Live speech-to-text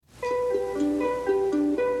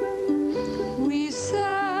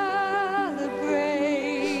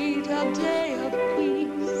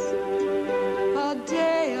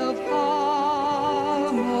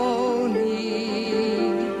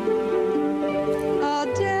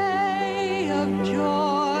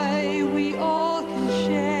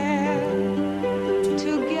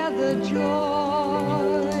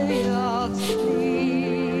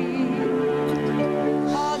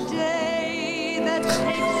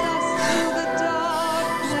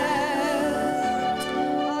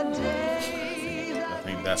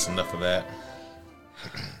that's enough of that.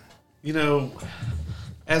 You know,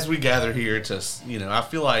 as we gather here to, I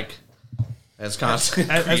feel like as content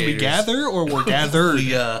creators, as we gather or we're gathered,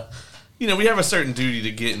 we have a certain duty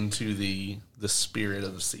to get into the spirit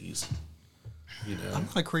of the season. I'm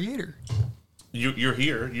not a creator. You're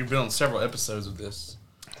here. You've been on several episodes of this.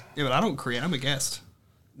 Yeah, but I don't create. I'm a guest.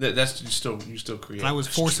 That's you still create. And I was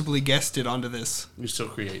forcibly guested onto this. You still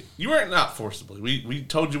create. You weren't not forcibly. We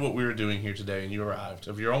told you what we were doing here today, and you arrived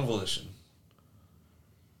of your own volition.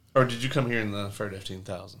 Or did you come here in the Ferd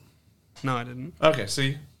F-10,000? No, I didn't. Okay,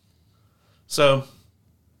 see? So,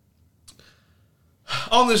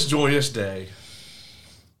 on this joyous day,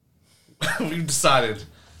 we've decided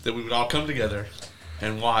that we would all come together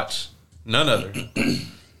and watch none other than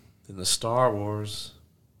the Star Wars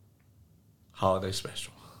Holiday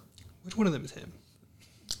Special. Which one of them is him?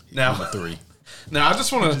 Now, Number 3. Now, I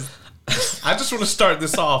just want to start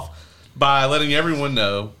this off by letting everyone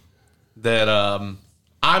know that I'm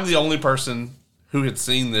the only person who had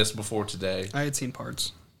seen this before today. I had seen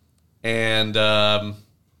parts. And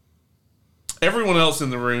everyone else in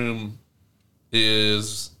the room they're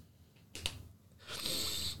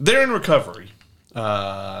in recovery.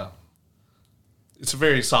 It's a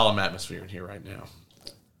very solemn atmosphere in here right now.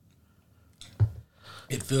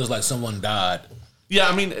 It feels like someone died. Yeah,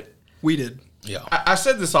 I mean, we did. Yeah, I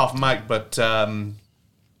said this off mic, but in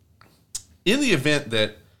the event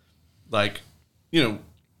that,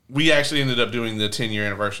 we actually ended up doing the 10-year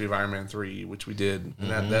anniversary of Iron Man 3, which we did, and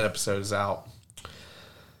that episode is out.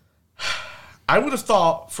 I would have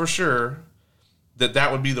thought for sure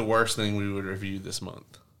that would be the worst thing we would review this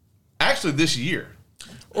month. Actually, this year.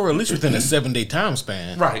 Or at least within a 7-day time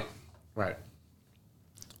span. Right.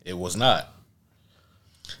 It was not.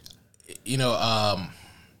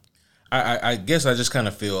 I guess I just kind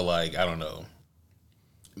of feel like, I don't know,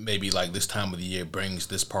 maybe like this time of the year brings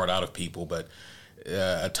this part out of people, but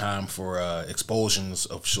a time for expulsions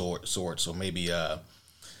of sorts, or maybe I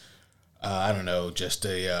don't know, just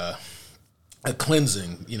a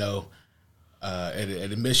cleansing, an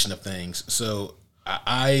admission of things. So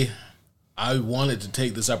I wanted to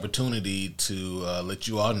take this opportunity to let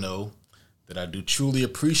you all know that I do truly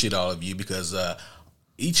appreciate all of you, because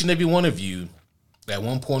each and every one of you, at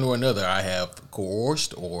one point or another, I have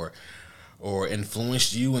coerced or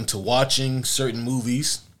influenced you into watching certain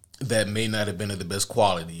movies that may not have been of the best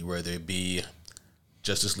quality, whether it be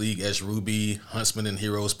Justice League X Ruby, Huntsman and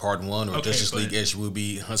Heroes Part 1, or Justice League X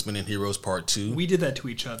Ruby, Huntsman and Heroes Part 2. We did that to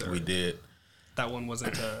each other. We did. That one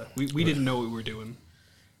wasn't, we didn't know what we were doing.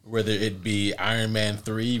 Whether it be Iron Man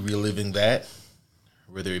 3, reliving that,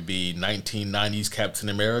 whether it be 1990s Captain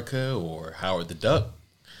America or Howard the Duck.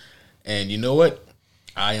 And you know what?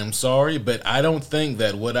 I am sorry, but I don't think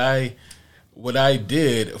that what I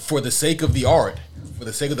did, for the sake of the art, for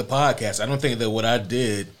the sake of the podcast, I don't think that what I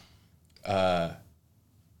did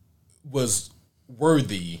was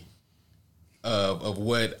worthy of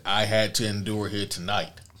what I had to endure here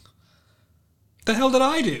tonight. The hell did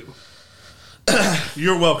I do?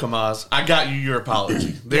 You're welcome, Oz. I got you your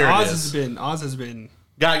apology. There Oz it is. Oz has been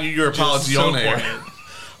got you your apology so on air. quiet.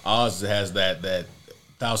 Oz has that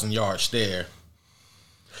 1,000-yard stare.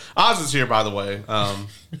 Oz is here, by the way.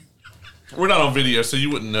 We're not on video, so you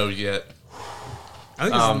wouldn't know yet. I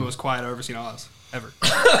think this is the most quiet I've ever seen Oz, ever.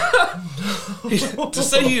 To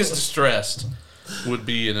say he is distressed would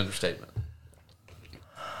be an understatement.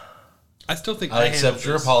 I still think I accept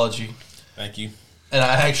your apology. Thank you. And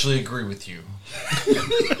I actually agree with you.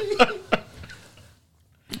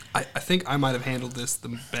 I think I might have handled this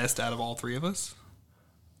the best out of all three of us.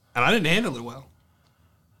 And I didn't handle it well.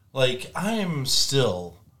 Like, I am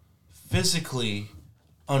still physically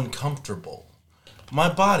uncomfortable. My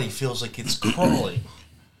body feels like it's crawling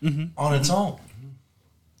on its own.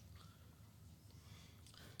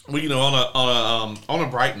 Well, on a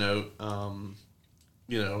bright note,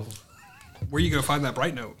 Where you go find that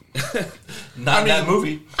bright note? Not in that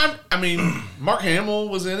movie. I mean, Mark Hamill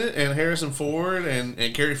was in it, and Harrison Ford,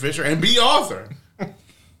 and Carrie Fisher, and B. Arthur.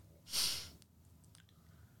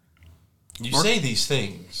 You say these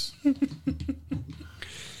things,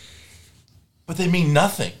 but they mean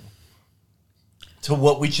nothing to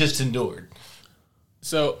what we just endured.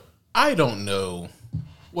 So I don't know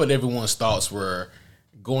what everyone's thoughts were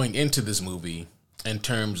going into this movie in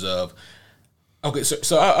terms of. Okay,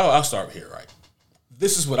 so I'll start here, right?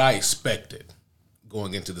 This is what I expected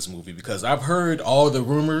going into this movie, because I've heard all the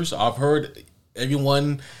rumors. I've heard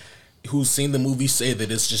everyone who's seen the movie say that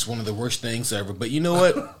it's just one of the worst things ever. But you know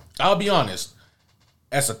what? I'll be honest.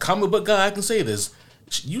 As a comic book guy, I can say this.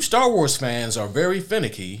 You Star Wars fans are very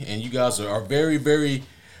finicky, and you guys are very, very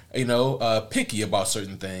picky about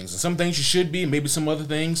certain things. And some things you should be, maybe some other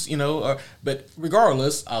things, but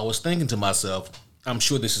regardless, I was thinking to myself, I'm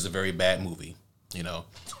sure this is a very bad movie,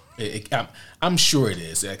 I'm sure it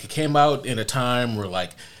is. Like, it came out in a time where,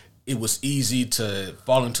 like, it was easy to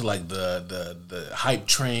fall into, like, the hype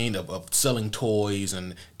train of selling toys,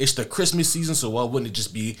 and it's the Christmas season, so why wouldn't it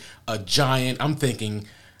just be a giant, I'm thinking,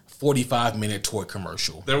 45-minute toy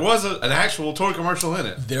commercial? There was an actual toy commercial in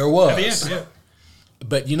it. There was. At the end, yeah.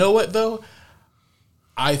 But you know what, though?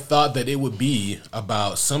 I thought that it would be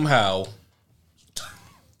about somehow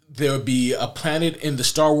there would be a planet in the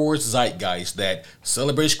Star Wars zeitgeist that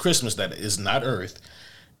celebrates Christmas that is not Earth,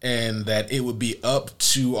 and that it would be up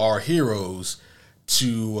to our heroes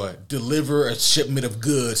to deliver a shipment of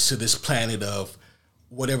goods to this planet of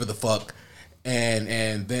whatever the fuck,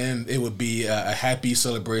 and then it would be a happy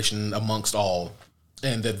celebration amongst all,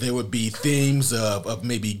 and that there would be themes of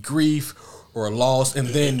maybe grief or loss, and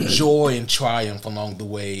then joy and triumph along the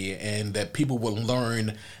way, and that people would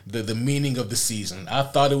learn the meaning of the season. I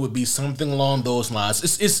thought it would be something along those lines.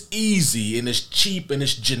 It's easy, and it's cheap, and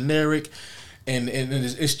it's generic, and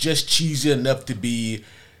it's just cheesy enough to be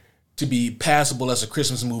passable as a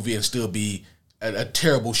Christmas movie and still be a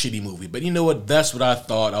terrible, shitty movie. But you know what? That's what I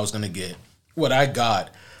thought I was going to get. What I got,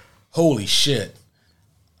 holy shit,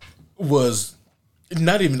 was...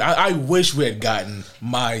 not even. I wish we had gotten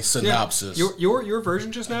my synopsis. Yeah, your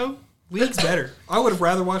version just now leagues better. I would have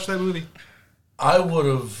rather watched that movie. I would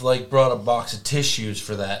have brought a box of tissues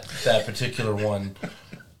for that particular one.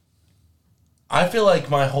 I feel like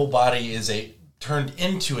my whole body is turned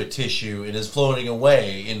into a tissue and is floating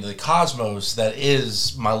away into the cosmos that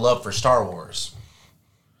is my love for Star Wars.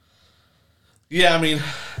 Yeah, I mean,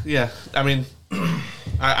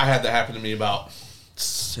 I had that happen to me about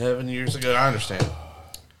 7 years ago. I understand.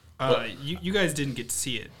 You guys didn't get to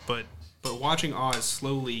see it, but watching Oz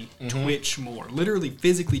slowly twitch more, literally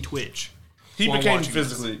physically twitch. He became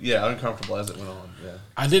physically uncomfortable as it went on. Yeah,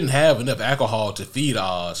 I didn't have enough alcohol to feed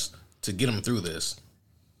Oz to get him through this.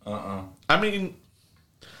 I mean,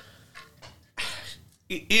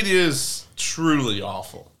 it is truly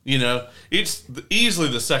awful. It's easily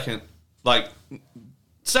the second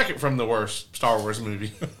from the worst Star Wars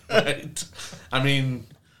movie. Right? I mean,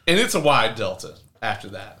 and it's a wide delta after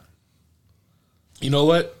that. You know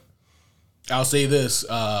what? I'll say this.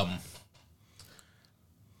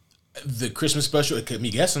 The Christmas special, it kept me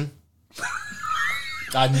guessing.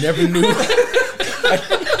 I never knew.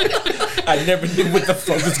 I never knew what the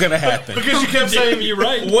fuck was going to happen. Because you kept saying, you're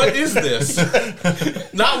right. What is this?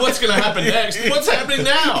 Not what's going to happen next. What's happening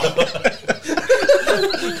now?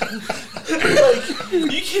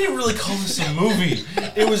 You can't really call this a movie.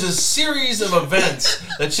 It was a series of events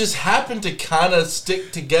that just happened to kind of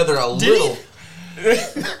stick together a little.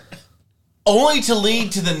 Only to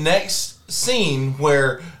lead to the next scene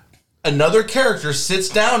where another character sits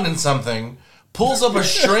down in something, pulls up a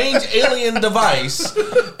strange alien device,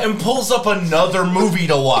 and pulls up another movie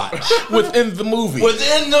to watch. Within the movie.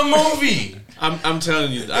 I'm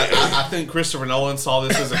telling you, I think Christopher Nolan saw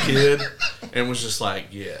this as a kid and was just like,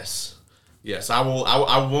 yes, I will.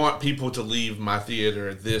 I want people to leave my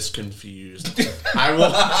theater this confused. I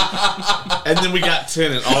will. And then we got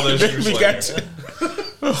Tenet all those years later.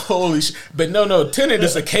 Holy shit. But no, Tenet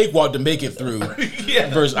is a cakewalk to make it through.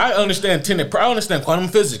 Yeah. Versus, I understand Tenet. I understand quantum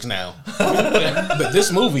physics now. But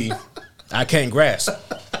this movie, I can't grasp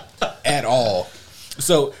at all.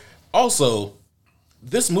 So, also,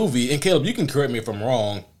 this movie, and Caleb, you can correct me if I'm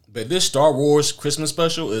wrong, but this Star Wars Christmas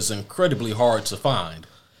special is incredibly hard to find.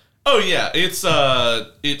 Oh yeah, it's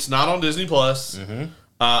not on Disney Plus. Mm-hmm.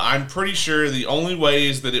 I'm pretty sure the only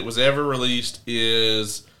ways that it was ever released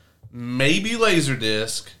is maybe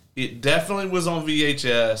Laserdisc. It definitely was on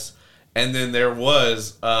VHS, and then there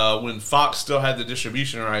was when Fox still had the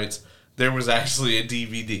distribution rights. There was actually a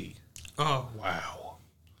DVD. Oh wow!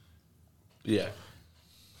 Yeah.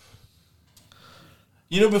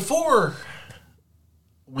 Before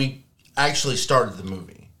we actually started the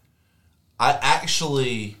movie, I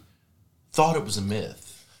actually thought it was a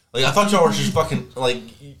myth. I thought y'all were just fucking,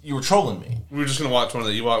 you were trolling me. We were just going to watch one of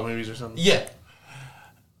the Ewok movies or something? Yeah.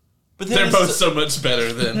 But then they're both so much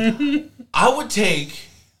better than... I would take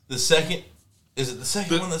the second... Is it the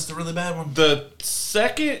second one that's the really bad one? The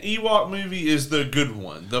second Ewok movie is the good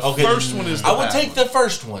one. The first one is the bad one. I would take the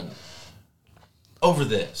first one over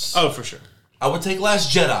this. Oh, for sure. I would take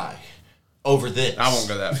Last Jedi over this. I won't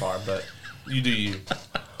go that far, but you do you.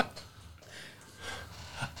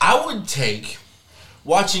 I would take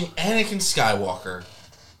watching Anakin Skywalker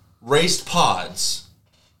race pods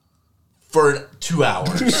for 2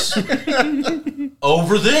 hours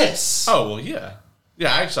over this. Oh, well, yeah.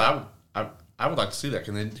 Yeah, actually, I would like to see that.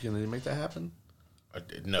 Can they make that happen?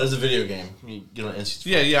 No. There's a video game. You get on NC.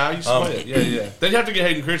 Yeah, I used to play it. Yeah. They'd have to get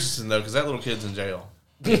Hayden Christensen, though, because that little kid's in jail.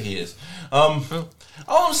 Yeah, he is. All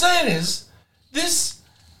I'm saying is, this,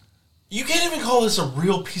 you can't even call this a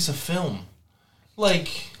real piece of film. Like,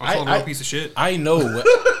 I call it a real piece of shit. I know what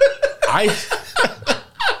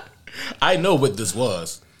I know what this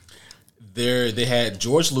was. They had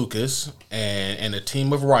George Lucas and a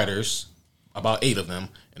team of writers, about 8 of them,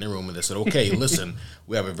 in a room, and they said, "Okay, listen,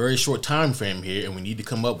 we have a very short time frame here, and we need to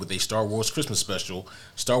come up with a Star Wars Christmas special.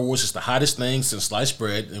 Star Wars is the hottest thing since sliced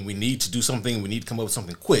bread, and we need to do something. We need to come up with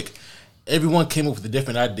something quick." Everyone came up with a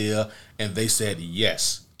different idea, and they said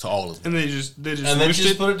yes to all of them. And they just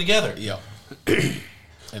put it together. Yeah,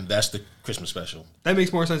 and that's the Christmas special. That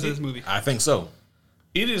makes more sense in this movie. I think so.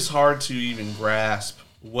 It is hard to even grasp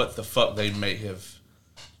what the fuck they may have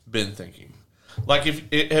been thinking. Like, have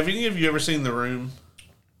any of you ever seen The Room?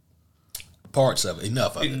 Parts of it,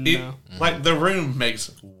 enough of it. No. Like, The Room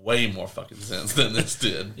makes way more fucking sense than this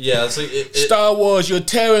did. Yeah, it's like Star Wars, you're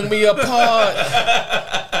tearing me apart.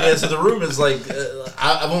 Yeah, so The Room is like,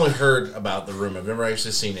 I've only heard about The Room. I've never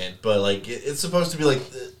actually seen it, but like, it's supposed to be like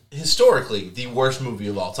historically the worst movie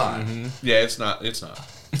of all time. Mm-hmm. Yeah, it's not.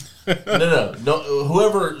 No.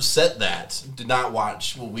 Whoever said that did not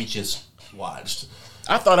watch what we just watched.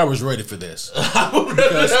 I thought I was ready for this.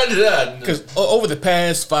 Because over the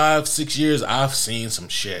past 5-6 years, I've seen some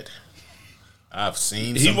shit.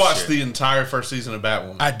 He watched the entire first season of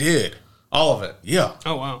Batwoman. I did. All of it. Yeah.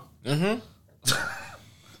 Oh, wow.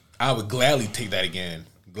 I would gladly take that again.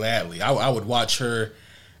 Gladly. I would watch her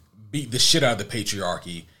beat the shit out of the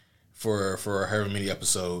patriarchy for however many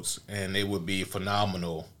episodes, and it would be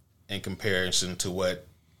phenomenal in comparison to what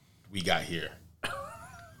we got here.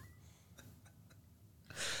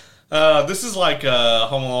 This is like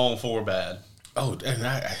Home Alone 4 bad. Oh, and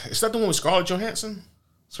is that the one with Scarlett Johansson?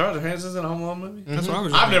 Scarlett Johansson's in a Home Alone movie? That's what I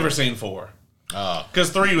was I've never seen 4.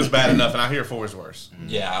 Because 3 was bad enough, and I hear 4 is worse.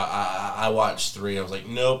 Yeah, I watched 3. I was like,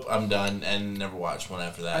 nope, I'm done, and never watched one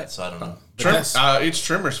after that, so I don't know. It's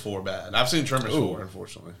Tremors 4 bad. I've seen Tremors 4,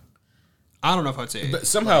 unfortunately. I don't know if I'd say it. But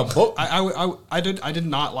somehow both. I did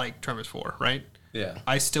not like Tremors 4, right? Yeah.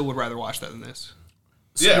 I still would rather watch that than this.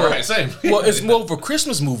 Yeah, right, same. Well, it's more of a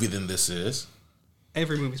Christmas movie than this is.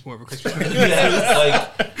 Every movie's more of a Christmas movie. Yeah,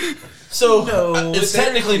 it's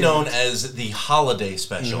technically known as the holiday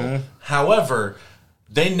special. However,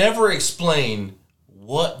 they never explain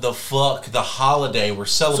what the fuck the holiday we're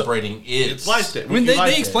celebrating is. It's like that. I mean,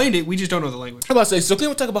 they explained it. We just don't know the language. I'm about to say, so can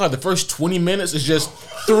we talk about how the first 20 minutes is just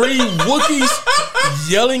 3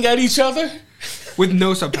 Wookiees yelling at each other? With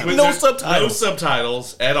no subtitles. No subtitles. No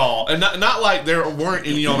subtitles at all. And not like there weren't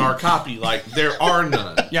any on our copy. Like, there are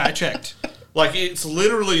none. Yeah, I checked. Like, it's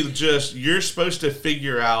literally just, you're supposed to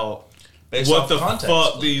figure out Based what off the context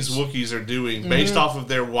fuck clues. these Wookiees are doing based off of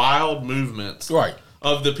their wild movements. Right.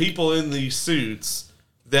 Of the people in these suits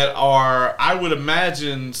that are, I would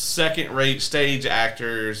imagine, second-rate stage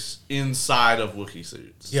actors inside of Wookiee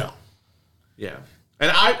suits. Yeah. Yeah.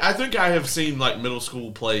 And I think I have seen, like, middle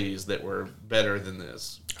school plays that were better than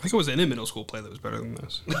this. I think it was in a middle school play that was better than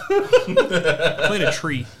this. I played a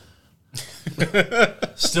tree.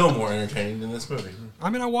 Still more entertaining than this movie. I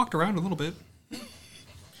mean, I walked around a little bit.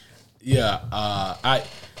 Yeah. I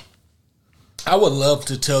would love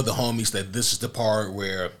to tell the homies that this is the part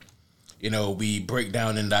where, we break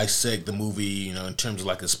down and dissect the movie, in terms of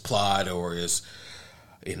like its plot or its,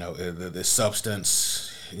 the substance,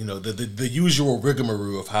 the usual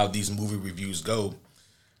rigmarole of how these movie reviews go.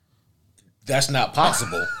 That's not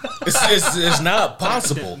possible. It's not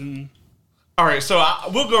possible. All right, so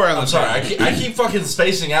we'll go around. I'm sorry, I keep fucking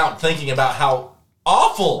spacing out thinking about how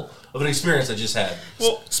awful of an experience I just had.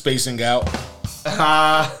 Well, spacing out.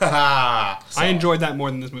 I enjoyed that more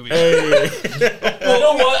than this movie. Well, you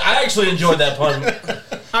know what? I actually enjoyed that pun.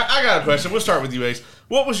 I got a question. We'll start with you, Ace.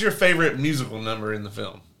 What was your favorite musical number in the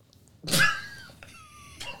film?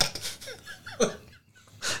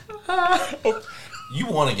 You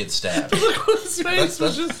want to get stabbed. His face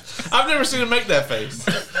was just, I've never seen him make that face.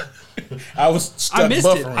 I was stuck I missed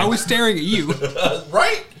buffering. it. I was staring at you.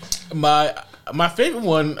 Right? My favorite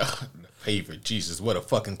one. Favorite, Jesus, what a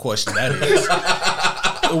fucking question that is.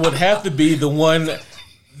 It would have to be the one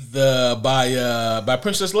by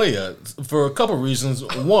Princess Leia for a couple reasons.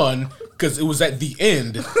 One, because it was at the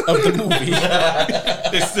end of the movie.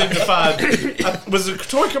 It signified. Was it a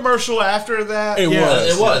toy commercial after that? It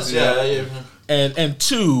was. Yeah. And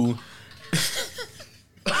two,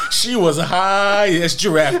 she was high as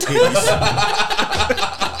giraffe titties.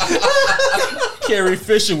 Carrie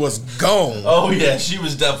Fisher was gone. Oh yeah, she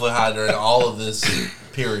was definitely hot during all of this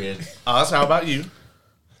period. Oz, how about you?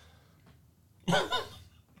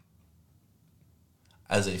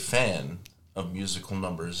 As a fan of musical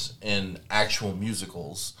numbers and actual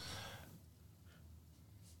musicals,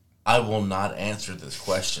 I will not answer this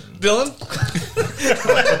question. Dylan?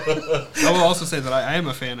 I will also say that I am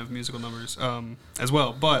a fan of musical numbers as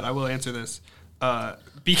well, but I will answer this.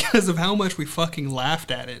 Because of how much we fucking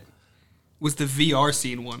laughed at it, was the VR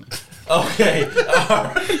scene one. Okay. Is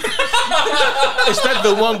that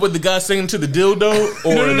the one with the guy singing to the dildo?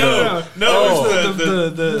 Or No,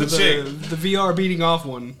 the chick. The VR beating off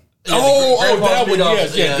one. Yeah, that one,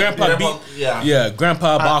 Grandpa's yes. Grandpa yeah.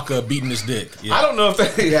 Grandpa Baca beating his dick. Yeah. I don't know if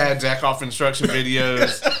they had jack off instruction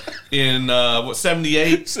videos in,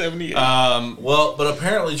 78? 78. Well, but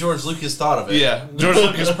apparently George Lucas thought of it. Yeah, George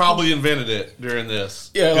Lucas probably invented it during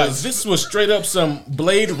this. Yeah, like this was straight up some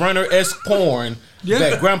Blade Runner-esque porn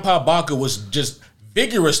that Grandpa Baca was just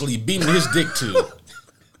vigorously beating his dick to.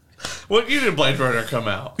 What year did Blade Runner come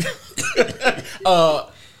out?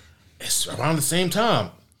 It's around the same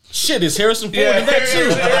time. Shit, is Harrison Ford in that too?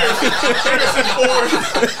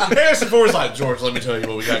 Harrison Ford's like, George, let me tell you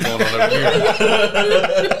what we got going on over here.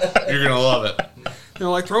 You're going to love it. They're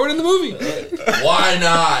like, throw it in the movie. Why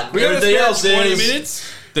not? Everything else 20 is.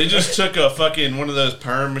 minutes. They just took a fucking one of those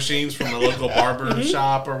perm machines from the local barber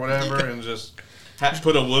shop or whatever and just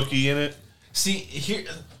put a Wookiee in it. See, here.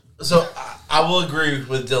 So I will agree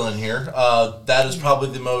with Dylan here. That is probably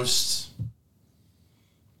the most.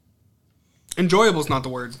 Enjoyable is not the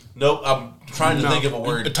word. Nope, I'm trying to think of a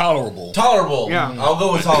word. Tolerable. Tolerable. Yeah. I'll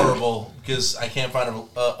go with tolerable because I can't find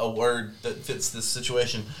a word that fits this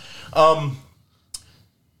situation. But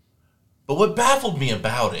what baffled me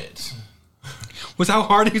about it Was how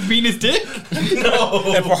hard he was beating his dick?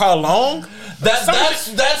 no, And for how long? that's it. I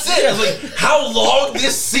was like, how long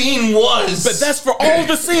this scene was. But that's for all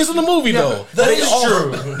the scenes in the movie, though. that is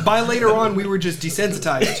true. By later on, we were just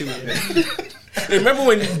desensitized to it. Remember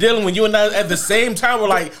when, Dylan, when you and I at the same time were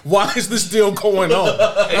like, why is this still going on?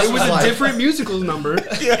 It was a different musical number,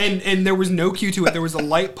 and there was no cue to it. There was a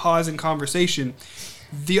light pause in conversation.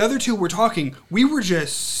 The other two were talking. We were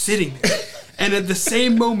just sitting there. And at the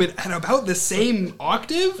same moment, at about the same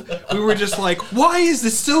octave, we were just like, why is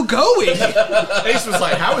this still going? Ace was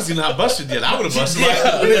like, how is he not busted yet? I would have busted like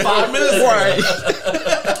 5 minutes ago. Right.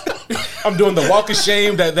 I'm doing the walk of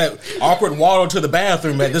shame, that awkward waddle to the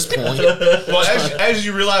bathroom at this point. Well, as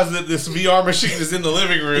you realize that this VR machine is in the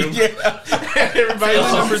living room, everybody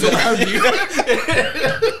else Numbers around you.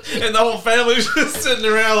 and the whole family's just sitting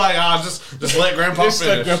around like, just let Grandpa Just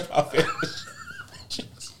let finish. Grandpa finish.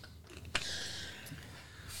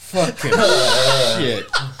 Fucking shit.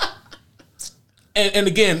 And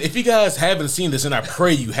again, if you guys haven't seen this, and I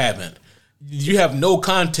pray you haven't, you have no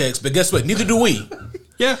context, but guess what? Neither do we.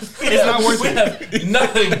 Yeah, it's not worth We it. have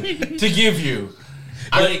nothing to give you.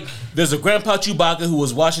 Like, There's a Grandpa Chewbacca who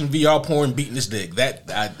was watching VR porn beating his dick.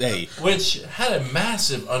 which had a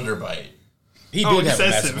massive underbite. He Oh, did have a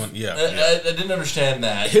excessive. massive one. Yeah. I didn't understand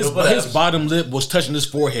that. His But his bottom lip was touching his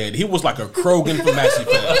forehead. He was like a Krogan from Mass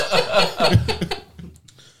Effect.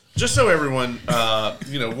 Just so everyone,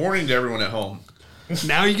 warning to everyone at home.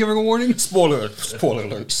 Now you giving a warning? Spoiler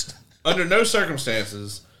alerts. Under no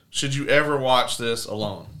circumstances should you ever watch this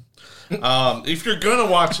alone. If you're going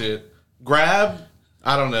to watch it, grab,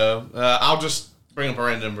 I don't know, I'll just bring up a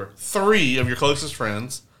random number, 3 of your closest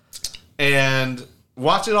friends, and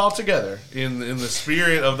watch it all together in the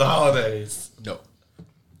spirit of the holidays. No.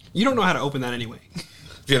 You don't know how to open that anyway.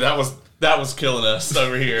 Yeah, that was killing us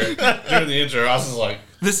over here during the intro. I was just like,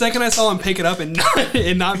 The second I saw him pick it up and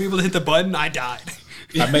not be able to hit the button, I died.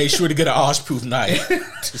 I made sure to get an Oz-proof knife.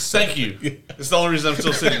 thank you. It's the only reason I'm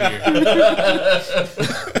still sitting here.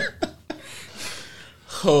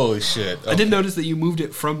 Holy shit. Okay. I did notice that you moved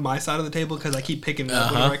it from my side of the table because I keep picking it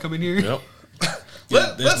up whenever I come in here. Yep.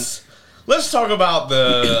 Let's talk about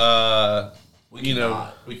the we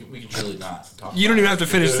can truly not talk. You don't even have to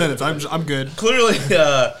finish the sentence. I'm good.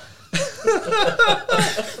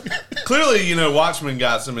 clearly Watchmen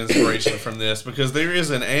got some inspiration from this because there is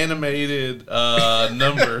an animated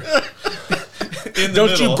number in the Don't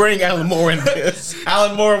middle. you bring Alan Moore in this.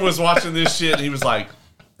 Alan Moore was watching this shit and he was like,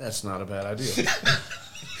 that's not a bad idea.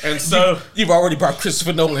 And so You've already brought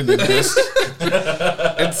Christopher Nolan in this.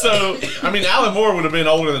 Alan Moore would have been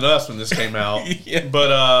older than us when this came out. Yeah.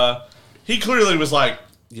 But he clearly was like,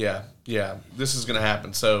 yeah, this is going to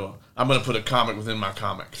happen. So I'm going to put a comic within my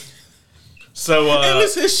comic. So And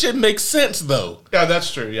his shit makes sense, though. yeah,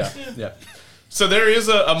 that's true. Yeah. So there is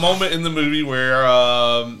a moment in the movie where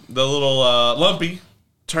the little Lumpy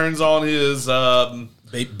turns on his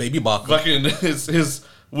Baby Baka. fucking his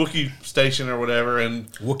Wookiee station or whatever,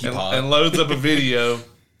 and Wookiee pod. and loads up a video,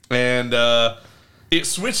 and it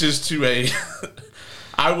switches to a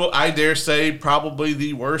I dare say probably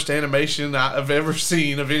the worst animation I've ever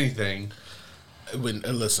seen of anything.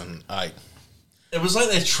 Listen, It was like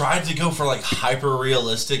they tried to go for like hyper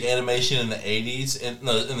realistic animation in the 80s, in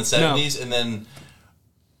the 70s, and then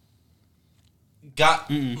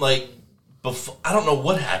got like before. I don't know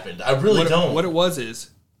what happened. I really don't. What it was is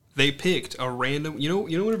they picked a random. You know,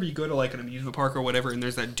 whenever you go to like an amusement park or whatever, and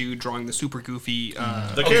there's that dude drawing the super goofy.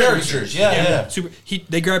 The characters, yeah.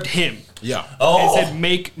 They grabbed him. yeah. And said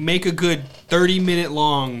make a good 30-minute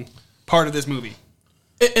long part of this movie.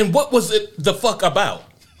 And what was it the fuck about?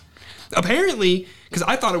 Apparently, because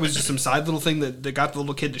I thought it was just some side little thing that got the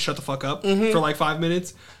little kid to shut the fuck up for like 5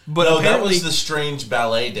 minutes. But No, that apparently, was the strange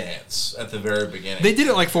ballet dance at the very beginning. they did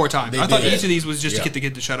it like 4 times. I thought did. each of these was just to get the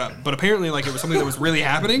kid to shut up. But apparently, like it was something that was really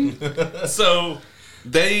happening. So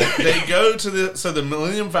they go to the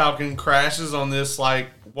Millennium Falcon crashes on this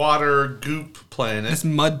like water goop planet. This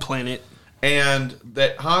mud planet. And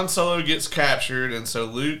that Han Solo gets captured, and so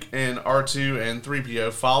Luke and R2 and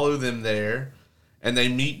 3PO follow them there, and they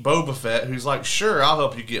meet Boba Fett, who's like, "Sure, I'll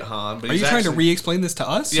help you get Han." But Are you trying to re-explain this to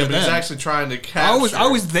us? Yeah, or but he's them? actually trying to capture. I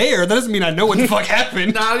was there. That doesn't mean I know what the fuck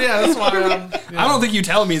happened. No, yeah, that's why I'm. I don't think you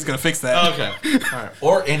telling me is gonna fix that. Okay, all right,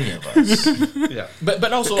 or any of us. yeah.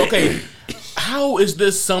 But also, okay, how is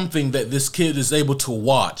this something that this kid is able to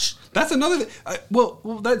watch? That's another. Well,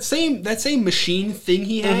 that same machine thing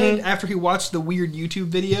he had after he watched the weird YouTube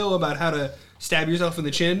video about how to stab yourself in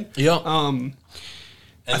the chin. Yeah. And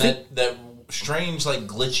that strange, like,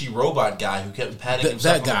 glitchy robot guy who kept patting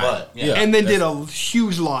himself on the butt. Yeah. And then did a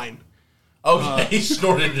huge line Oh, yeah, he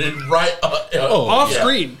snorted it right off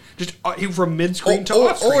screen, just from mid screen to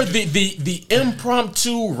off screen. Or the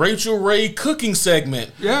impromptu Rachel Ray cooking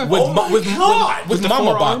segment. Yeah. With With the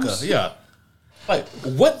Mama forearms? Baka. Yeah. Like,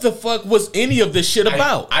 what the fuck was any of this shit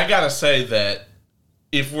about? I gotta say that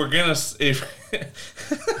if we're gonna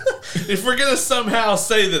somehow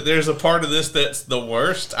say that there's a part of this that's the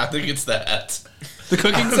worst, I think it's that. The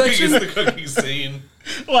cooking I think section. it's the cooking scene.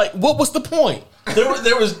 Like, what was the point?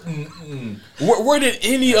 There was. Where did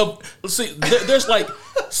any of... See, there's like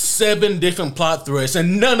 7 different plot threads,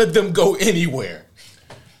 and none of them go anywhere.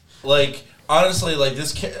 Like, honestly, like,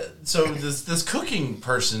 this cooking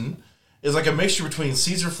person is like a mixture between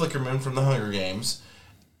Caesar Flickerman from the Hunger Games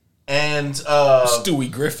and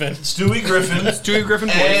Stewie Griffin. Stewie Griffin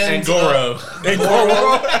And Goro.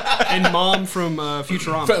 And Mom from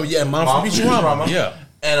Futurama. Mom from Futurama. Yeah.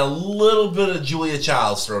 and a little bit of Julia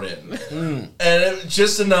Childs thrown in, and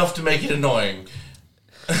just enough to make it annoying.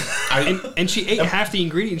 And she ate half the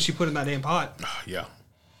ingredients she put in that damn pot. Yeah.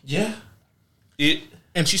 Yeah.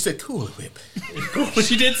 And she said, "Cool Whip."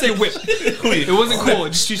 She did say whip. It wasn't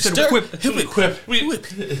cool. She said whip.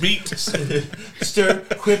 Beat. Stir,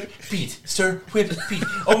 whip, beat. Stir, whip, beat.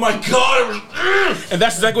 Oh my god! And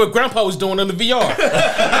that's exactly what Grandpa was doing in the VR.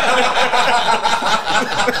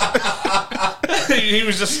 He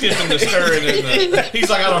was just skipping the stirring. He's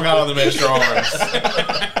like, I don't got all the extra arms.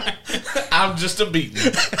 I'm just a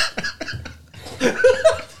beating.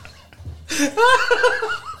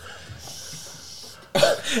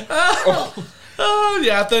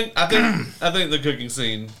 Yeah, I think the cooking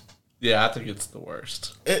scene. Yeah, I think it's the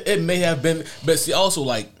worst. It may have been, but see, also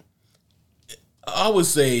like, I would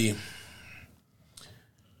say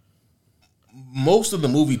most of the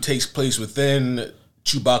movie takes place within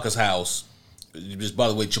Chewbacca's house. Just by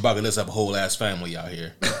the way, Chewbacca does have a whole ass family out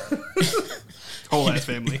here. Whole ass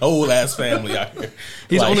family. Whole ass family out here.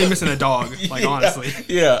 He's Like- only missing a dog. Like honestly.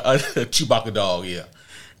 Yeah, a Chewbacca dog. Yeah,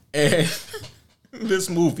 and this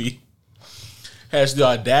movie has the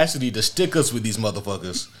audacity to stick us with these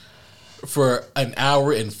motherfuckers for an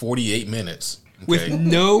hour and 48 minutes. With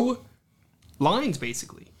no lines,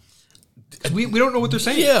 basically. We don't know what they're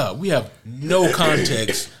saying. Yeah, we have no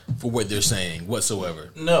context for what they're saying whatsoever.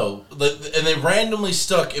 No, and they randomly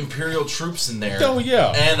stuck Imperial troops in there. Oh,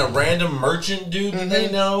 yeah. And a random merchant dude that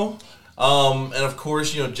they know. And of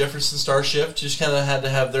course, Jefferson Starship just kind of had to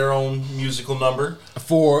have their own musical number.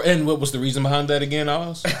 And what was the reason behind that again,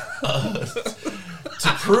 Oz? To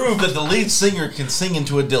prove that the lead singer can sing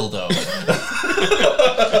into a dildo.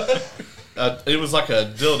 It was like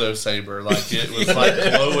a dildo saber. Like it was like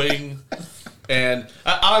glowing. And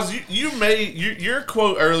Oz, your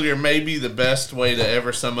quote earlier may be the best way to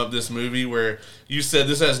ever sum up this movie, where you said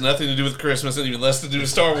this has nothing to do with Christmas and even less to do with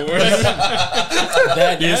Star Wars.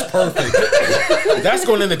 That is perfect. That's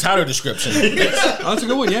going in the title description. Oh, that's a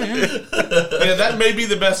good one. Yeah. Yeah, that may be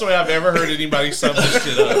the best way I've ever heard anybody sum this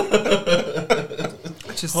shit up.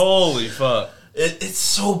 Holy fuck. It's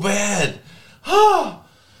so bad. Well,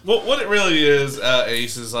 what it really is,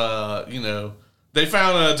 Ace, is, they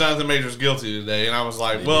found Jonathan Majors guilty today, and I was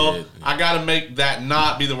like, I got to make that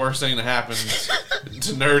not be the worst thing that happened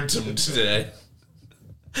to Nerddom today.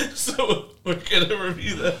 So we're going to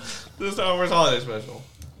review the Star Wars Holiday Special.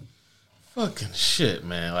 Fucking shit,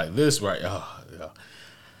 man. Like this, right? Oh, yeah.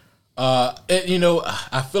 And,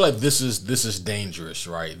 I feel like this is dangerous,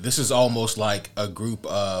 right? This is almost like a group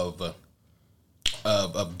of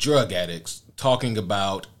drug addicts talking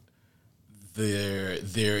about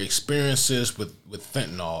their experiences with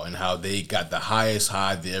fentanyl and how they got the highest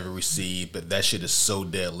high they ever received, but that shit is so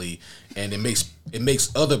deadly, and it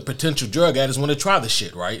makes other potential drug addicts want to try the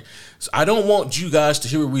shit, right? So I don't want you guys to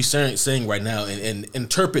hear what we're saying right now and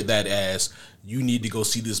interpret that as you need to go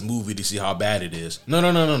see this movie to see how bad it is. No.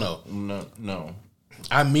 No.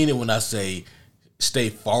 I mean it when I say stay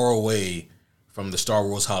far away from the Star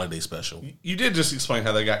Wars Holiday Special. You did just explain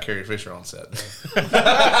how they got Carrie Fisher on set.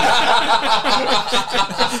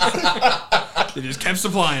 They just kept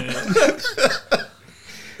supplying it.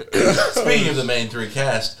 Speaking of the main three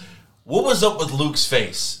cast, what was up with Luke's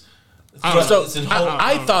face? I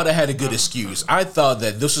thought I had a good excuse. I thought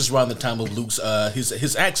that this was around the time of Luke's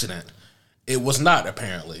his accident. It was not,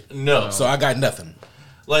 apparently. No. So I got nothing.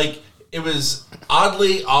 Like, it was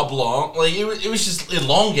oddly oblong. Like, it was just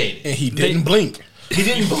elongated. And he didn't blink. He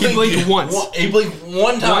didn't blink. He blinked once. He blinked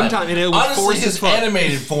one time. And it was honestly, his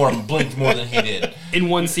animated form blinked more than he did. In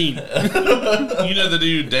one scene. You know the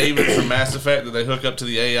dude David from Mass Effect that they hook up to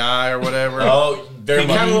the AI or whatever? Oh, very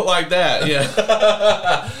much. He kind of looked like that,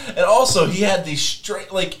 yeah. And also, he had these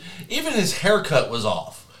straight, like, even his haircut was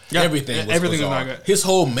off. Yeah, everything was not good. His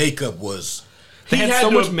whole makeup was... They had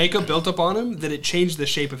so much makeup built up on him that it changed the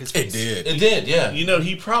shape of his face. It did, yeah. You know,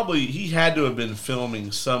 he had to have been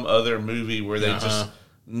filming some other movie where they just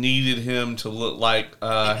needed him to look like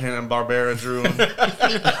Hanna-Barbera drew him.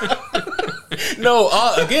 No,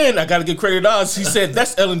 again, I got to give credit to Oz. He said,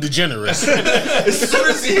 that's Ellen DeGeneres. As soon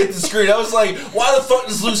as he hit the screen, I was like, why the fuck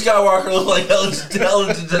does Luke Skywalker look like Ellen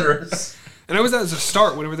DeGeneres? And I was at the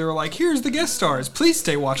start whenever they were like, here's the guest stars. Please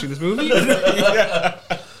stay watching this movie. Yeah.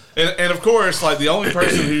 And of course, like the only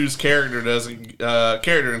person whose character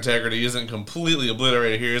integrity isn't completely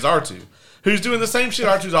obliterated here is R2, who's doing the same shit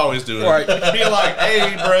R2's always doing. Right. Being like,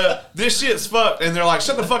 hey, bruh, this shit's fucked. And they're like,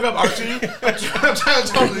 shut the fuck up, R2. I'm trying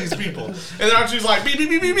to talk to these people. And then R2's like, beep, beep,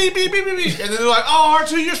 beep, beep, beep, beep, beep, beep. And then they're like, oh,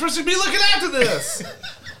 R2, you're supposed to be looking after this.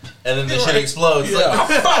 And then the shit explodes. Yeah. Like,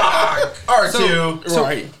 oh, fuck!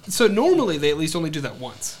 R2. So normally they at least only do that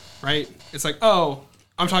once, right? It's like, oh,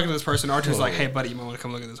 I'm talking to this person. R2's like, hey, buddy, you might want to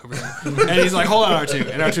come look at this over there. And he's like, hold on,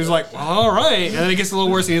 R2. And R2's like, well, all right. And then it gets a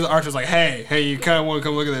little worse. And R2's like, hey, you kind of want to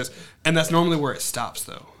come look at this. And that's normally where it stops,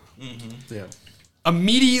 though. Mm-hmm. Yeah.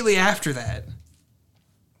 Immediately after that,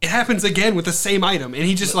 it happens again with the same item. And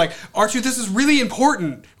he just like, R2, this is really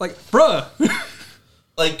important. Like, bruh.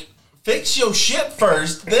 Like, fix your shit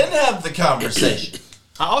first, then have the conversation.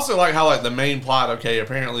 I also like how the main plot,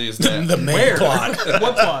 apparently is that the main plot.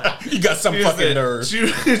 What plot? You got some fucking nerve.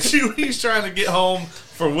 Chewie's trying to get home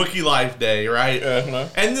for Wookiee Life Day, right? Uh-huh.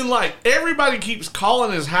 And then everybody keeps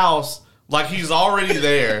calling his house like he's already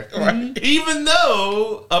there, Right. Even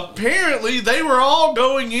though apparently they were all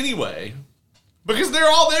going anyway because they're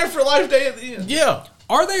all there for Life Day at the end. Yeah.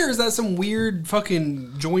 Are they, or is that some weird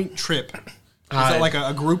fucking joint trip? Is that like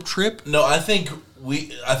a group trip? No, I think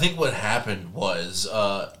what happened was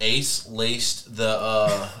Ace laced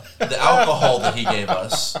the alcohol that he gave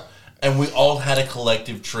us, and we all had a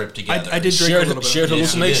collective trip together. I did drink a little bit. Shared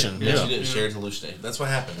hallucination. Yes, you did. Shared hallucination. That's what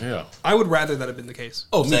happened. Yeah. I would rather that have been the case.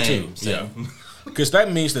 Oh, me too. Same. Yeah. Because that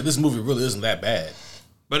means that this movie really isn't that bad.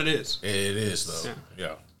 But it is. It is, though.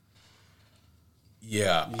 Yeah.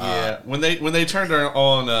 Yeah. When they turned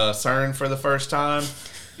on CERN for the first time,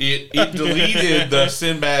 it deleted the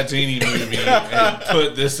Sinbad Genie movie and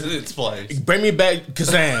put this in its place. Bring me back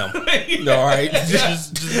Kazam. All right.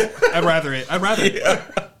 I'd rather it.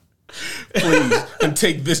 Please. And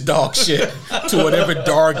take this dog shit to whatever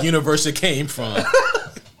dark universe it came from.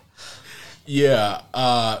 Yeah.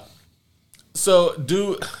 So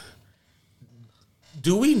do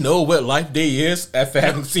we know what Life Day is after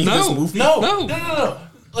having seen this movie? No.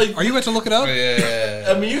 Like, Are you about to look it up?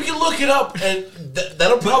 Yeah. I mean, you can look it up, and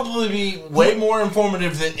that'll probably be way more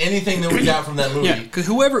informative than anything that we got from that movie. Yeah, because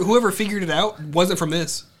whoever figured it out wasn't from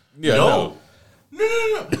this. Yeah, No.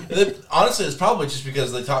 Honestly, it's probably just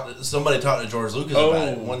because somebody talked to George Lucas about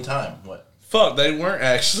it one time. What? Fuck, they weren't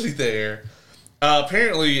actually there.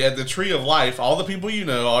 Apparently, at the Tree of Life, all the people you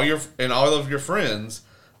know, all of your friends,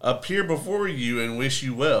 appear before you and wish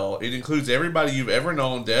you well. It includes everybody you've ever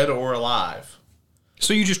known, dead or alive.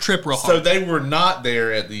 So you just trip real So hard. they were not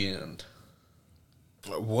there at the end.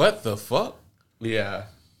 What the fuck? Yeah.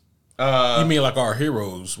 You mean like our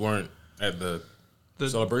heroes weren't at the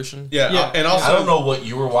celebration? Yeah. Yeah. And also, I don't know what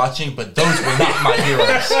you were watching, but those were not my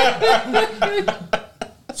heroes.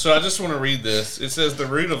 so I just want to read this. It says the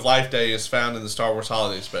root of Life Day is found in the Star Wars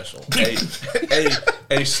Holiday Special.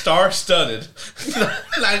 A star-studded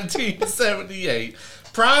 1978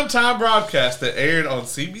 primetime broadcast that aired on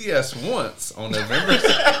CBS once on November.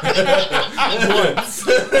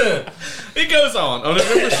 It goes on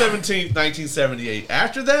November 17th, 1978.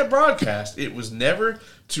 After that broadcast, it was never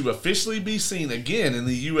to officially be seen again in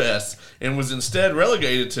the U.S. and was instead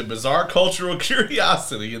relegated to bizarre cultural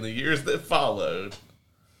curiosity in the years that followed.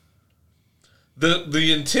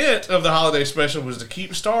 The intent of the holiday special was to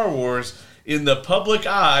keep Star Wars in the public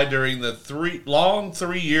eye during the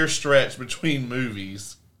 3-year stretch between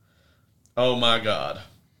movies. Oh my God.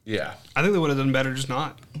 Yeah. I think they would have done better just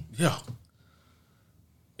not. Yeah.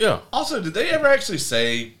 Yeah. Also, did they ever actually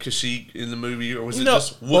say Kashyyyk in the movie, or was it No.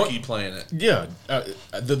 just Wookiee playing it? Yeah.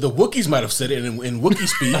 The Wookiees might have said it in Wookiee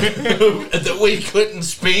speak. That we couldn't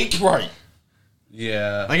speak. Right.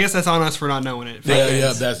 Yeah. I guess that's on us for not knowing it.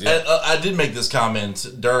 Yeah, that's it. And, I did make this comment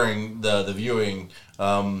during the viewing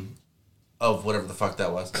of whatever the fuck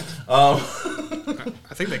that was. I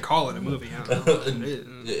think they call it a movie. I don't know.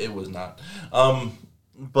 It was not.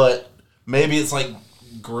 But maybe it's like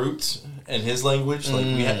Groot and his language. Like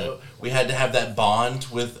we had to have that bond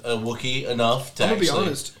with a Wookiee enough to I'm gonna actually. be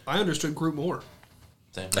honest. I understood Groot more.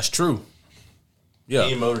 That's true. Yeah.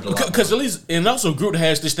 He emoted a lot Because at least, and also Groot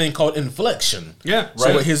has this thing called inflection. Yeah.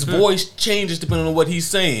 So Right. his voice changes depending on what he's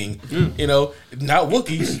saying. You know, not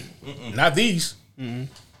Wookiees, not these. I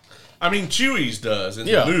mean, Chewie's does in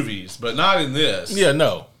Yeah. the movies, but not in this. Yeah,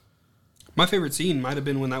 no. My favorite scene might have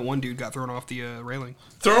been when that one dude got thrown off the railing.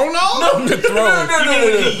 Thrown off? No.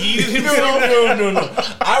 He yeeted himself? No.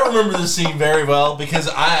 I remember the scene very well because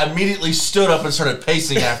I immediately stood up and started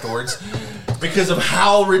pacing afterwards because of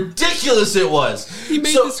how ridiculous it was. He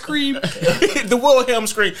made the scream. The Wilhelm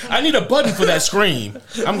scream. I need a button for that scream.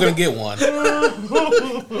 I'm gonna get one.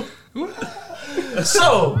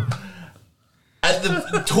 So, at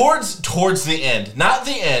the towards the end, not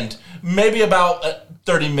the end, maybe about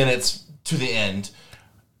 30 minutes to the end,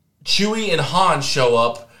 Chewie and Han show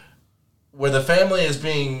up where the family is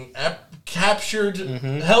being captured,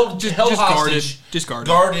 held hostage,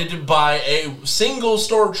 guarded by a single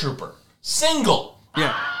stormtrooper. Single.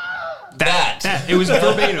 Yeah. That. It was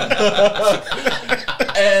verbatim.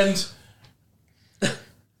 And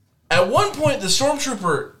at one point, the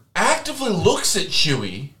stormtrooper actively looks at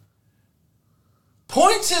Chewie,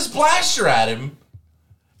 points his blaster at him,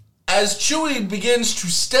 as Chewie begins to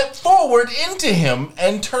step forward into him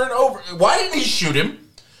and turn over. Why didn't he shoot him?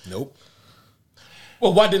 Nope.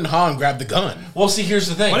 Well, why didn't Han grab the gun? Well, see, here's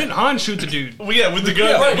the thing. Why didn't Han shoot the dude? Well, yeah, with the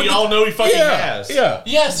gun that we all know he fucking has. Yeah.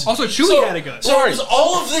 Yes. Also, Chewie had a gun. So it was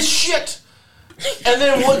all of this shit. And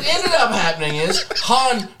then what ended up happening is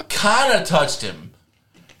Han kind of touched him.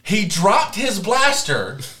 He dropped his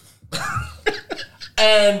blaster.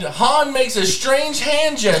 And Han makes a strange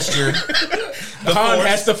hand gesture. Han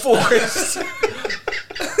has the Force.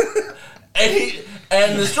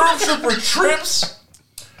 And the stormtrooper trips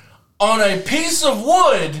on a piece of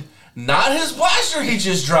wood, not his blaster he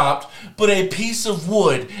just dropped, but a piece of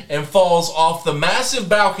wood, and falls off the massive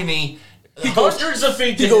balcony hundreds of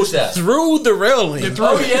feet to He goes his death. through the railing.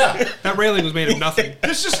 Oh, yeah. That railing was made of nothing.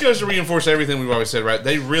 This just goes to reinforce everything we've always said, right?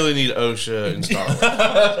 They really need OSHA in Star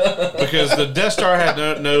Wars. Because the Death Star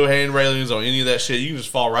had no hand railings on any of that shit. You can just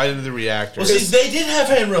fall right into the reactor. Well, see, they did have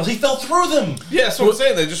handrails. He fell through them. Yeah, that's what I'm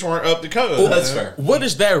saying. They just weren't up to code. That's fair. What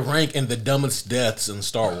does that rank in the dumbest deaths in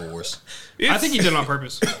Star Wars? I think he did it on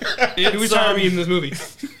purpose. He was tired of me in this movie.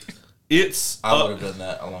 I would have done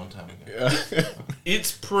that a long time ago.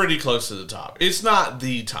 It's pretty close to the top. It's not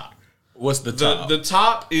the top. What's the top? The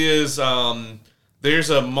top is there's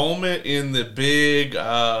a moment in the big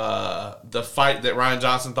the fight that Rian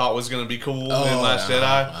Johnson thought was going to be cool in Last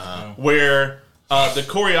Jedi, where the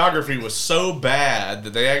choreography was so bad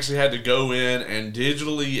that they actually had to go in and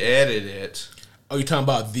digitally edit it. Oh, you're talking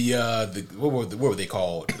about the what were they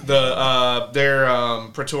called? They're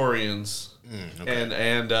Praetorians Okay.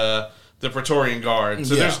 and the Praetorian Guard.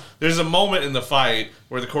 So Yeah. there's a moment in the fight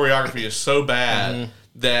where the choreography is so bad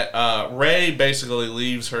that Rey basically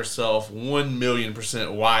leaves herself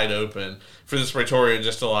 1,000,000% wide open for this Praetorian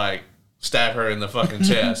just to like stab her in the fucking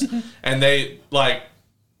chest, and they like.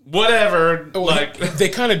 Whatever, like they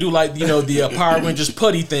kind of do like the Power Rangers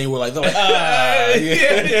putty thing where like they're like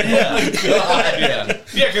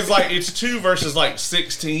yeah, because like it's 2 versus like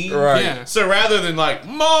 16, right. Yeah. So rather than like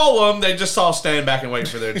maul them, they just all stand back and wait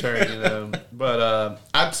for their turn, But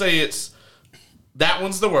I'd say it's that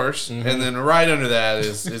one's the worst, and then right under that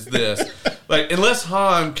is this. Like unless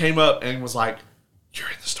Han came up and was like, "You're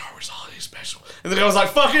in the Star Wars Holiday Special," and then I was like,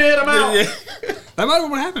 "Fuck it, I'm out." That might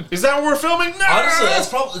have what happened. Is that what we're filming? No. Honestly, that's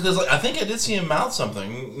probably because I think I did see him mouth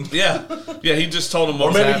something. Yeah. He just told him what Or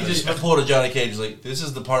was maybe happening. he just pulled a Johnny Cage like, this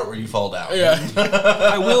is the part where you fall down. Yeah.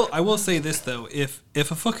 I will say this though: if a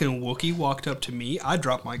fucking Wookiee walked up to me, I'd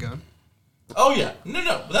drop my gun. Oh yeah.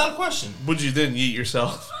 No, without a question. Would you then yeet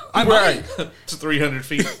yourself I Right. to 300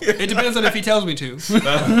 feet? It depends on if he tells me to.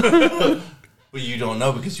 Well, you don't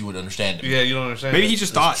know because you would understand him. Yeah, you don't understand. Maybe he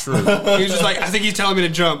just thought. He was just like, I think he's telling me to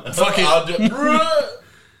jump. Fuck it. I'll do-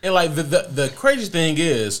 And like the crazy thing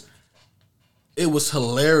is, it was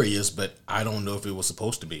hilarious, but I don't know if it was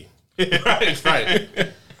supposed to be. right.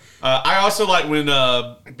 I also like when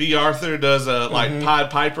B. Arthur does a Pied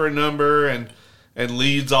Piper number and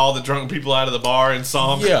leads all the drunk people out of the bar in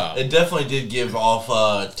song. Yeah. It definitely did give off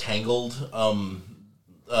Tangled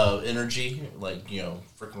energy, like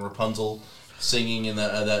freaking Rapunzel singing in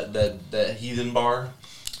that heathen bar.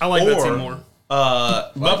 I like that Or- scene more.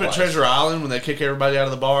 Muppet Likewise. Treasure Island when they kick everybody out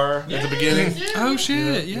of the bar at the beginning. Oh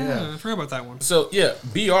shit! Yeah, Yeah. I forgot about that one. So yeah,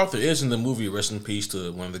 B. Arthur is in the movie. Rest in peace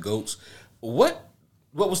to one of the goats. What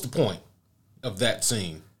was the point of that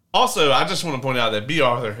scene? Also, I just want to point out that B.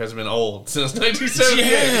 Arthur has been old since 1978.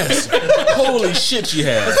 Yes. Holy shit, she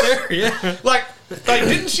has. Yeah. Like,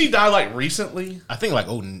 didn't she die like recently? I think like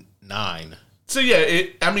 09. So yeah,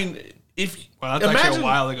 I mean, if Well, that's actually a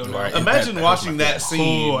while ago now. Right. imagine That watching hurt my that scene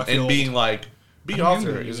I feel and old. being like, B. I'm Arthur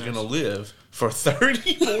younger than is you going to guys. live for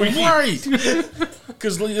 30 more years. Right.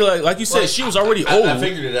 Because like you said, she was already old. I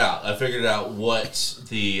figured it out. I figured out what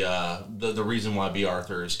the reason why B.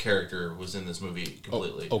 Arthur's character was in this movie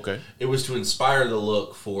completely. Oh, okay. It was to inspire the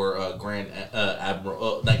look for Grand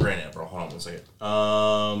Admiral, not Grand Admiral. Hold on one second.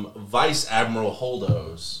 Vice Admiral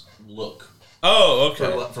Holdo's look Oh,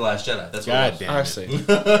 okay. for Last Jedi. That's what God it was. damn.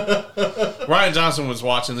 I see. Ryan Johnson was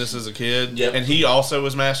watching this as a kid, Yep. and he also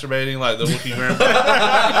was masturbating like the Wookiee grandpa.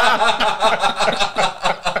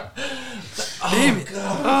 Damn it.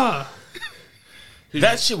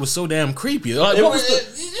 That shit was so damn creepy. Like, It what was,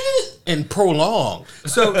 was the and prolonged?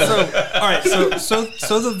 So all right. So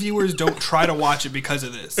the viewers don't try to watch it because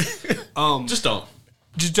of this. Just don't.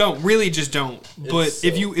 Just don't. Really, just don't. But It's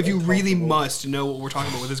if so you really uncomfortable. must know what we're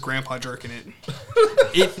talking about with his grandpa jerking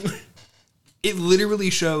it, it literally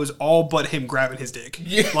shows all but him grabbing his dick.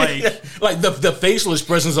 Like the facial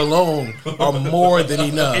expressions alone are more than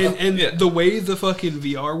enough. and Yeah. the way the fucking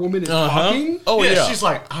VR woman is talking. Oh yeah, yeah. she's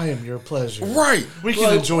like, I am your pleasure. Right. We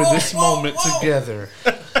can enjoy this moment together.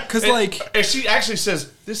 Because like And she actually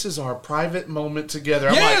says, this is our private moment together.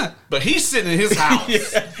 I'm Yeah. like, but he's sitting in his house.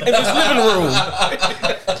 In this living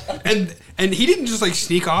room. and he didn't just like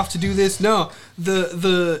sneak off to do this. No,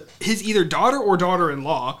 his either daughter or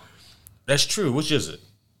daughter-in-law. That's true. Which is it?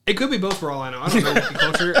 It could be both for all I know. I don't know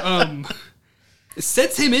Wookiee culture.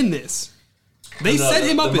 Sets him in this. They set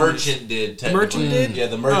him up The in merchant did. The merchant technically. did? Yeah,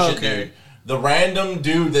 the merchant Oh, okay. dude. The random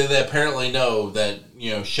dude that they apparently know that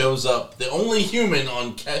shows up. The only human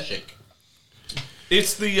on Kashyyyk.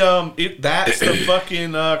 It's the that's the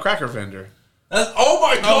fucking cracker vendor. Oh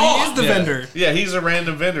my god! Oh, he is the Yeah. vendor. Yeah, he's a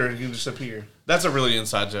random vendor and he can just appear. That's a really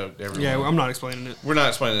inside joke to everyone. Yeah, I'm not explaining it. We're not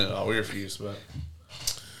explaining it at all. We refuse, but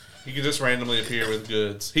he can just randomly appear with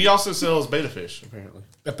goods. He also sells beta fish, apparently.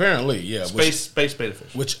 Apparently, yeah. Space beta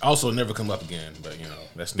fish. Which also never come up again. But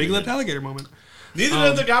that's Big neither- lipped alligator moment. Neither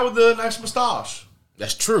does the guy with the nice mustache.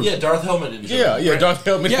 That's true. Yeah, Darth Helmet didn't show Yeah, up. yeah. Darth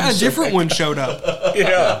Helmet. Yeah, a different one showed up.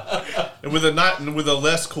 Yeah, and with a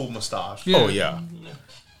less cool mustache. Yeah. Oh yeah.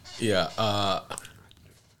 Yeah.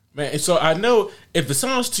 Man, so I know if it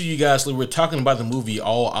sounds to you guys like we're talking about the movie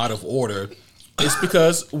all out of order, it's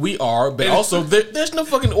because we are, but also there's no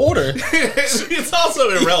fucking order. It's also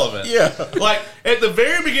irrelevant. Yeah. Like, at the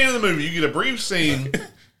very beginning of the movie, you get a brief scene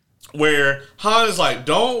where Han is like,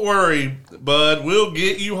 don't worry, bud, we'll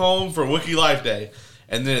get you home for Wookiee Life Day.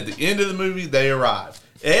 And then at the end of the movie, they arrive.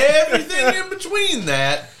 Everything in between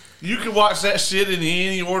that You could watch that shit in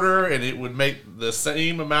any order, and it would make the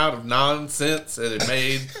same amount of nonsense that it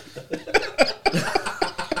made.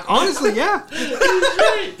 Honestly, yeah.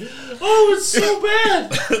 Oh, it's so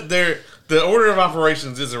bad. The order of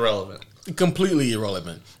operations is irrelevant. Completely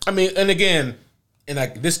irrelevant. I mean, and again,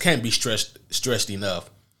 this can't be stressed enough.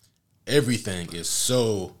 Everything is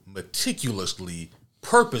so meticulously,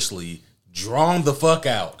 purposely drawn the fuck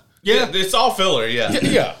out. Yeah, it's all filler. Yeah.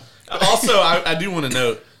 Yeah. Also, I do want to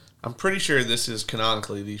note, I'm pretty sure this is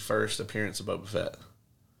canonically the first appearance of Boba Fett.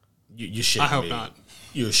 You shitting I hope me. not.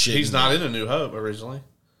 You're shitting He's me. not in A New Hope originally.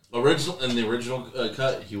 In the original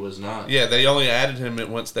cut, he was not. Yeah, they only added him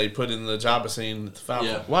once they put in the Jabba scene at the Falcon.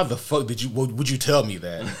 Yeah. Why the fuck would you tell me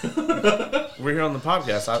that? We're here on the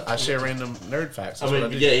podcast. I share random nerd facts. That's what I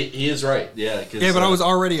do. Yeah, he is right. Yeah, Yeah, but I was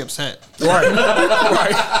already upset. Right.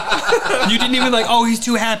 Right. You didn't even he's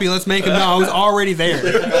too happy, let's make him. No, I was already there.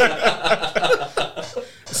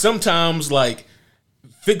 Sometimes,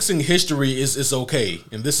 fixing history is okay,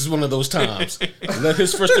 and this is one of those times. Let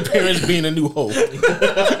his first appearance be in A New Hope.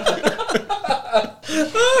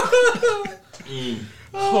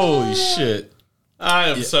 Holy shit! I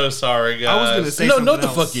am so sorry, guys. I was going to say No, something the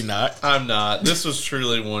else. fuck you're not. I'm not. This was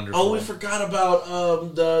truly wonderful. Oh, we forgot about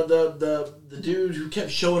the dude who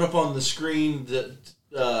kept showing up on the screen.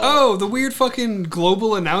 The weird fucking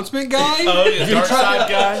global announcement guy? Oh, yeah, Dark Side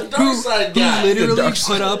guy. Dark Side Who guy. literally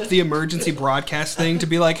put up the emergency broadcast thing to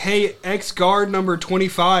be like, hey, ex-guard number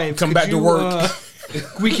 25. Come could back to you, work.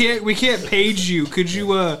 We can't page you. Could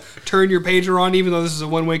you turn your pager on even though this is a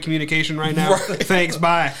one-way communication right now? Right. Thanks,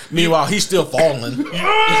 bye. Meanwhile, he's still falling.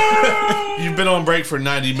 You've been on break for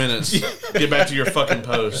 90 minutes. Get back to your fucking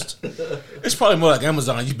post. It's probably more like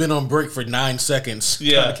Amazon. You've been on break for 9 seconds.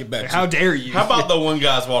 Yeah. Trying to get back to How dare you? How about the one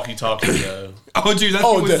guy's walkie-talkie, though? Oh, dude, that's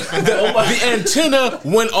Oh, the antenna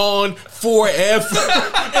went on forever.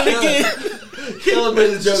 And again, Caleb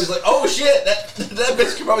made the joke. He's like, "Oh shit, that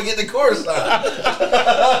bitch could probably get the chorus line."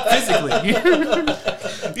 physically.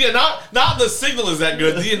 Yeah, not the signal is that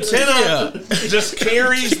good. The antenna just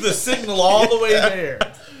carries the signal all the way there.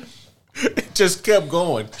 it just kept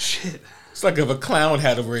going. Shit. It's like if a clown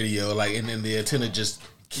had a radio, and then the antenna just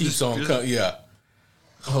keeps on. Yeah.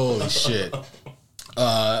 Holy shit.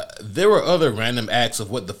 There were other random acts of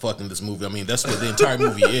what the fuck in this movie. I mean, that's what the entire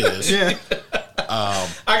movie is. Yeah.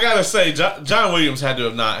 I gotta say, John Williams had to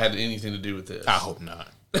have not had anything to do with this. I hope not.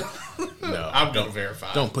 No. I'm gonna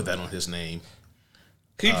verify. Don't put that on his name.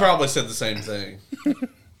 He probably said the same thing.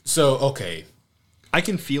 So, okay. I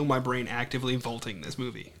can feel my brain actively vaulting this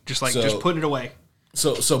movie. Just So- put it away.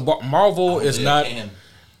 So Marvel is not... Man.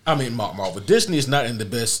 I mean, Marvel. Disney is not in the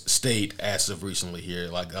best state as of recently here.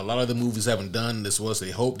 A lot of the movies haven't done this what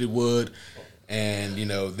they hoped it would. And,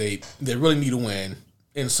 they really need to win.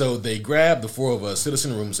 And so they grabbed the four of us, sit us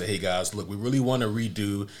in the room and say, hey, guys, look, we really want to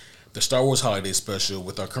redo the Star Wars Holiday Special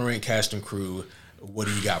with our current cast and crew. What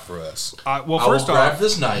do you got for us? Well, I first will grab off,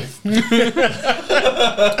 this knife. here's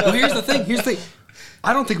the thing.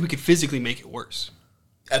 I don't think we could physically make it worse.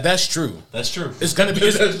 That's true. That's true. It's gonna be.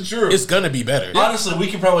 That's true. It's gonna be better. Honestly, we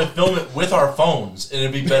could probably film it with our phones, and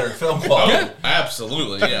it'd be better film quality. Oh,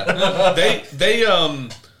 absolutely, yeah.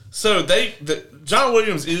 John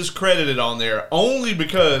Williams is credited on there only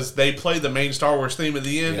because they play the main Star Wars theme at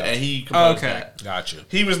the end, and he composed that. Gotcha.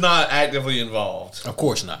 He was not actively involved. Of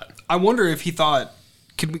course not. I wonder if he thought,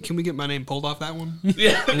 can we get my name pulled off that one?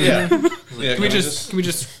 Yeah. Can we just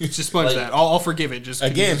sponge that? I'll forgive it. Just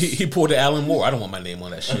Again, he pulled the Alan Moore. I don't want my name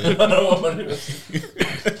on that shit.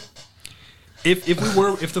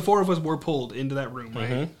 if the four of us were pulled into that room,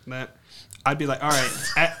 right? That I'd be like, all right,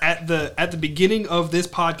 at the beginning of this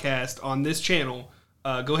podcast on this channel,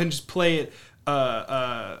 go ahead and just play it.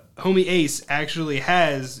 Homie Ace actually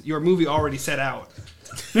has your movie already set out.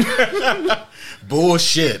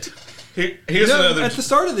 Bullshit. Here's another. At the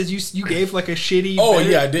start of this, you gave a shitty. Oh better,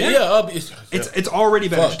 yeah, I did. Yeah, it's already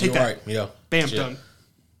better. fuck, Just take you're that. right. Yeah. Bam, Shit. done.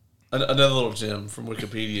 Another little gem from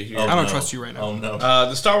Wikipedia here. I don't trust you right now. Oh no.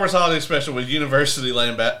 The Star Wars Holiday Special was universally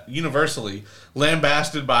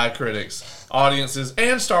lambasted by critics, audiences,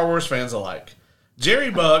 and Star Wars fans alike. Jerry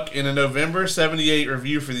Buck, in a November '78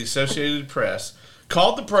 review for the Associated Press,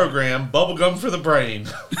 called the program "Bubblegum for the Brain."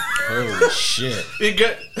 Holy shit.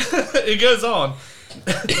 It goes on.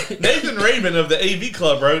 Nathan Rabin of the AV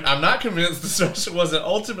Club wrote, "I'm not convinced the special wasn't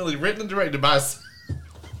ultimately written and directed by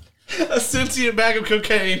a sentient bag of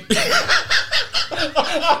cocaine."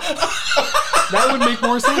 That would make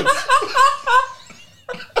more sense.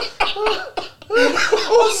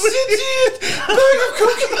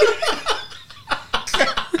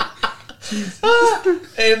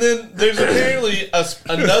 And then there's apparently a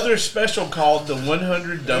another special called The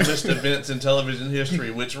 100 Dumbest Events in Television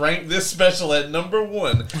History, which ranked this special at number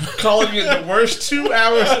 1, calling it the worst 2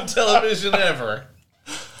 hours of television ever.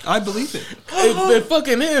 I believe it. It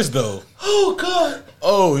fucking is, though. Oh, God.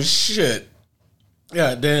 Oh, shit.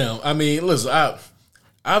 God damn. I mean, listen,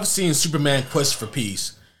 I've seen Superman Quest for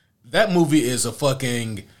Peace. That movie is a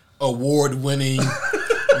fucking award-winning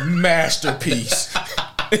masterpiece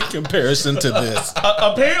in comparison to this.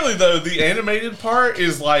 Apparently, though, the animated part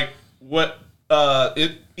is like what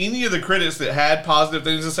any of the critics that had positive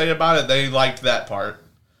things to say about it, they liked that part.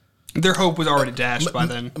 Their hope was already dashed by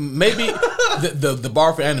then. Maybe the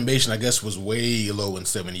bar for animation, I guess, was way low in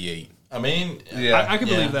 '78. I mean, Yeah, I can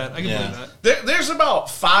believe that. I can believe that. there's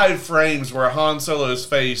about 5 frames where Han Solo's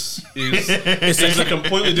face is a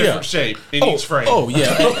completely different shape in each frame. Oh yeah,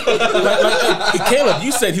 like, Caleb,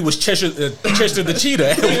 you said he was Chester the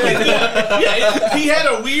cheetah. Yeah, he had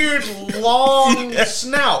a weird long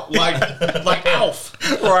snout, like Alf.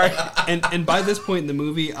 Right. And by this point in the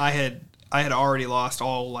movie, I had already lost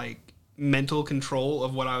all like mental control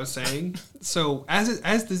of what I was saying. So as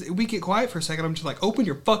this, we get quiet for a second, I'm just like, open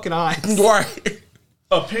your fucking eyes. Right.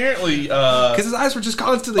 Apparently, Because his eyes were just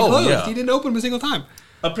constantly closed. yeah. He didn't open them a single time.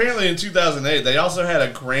 apparently in 2008, they also had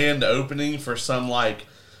a grand opening for some like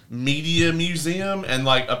media museum, and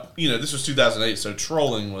like this was 2008, so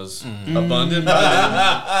trolling was abundant by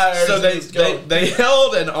then. So they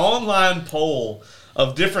held an online poll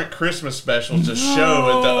of different Christmas specials to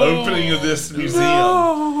show at the opening of this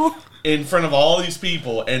museum in front of all these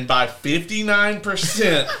people, and by 59%,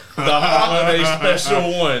 the holiday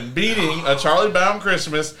special won, beating A Charlie Brown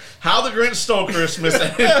Christmas, How the Grinch Stole Christmas,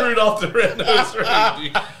 and Rudolph the Red-Nosed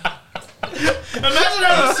Reindeer. Imagine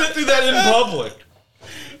having to sit through that in public.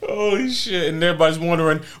 Holy shit! And everybody's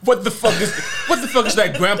wondering what the fuck is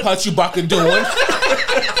that Grandpa Chewbacca doing?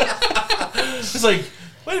 It's like,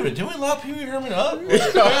 wait a minute, did we lock Pee Wee Herman up?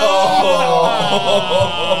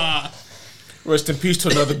 Rest in peace to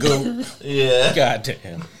another goat. Yeah. God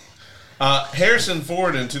damn. Harrison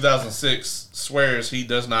Ford in 2006 swears he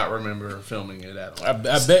does not remember filming it at all. I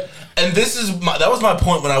bet. And that was my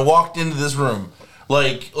point when I walked into this room.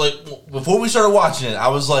 Like before we started watching it, I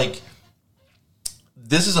was like,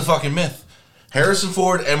 this is a fucking myth. Harrison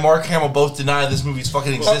Ford and Mark Hamill both deny this movie's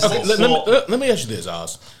fucking existence. Okay, let me ask you this,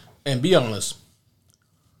 Oz, and be honest.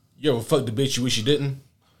 You ever fucked the bitch you wish you didn't?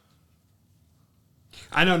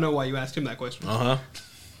 I don't know why you asked him that question. Why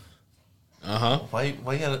Why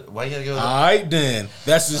you gotta go? All right, then.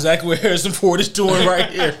 That's exactly what Harrison Ford is doing right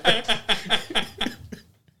here.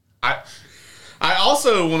 I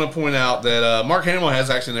also want to point out that Mark Hamill has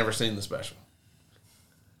actually never seen the special.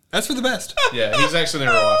 That's for the best. Yeah, he's actually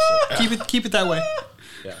never watched it. Keep it that way.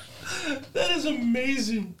 Yeah. That is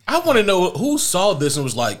amazing. I want to know who saw this and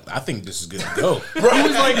was like, I think this is good to go. Bro,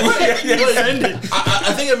 was like,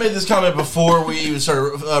 I think I made this comment before we even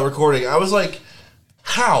started recording. I was like,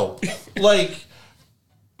 how? Like,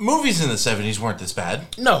 movies in the 70s weren't this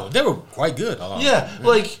bad. No, they were quite good. Yeah,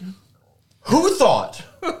 like, who thought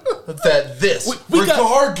that this,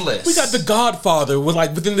 regardless... We got The Godfather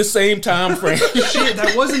within the same time frame. Shit,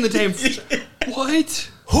 that wasn't the damn...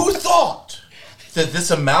 What? Who thought that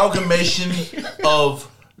this amalgamation of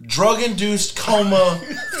drug-induced coma,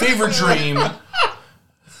 fever dream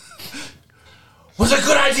was a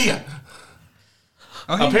good idea?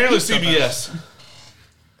 Apparently CBS.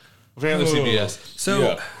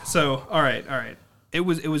 So, all right. It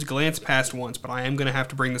was glanced past once, but I am going to have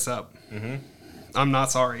to bring this up. Mm-hmm. I'm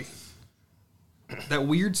not sorry. That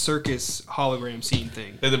weird circus hologram scene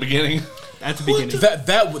thing At the beginning. at the beginning.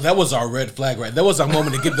 That was our red flag, right? That was our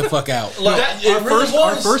moment to get the fuck out. Our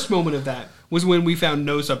first moment of that was when we found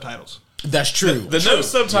no subtitles. That's true. The no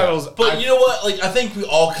subtitles. But you know what? Like, I think we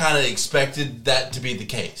all kind of expected that to be the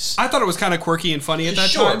case. I thought it was kind of quirky and funny at that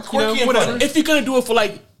Sure, time. quirky and whatever. funny. If you're gonna do it for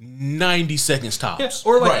 90 seconds tops,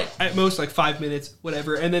 Yeah, or Right. at most 5 minutes,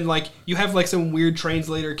 whatever. And then you have some weird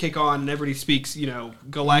translator kick on and everybody speaks,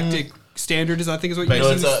 galactic standard is I think is what you're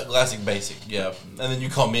No, using. it's a classic basic, yeah. And then you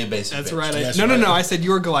call me a basic That's bitch. right. That's No, right. I said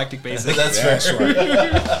you're galactic basic. That's right.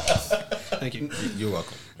 Thank you. you're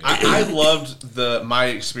welcome. I loved my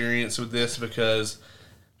experience with this because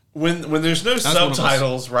when there's no one of us.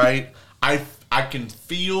 subtitles, right? I can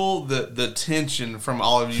feel the tension from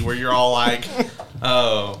all of you where you're all like,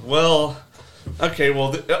 oh, well, okay,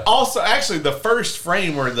 well, also actually the first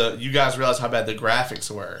frame where you guys realize how bad the graphics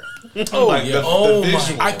were. Oh Like, yeah. the my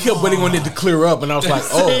visuals. I kept waiting on it to clear up, and I was like,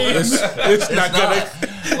 "Oh, it's not gonna."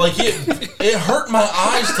 Like, it hurt my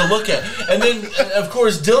eyes to look at. And then, of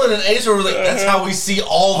course, Dylan and Ace were like, that's how we see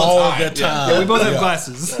all the time. Yeah, we both have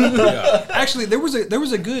glasses. Yeah. Actually, there was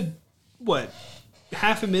a good 10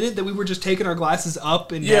 half a minute that we were just taking our glasses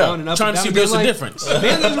up and down and up trying and down. to see what's the difference.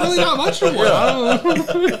 Man, there's really not much to watch. I don't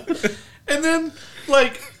know. And then,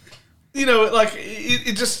 like, you know, like,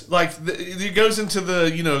 it just, like, it goes into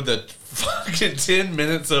the, you know, the fucking 10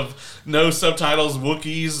 minutes of no subtitles,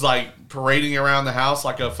 Wookiees, like, parading around the house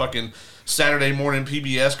like a fucking Saturday morning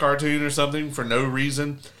PBS cartoon or something for no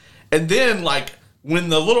reason. And then, like, when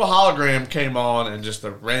the little hologram came on and just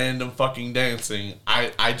the random fucking dancing,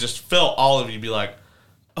 I just felt all of you be like,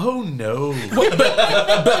 oh no.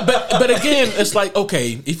 But again, it's like,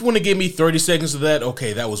 okay, if you want to give me 30 seconds of that,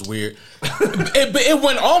 okay, that was weird. But it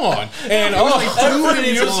went on. And every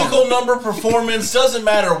musical number performance, doesn't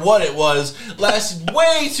matter what it was, lasted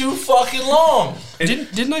way too fucking long.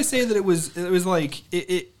 Didn't I say that it was like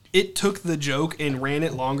it took the joke and ran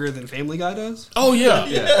it longer than Family Guy does? Oh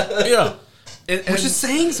yeah. Which is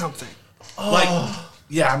saying something. Like,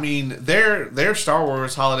 yeah, I mean, their Star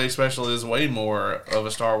Wars holiday special is way more of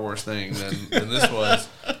a Star Wars thing than this was.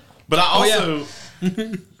 But I also,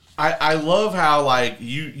 I love how, like,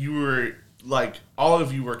 you were, like, all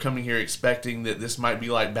of you were coming here expecting that this might be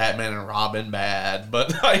like Batman and Robin bad,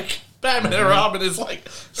 but, like, Batman and Robin is, like,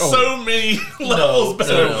 so many levels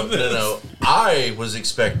better than this. No. I was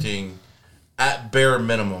expecting, at bare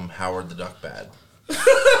minimum, Howard the Duck bad.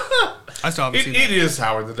 I still haven't seen that. It is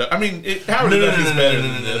Howard the Duck. I mean, Howard the Duck is better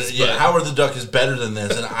than this. Yeah, Howard the Duck is better than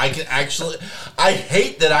this, and I can actually, I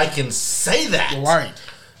hate that I can say that. Right.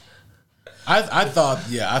 I thought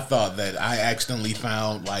that I accidentally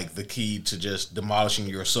found, like, the key to just demolishing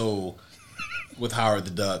your soul with Howard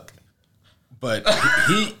the Duck, but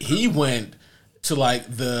he went to,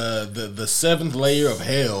 like, the seventh layer of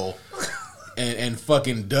hell and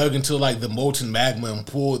fucking dug into, like, the molten magma and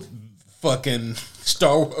pulled fucking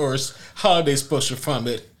Star Wars holiday special from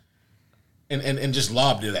it and just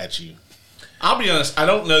lobbed it at you. I'll be honest, I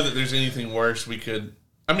don't know that there's anything worse we could.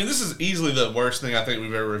 I mean, this is easily the worst thing I think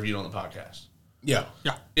we've ever reviewed on the podcast. Yeah.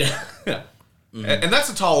 Mm-hmm. And that's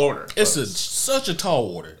a tall order. It's such a tall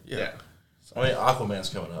order. Yeah. I mean, Aquaman's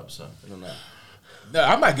coming up, so I don't know.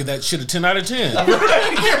 I might give that shit a 10 out of 10. Yeah.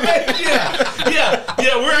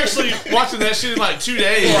 We're actually watching that shit in like 2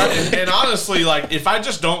 days, and honestly, like, if I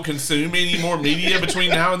just don't consume any more media between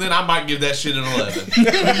now and then, I might give that shit an 11.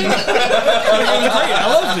 I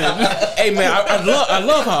loved it. Hey man, I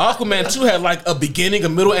love how Aquaman 2 had like a beginning, a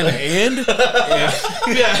middle, and an end.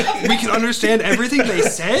 Yeah. We can understand everything they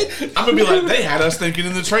said. I'm gonna be like, they had us thinking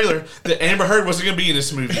in the trailer that Amber Heard wasn't gonna be in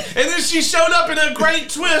this movie, and then she showed up in a great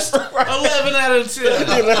twist. 11 out of 10.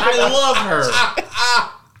 I love her.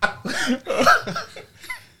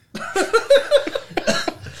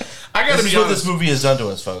 I gotta this be is what honest. this movie has done to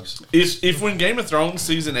us, folks. If when Game of Thrones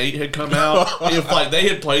season 8 had come out, if like they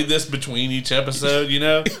had played this between each episode, you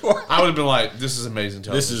know, I would have been like, "This is amazing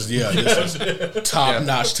television. This is top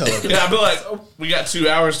notch television." Yeah, I'd be like, "We got 2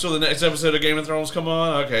 hours till the next episode of Game of Thrones come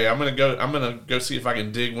on. Okay, I'm gonna go see if I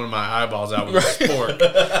can dig one of my eyeballs out with a spork."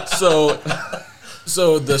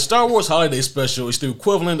 So the Star Wars Holiday Special is the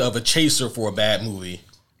equivalent of a chaser for a bad movie.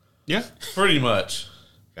 Yeah, pretty much.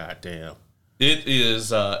 God damn. It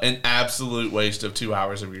is an absolute waste of 2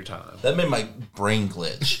 hours of your time. That made my brain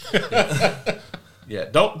glitch. Yeah,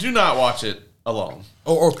 do not watch it alone.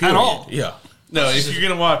 Or period. At all. Yeah. No, if you're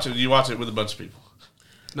gonna watch it, you watch it with a bunch of people.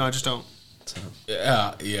 no, I just don't.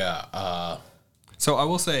 Yeah. So I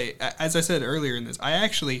will say, as I said earlier in this, I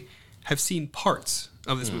actually have seen parts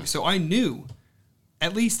of this movie, so I knew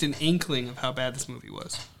at least an inkling of how bad this movie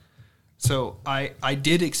was. So I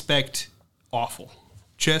did expect awful,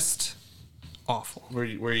 just awful. Were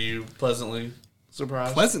you pleasantly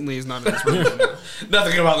surprised? Pleasantly is not an expression.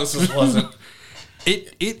 Nothing about this was pleasant.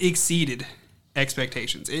 It exceeded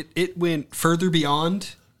expectations. It went further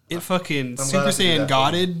beyond. It fucking Super Saiyan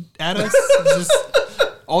Godded at us. Just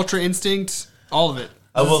Ultra Instinct, all of it.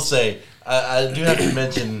 I will say, I do have to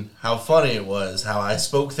mention how funny it was, how I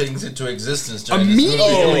spoke things into existence during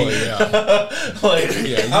Immediately. this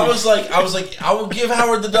movie. I was like, I will give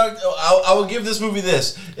Howard the Duck, I will give this movie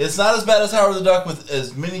this. It's not as bad as Howard the Duck with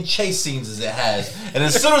as many chase scenes as it has. And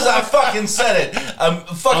as soon as I fucking said it,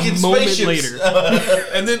 fucking A moment spaceships. later.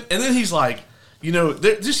 and then he's like, you know,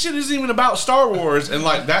 this shit isn't even about Star Wars, and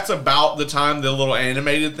like that's about the time the little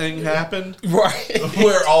animated thing happened, Right.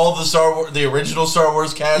 Where all the original Star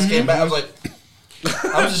Wars cast came back. I was like,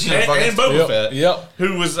 I'm just gonna fucking. and Boba Fett, Yep.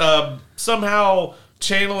 who was somehow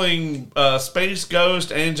channeling Space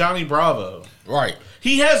Ghost and Johnny Bravo. Right.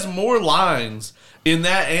 He has more lines in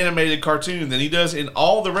that animated cartoon than he does in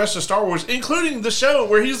all the rest of Star Wars, including the show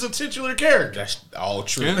where he's a titular character. That's all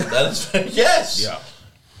true. Yeah. That is yes. Yeah.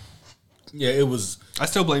 Yeah, it was. I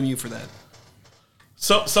still blame you for that.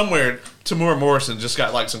 So somewhere, Tamura Morrison just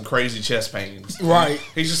got like some crazy chest pains. Right.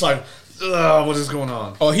 He's just like, ugh, what is going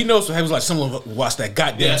on? Oh, he knows. He was like, someone watched that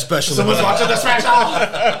goddamn special. Someone's watching the special.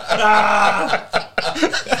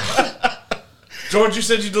 George, you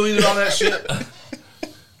said you deleted all that shit.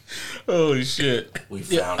 Holy shit. We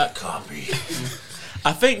found a copy.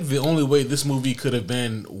 I think the only way this movie could have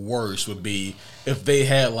been worse would be if they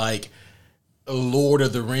had like a Lord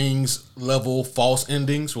of the Rings level false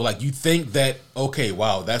endings where like you think that, okay,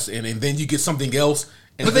 wow, that's and then you get something else.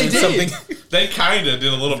 And but they did. They kind of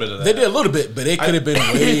did a little bit of that. They did a little bit, but it could have been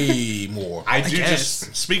way more. I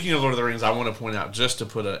just, speaking of Lord of the Rings, I want to point out, just to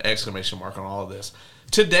put an exclamation mark on all of this,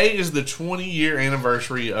 today is the 20-year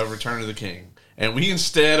anniversary of Return of the King. And we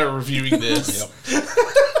instead are reviewing this.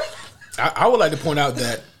 I would like to point out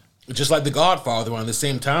that just like The Godfather, on the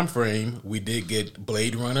same time frame, we did get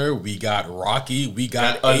Blade Runner, we got Rocky, we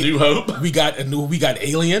got A New Hope, we got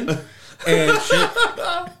Alien, and shit.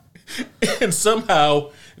 And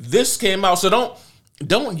somehow this came out. So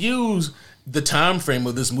don't use the time frame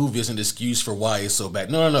of this movie as an excuse for why it's so bad.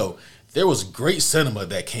 No. There was great cinema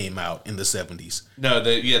that came out in the 70s. No,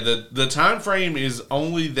 the time frame is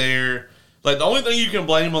only there. Like, the only thing you can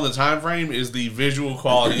blame on the time frame is the visual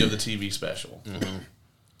quality of the TV special. Mm-hmm.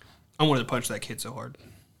 I wanted to punch that kid so hard.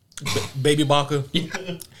 Baby Baka? He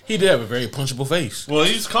did have a very punchable face. Well,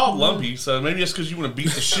 he's called Lumpy, so maybe that's because you want to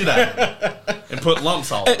beat the shit out of him and put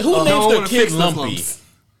lumps on him. Who names their kid Lumpy?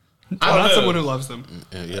 I'm not someone who loves them.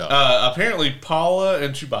 Apparently, Paula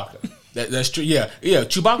and Chewbacca. That's true. Yeah.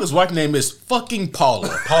 Chewbacca's wife name is fucking Paula.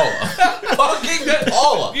 Fucking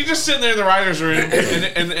Paula. You're just sitting there in the writer's room,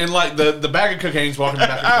 and like the bag of cocaine's walking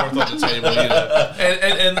back and forth on the table, you know.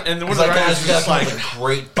 And one of the writers is just like, a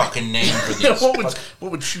great fucking name for this. yeah,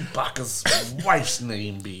 what would Chewbacca's wife's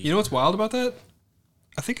name be? You know what's wild about that?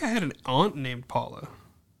 I think I had an aunt named Paula.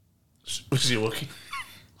 Was she a Wookiee?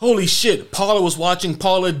 Holy shit! Paula was watching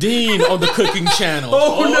Paula Dean on the cooking channel.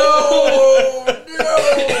 Oh no!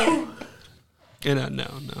 And no,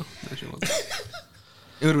 she wasn't.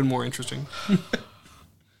 It would have been more interesting.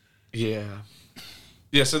 Yeah.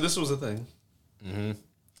 So this was a thing. Mm-hmm.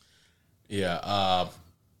 Yeah.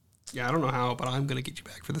 Yeah, I don't know how, but I'm gonna get you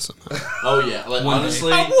back for this somehow. Oh yeah, like One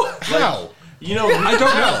honestly, How? You know, I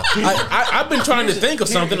don't know. I've been trying to think of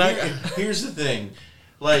something. Here's the thing,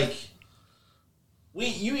 like.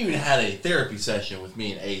 You even had a therapy session with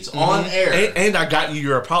me and Ace on air. And I got you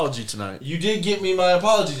your apology tonight. You did get me my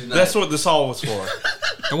apology tonight. That's what this all was for.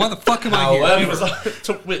 And why the fuck am I here? It was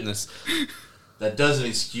to witness. That doesn't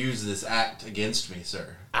excuse this act against me,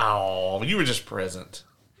 sir. Oh, you were just present.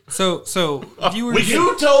 So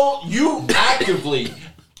you actively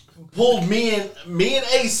pulled me and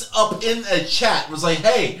Ace up in a chat. Was like,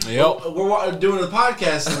 hey, we're doing a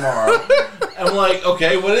podcast tomorrow. And I'm like,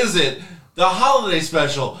 okay, what is it? The holiday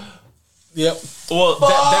special. Yep. Well,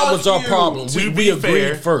 that was our problem. We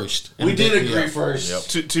agreed first. We did agree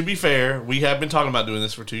first. Yep. To be fair, we have been talking about doing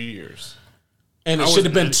this for 2 years. And it should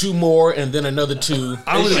have been 2 more and then another 2.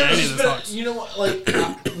 I would have any of the thoughts. You know what?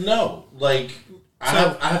 Like, no. Like, I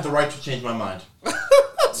have the right to change my mind.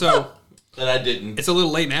 So. And I didn't. It's a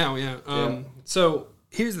little late now, yeah. So,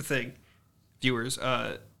 here's the thing, viewers.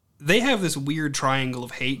 They have this weird triangle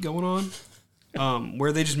of hate going on.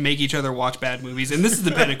 Where they just make each other watch bad movies, and this is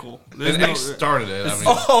the pinnacle. Ace started it.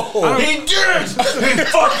 He did. He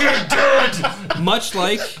fucking did. Much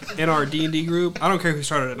like in our D&D group, I don't care who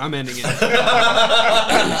started it. I'm ending it.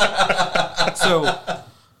 So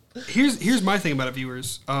here's my thing about it,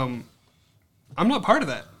 viewers. I'm not part of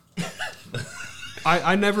that.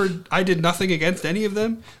 I did nothing against any of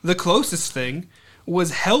them. The closest thing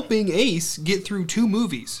was helping Ace get through 2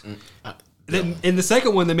 movies. In the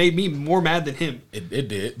second one, that made me more mad than him. It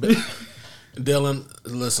did. But Dylan,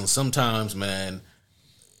 listen, sometimes, man,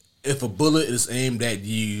 if a bullet is aimed at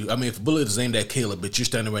you, if a bullet is aimed at Caleb, but you're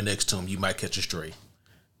standing right next to him, you might catch a stray.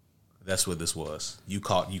 That's what this was. You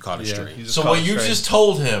caught a stray. So what you just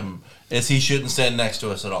told him is he shouldn't stand next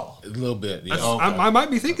to us at all. A little bit, yeah. Okay. I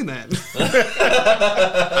might be thinking that.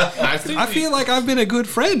 I feel like I've been a good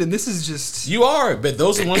friend, and this is just... You are, but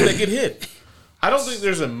those are the ones that get hit. I don't think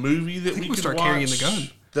there's a movie that we could start watch carrying the gun.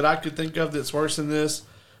 that I could think of that's worse than this.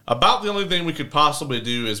 About the only thing we could possibly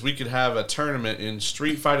do is we could have a tournament in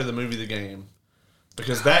Street Fighter, the movie, the game.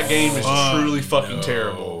 Because that game is truly fucking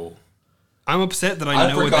terrible. I'm upset that I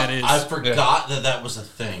know what that is. I forgot that was a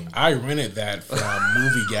thing. I rented that from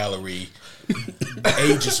Movie Gallery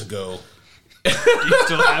ages ago. You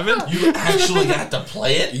still have it? You actually got to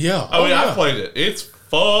play it? Yeah. I played it. It's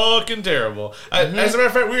fucking terrible. As a matter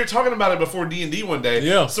of fact, we were talking about it before D&D one day.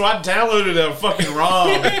 Yeah. So I downloaded a fucking ROM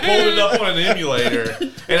and pulled it up on an emulator,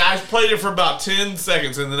 and I played it for about 10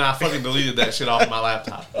 seconds, and then I fucking deleted that shit off my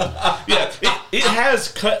laptop. Yeah, it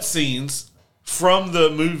has cutscenes from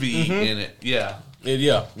the movie in it. Yeah.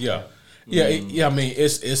 Yeah. I mean,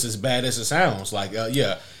 it's as bad as it sounds. Like,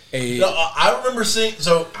 No, I remember seeing.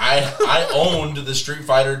 So I owned the Street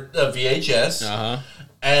Fighter VHS,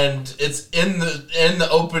 and it's in the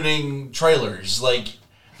opening trailers. Like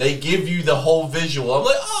they give you the whole visual. I'm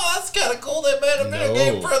like, oh, that's kind of cool. They made a video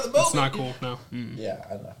game for the movie. It's not cool. No. Yeah,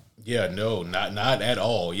 I know. Yeah, no, not at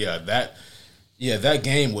all. Yeah, that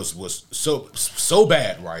game was so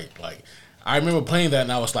bad, right? Like, I remember playing that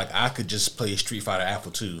and I was like, I could just play Street Fighter Alpha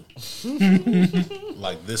 2.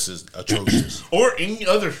 Like, this is atrocious. Or any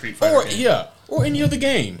other Street Fighter game. Or any other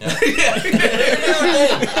game. I'm just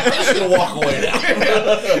gonna walk away now.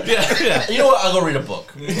 Yeah. You know what? I'll go read a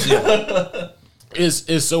book.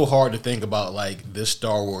 It's so hard to think about, like, this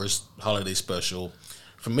Star Wars holiday special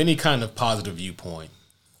from any kind of positive viewpoint.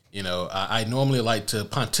 You know, I normally like to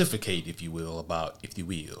pontificate, if you will, about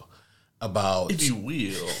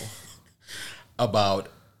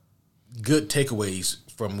good takeaways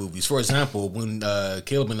from movies. For example, when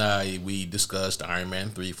Caleb and we discussed Iron Man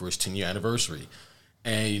 3 for its 10-year anniversary,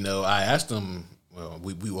 and you know, I asked him, well,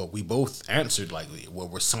 we both answered like, what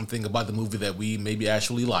was something about the movie that we maybe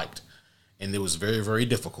actually liked, and it was very, very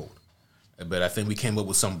difficult. But I think we came up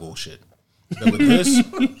with some bullshit. But with this,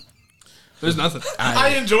 There's nothing.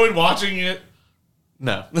 I enjoyed watching it.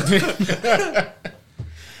 No.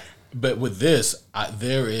 but with this,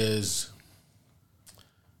 there is.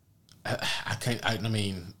 I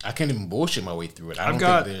can't even bullshit my way through it. I don't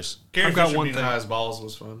think there's. Gary I've got Fisher one being thing. high as balls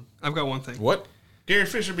was fun. I've got one thing. What? Gary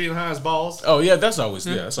Fisher being high as balls. Oh yeah, that's always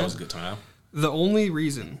a good time. The only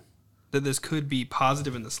reason that this could be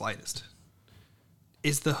positive in the slightest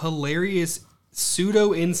is the hilarious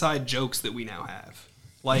pseudo inside jokes that we now have.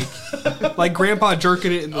 Like Grandpa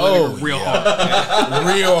jerking it in the vinegar real hard.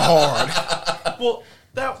 Real hard. Well,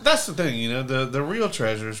 that's the thing, you know, the real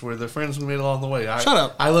treasures were the friends we made along the way. Shut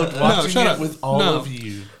up. I loved watching shut it up. with all No. of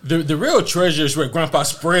you. The real treasure is where Grandpa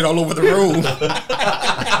spread all over the room.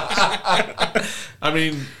 I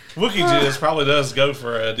mean, Wookiee Jizz probably does go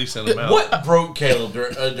for a decent amount. What broke Caleb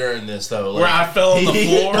during this though? Where I fell on the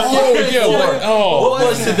floor? What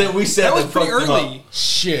was it that we said That was that pretty fucked him up? early.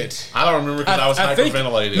 Shit. I don't remember because I was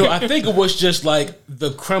hyperventilating. No, I think it was just like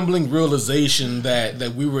the crumbling realization that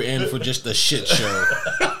we were in for just a shit show.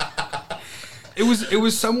 It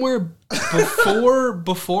was somewhere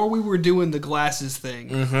before we were doing the glasses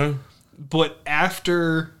thing. But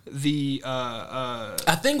after the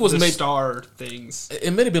I think it was the maybe star things.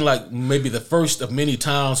 it may have been like maybe the first of many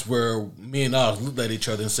times where me and Oz looked at each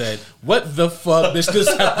other and said, "What the fuck does this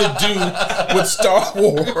have to do with Star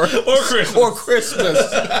Wars or Christmas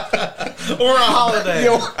or a holiday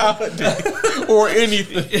or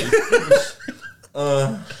anything?"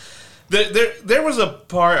 There was a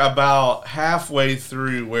part about halfway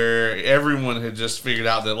through where everyone had just figured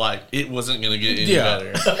out that like it wasn't going to get any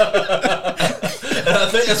better. And I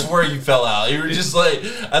think that's where you fell out. You were just like,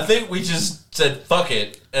 I think we just said fuck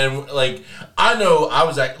it, and like I know I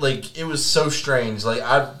was like it was so strange. Like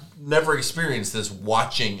I've never experienced this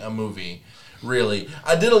watching a movie. Really,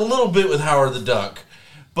 I did a little bit with Howard the Duck,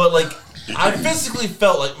 but like I physically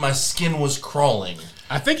felt like my skin was crawling.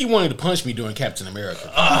 I think he wanted to punch me during Captain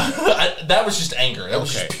America. That was just anger. That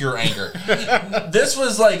was just pure anger. This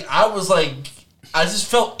was like I just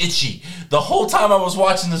felt itchy the whole time I was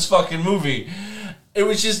watching this fucking movie. It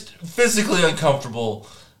was just physically uncomfortable.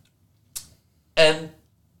 And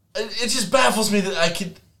it just baffles me that I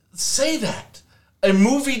could say that. A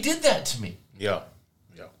movie did that to me. Yeah.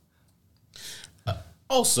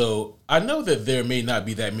 Also, I know that there may not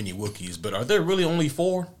be that many Wookiees, but are there really only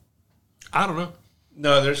 4? I don't know.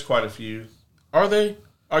 No, there's quite a few. Are they?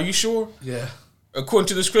 Are you sure? Yeah. According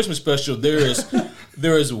to this Christmas special, there is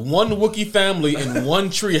one Wookiee family in one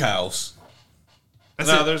treehouse.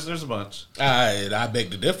 There's a bunch. I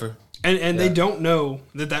beg to differ. And they don't know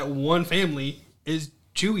that one family is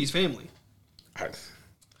Chewie's family.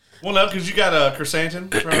 Well, no, because you got Chrysanthemum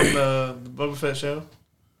from the Boba Fett show.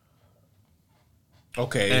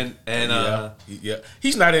 Okay. And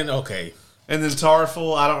he's not in. Okay. And then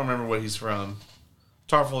Tarful, I don't remember what he's from.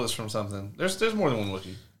 Tarful is from something. There's more than one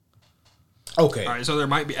Wookiee. Okay. All right, so there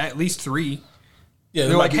might be at least 3. Yeah.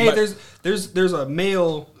 They're like, hey, there's a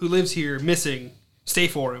male who lives here missing. Stay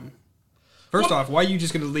for him. First off, why are you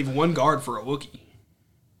just going to leave one guard for a Wookiee?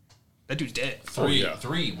 That dude's dead. Three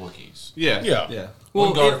Wookiees. Yeah.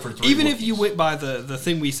 Well, guard for 3 even Wookiees. if you went by the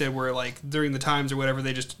thing we said, where like during the times or whatever,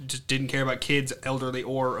 they just didn't care about kids, elderly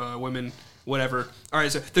or women, whatever. All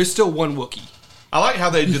right, so there's still one Wookiee. I like how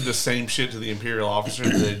they did the same shit to the Imperial officer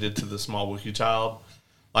that they did to the small Wookiee child.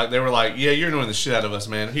 Like, they were like, yeah, you're annoying the shit out of us,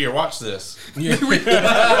 man. Here, watch this.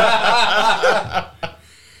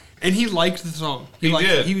 And he liked the song. He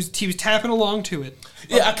did. He was tapping along to it.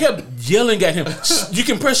 Yeah, I kept yelling at him. You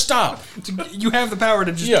can press stop. You have the power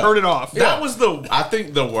to just turn it off. That was I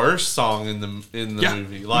think the worst song in the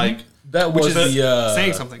movie. Like, That was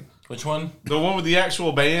saying something. Which one? the one with the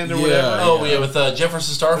actual band or Yeah. whatever. Oh, yeah, with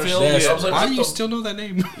Jefferson Starfield. Yes. I was like, Why what do you the- still know that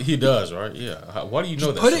name? He does, right? Yeah. Why do you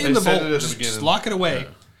know that? Put it in They the said vault. it at the Just beginning. lock it away.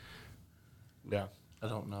 Yeah. I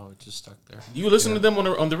don't know. It just stuck there. You listen to them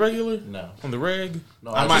on the regular? No. On the reg?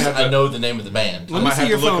 No, I might have to- I know the name of the band. Let might me see have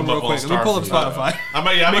your to look phone him real up on quick. Let me pull up Starfield. Spotify. I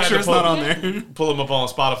might Make have sure to it's not on there. pull them up on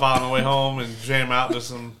Spotify on the way home and jam out to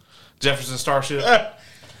some Jefferson Starship.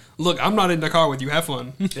 Look, I'm not in the car with you. Have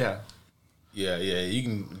fun. Yeah. Yeah. You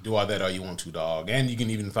can do all that all you want to, dog. And you can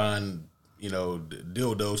even find,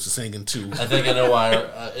 dildos to sing into. I think I know why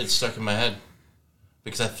it's stuck in my head.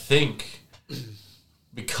 Because I think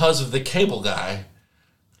because of the cable guy,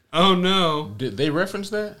 Oh no. Did they reference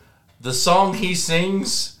that? the song he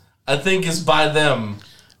sings, I think is by them.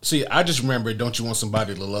 See, I just remember "Don't You Want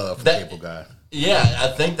Somebody to Love" from That- Cable Guy. Yeah, I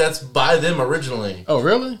think that's by them originally. Oh,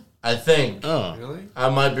 really? I think. Oh, Really? I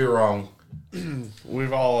might be wrong.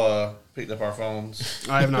 We've all picked up our phones.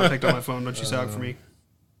 I have not picked up my phone. Don't you sound for me.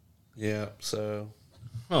 Yeah, so.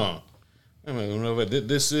 huh. I don't know, but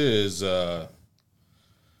this is.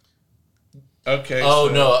 Okay. Oh,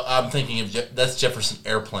 so no, I'm thinking of that's Jefferson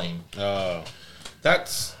Airplane.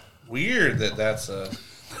 That's weird that's a.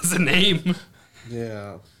 That's a name.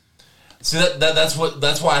 Yeah. See, that's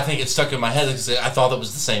why I think it's stuck in my head, because I thought it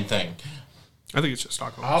was the same thing. I think it's just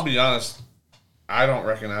Stockholm. I'll be honest. I don't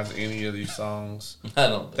recognize any of these songs. I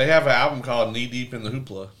don't. They have an album called Knee Deep in the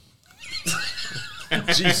Hoopla.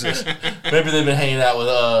 Jesus. Maybe they've been hanging out with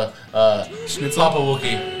Schnitzel. Papa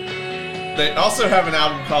Wookie. They also have an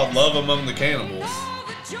album called Love Among the Cannibals.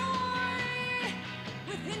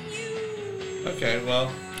 Okay, well.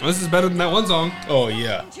 Well, this is better than that one song. Oh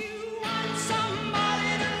yeah.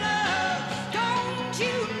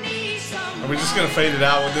 Are we just going to fade it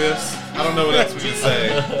out with this? I don't know what else we can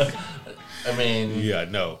say. I mean, Yeah.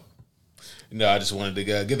 No. No, I just wanted to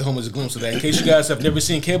give the homies a glimpse of that. In case you guys have never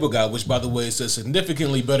seen Cable Guy, which, by the way, is a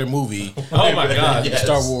significantly better movie Oh my God. Yes. than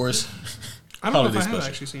Star Wars. I don't know if Holiday I have special.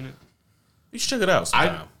 actually seen it. You should check it out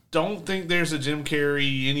sometime. I don't think there's a Jim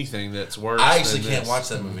Carrey anything that's worse. I actually than can't this. watch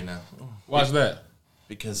that movie now Watch that.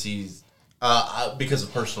 because he's because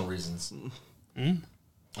of personal reasons.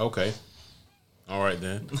 Okay. All right,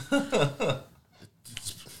 then.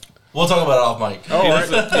 We'll talk about it off mic. All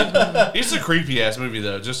right. It's a creepy ass movie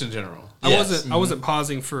though, just in general. Yes. I wasn't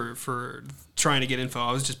pausing for trying to get info.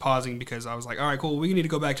 I was just pausing because I was like, all right, cool. We need to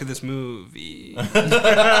go back to this movie. Where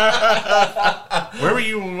were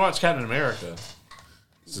you when we watched Captain America?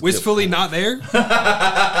 Wistfully not there.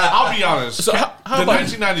 I'll be honest. So how the about-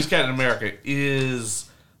 1990s Captain America is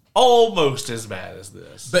almost as bad as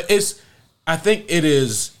this. But I think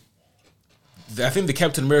the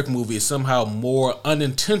Captain America movie is somehow more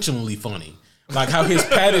unintentionally funny. Like how his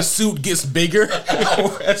padded suit gets bigger.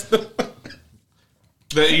 As the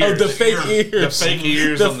The the fake ears. The fake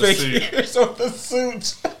ears The on the fake suit. ears on the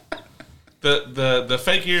suit. The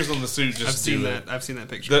fake ears on the suit just I've seen do that. it. I've seen that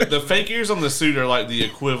picture. The fake ears on the suit are like the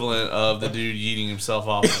equivalent of the dude yeeting himself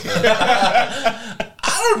off. Of the,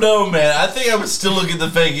 I don't know, man. I think I would still look at the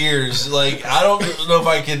fake ears. Like, I don't know if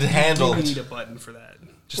I could handle We it. need a button for that.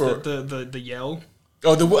 Just For- the yell.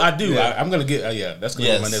 Oh, I do. Yeah. I'm gonna get. Yeah, that's gonna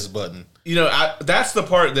be my Yes. next button. you know, that's the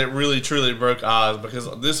part that really truly broke Oz, because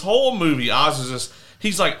this whole movie, Oz is just.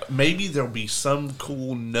 He's like, maybe there'll be some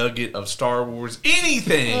cool nugget of Star Wars,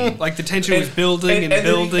 anything. Like the tension was building and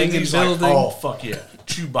building and he's like, building. oh fuck yeah,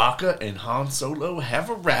 Chewbacca and Han Solo have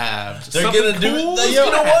arrived. They're Something gonna do cool it. is You know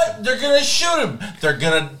gonna happen. what? They're gonna shoot him. They're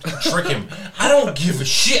gonna trick him. I don't give a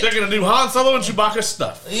shit. They're gonna do Han Solo and Chewbacca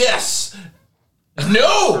stuff. Yes.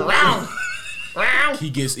 No. He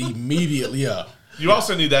gets immediately up. You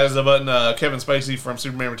also need that as a button, Kevin Spacey from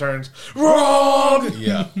Superman Returns. Wrong.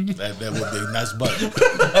 Yeah, that would be a nice button.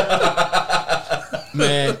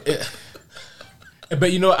 Man,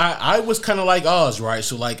 but I was kind of like Oz, right?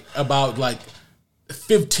 So like about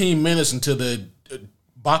 15 minutes into the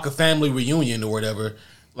Baca family reunion or whatever,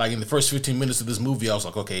 like in the first 15 minutes of this movie, I was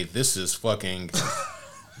like, okay, this is fucking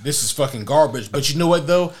garbage. But you know what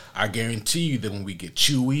though? I guarantee you that when we get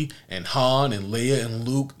Chewie and Han and Leia and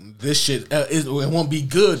Luke, this shit, it won't be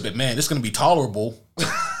good, but man, it's going to be tolerable.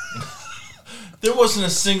 There wasn't a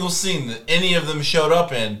single scene that any of them showed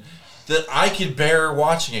up in that I could bear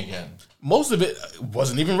watching again. Most of it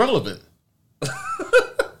wasn't even relevant.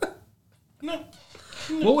 No.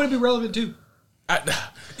 What would it be relevant to?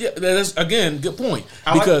 Yeah, that's, again, good point.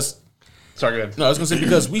 Because, sorry, go ahead. no, I was going to say,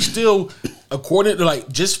 because we still, according to, like,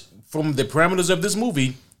 just from the parameters of this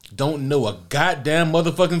movie, don't know a goddamn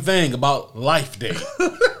motherfucking thing about Life Day.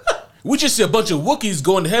 We just see a bunch of Wookiees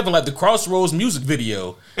going to heaven like the Crossroads music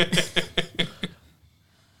video.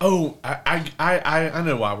 Oh, I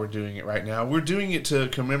know why we're doing it right now. We're doing it to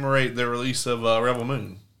commemorate the release of Rebel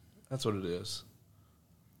Moon. That's what it is.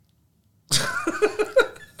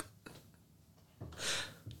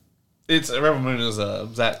 It's Rebel Moon is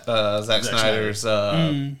Zack Snyder's.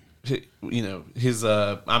 You know, his.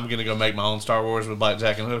 I'm gonna go make my own Star Wars with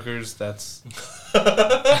blackjack and hookers. That's.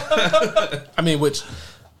 I mean, which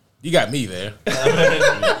you got me there.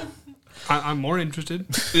 I'm more interested.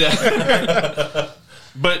 Yeah.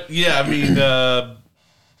 But yeah, I mean,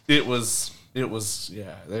 it was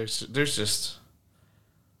yeah. There's just,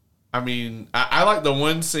 I mean, I like the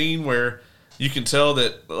one scene where you can tell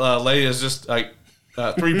that Leia's just like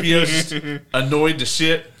 3PO's just annoyed to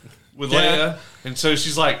shit with Leia, and so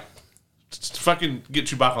she's like, "Fucking get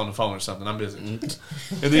Chewbacca on the phone or something. I'm busy." And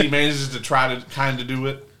then he manages to try to kind of do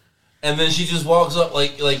it, And then she just walks up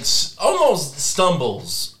like almost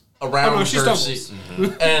stumbles around no, she Percy,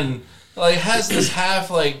 stumbles. and like has this half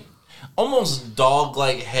like almost dog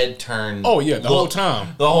like head turn. Oh yeah, the whole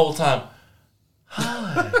time. The whole time.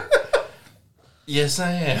 Hi. Yes,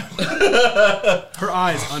 I am. Her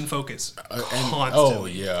eyes unfocused. Constantly. Oh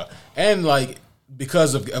yeah, and like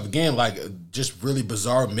because of again like just really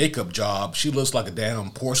bizarre makeup job, she looks like a damn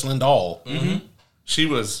porcelain doll. Mm-hmm. She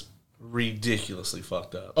was ridiculously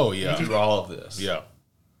fucked up. Oh yeah, through all of this. Yeah.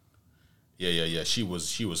 She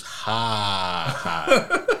was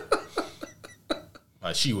high.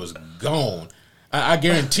 Like she was gone. I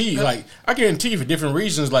guarantee, for different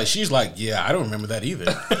reasons. Like she's like, yeah, I don't remember that either.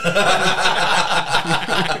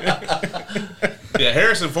 Yeah,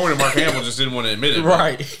 Harrison Ford and Mark Hamill just didn't want to admit it.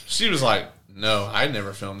 Right. She was like, no, I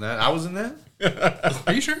never filmed that. I was in that.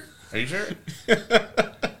 Are you sure? Are you sure?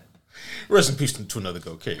 Rest in peace to another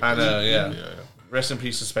go. Okay. I know. Yeah. Rest in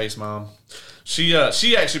peace to Space Mom. She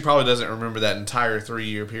actually probably doesn't remember that entire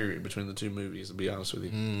 3-year period between the two movies. To be honest with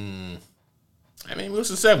you. I mean, it was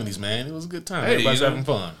the 70s, man. It was a good time. Hey, Everybody's having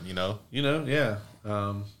fun, you know. Yeah.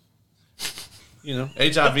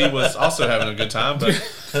 HIV was also having a good time, but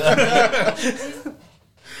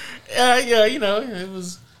yeah,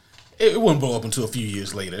 it wouldn't blow up until a few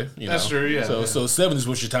years later. That's true, yeah. So 70s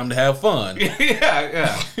was your time to have fun.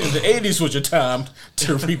 yeah. The 80s was your time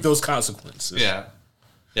to reap those consequences. Yeah.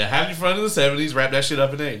 Have your fun in the 70s, wrap that shit up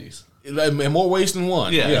in the 80s. In more ways than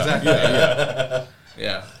one. Yeah, exactly.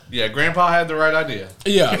 Yeah, Grandpa had the right idea.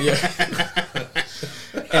 Yeah.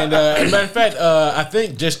 And as a matter of fact, I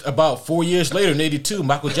think just about 4 years later in '82,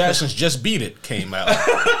 Michael Jackson's "Just Beat It" came out.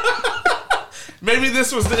 Maybe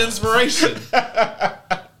this was the inspiration.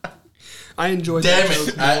 I enjoyed Damn that it.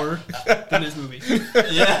 joke more than this movie.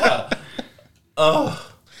 Yeah.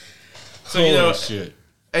 Oh. So shit.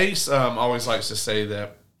 Ace always likes to say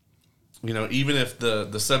that, even if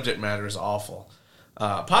the subject matter is awful,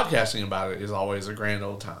 podcasting about it is always a grand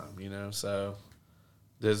old time. So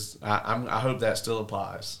I hope that still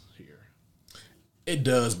applies here. It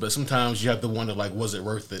does, but sometimes you have to wonder, like, was it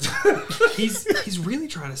worth it? He's really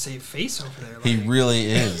trying to save face over there. Like, He really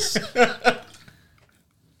is.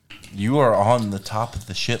 You are on the top of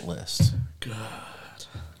the shit list. God.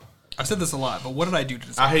 I've said this a lot, but what did I do to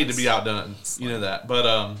deserve I hate this? to be outdone. You know that. But,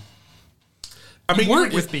 I You mean,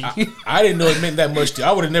 weren't with me. I didn't know it meant that much to you.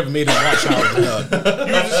 I would have never made him watch Howard the Duck.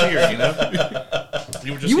 you were just here,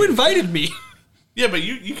 You were just You here. invited me. Yeah, but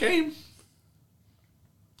you came.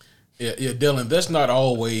 Yeah, Dylan, that's not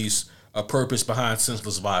always a purpose behind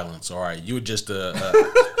senseless violence, all right? You were just an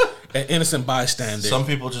innocent bystander. Some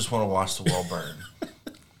people just want to watch the world burn.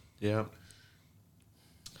 Yeah.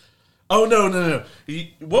 Oh no!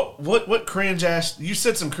 What cringe ass? You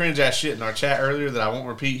said some cringe ass shit in our chat earlier that I won't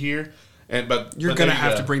repeat here. But You're but gonna there you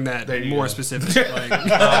have go. to bring that There you more go. specific. Like,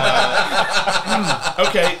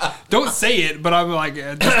 Okay. don't say it, but I'm like,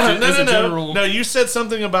 just No, as a no. general. No, you said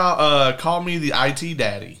something about call me the IT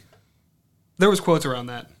daddy. There was quotes around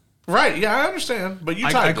that. Right? Yeah, I understand. But you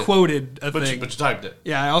I typed it. quoted a But thing. you typed it.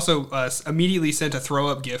 Yeah, I also immediately sent a throw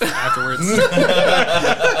up gif afterwards.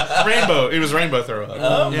 Rainbow. It was rainbow throw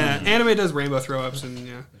up. Yeah, anime does rainbow throw ups, and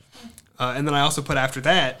yeah. And then I also put after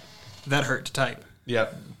that hurt to type.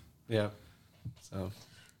 Yep. Yeah.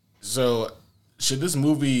 So should this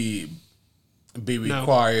movie be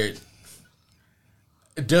required?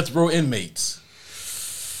 Death row inmates.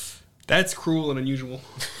 That's cruel and unusual.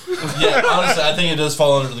 Yeah, honestly, I think it does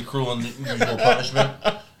fall under the cruel and unusual punishment.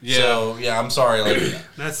 Yeah. So, yeah, I'm sorry. Like,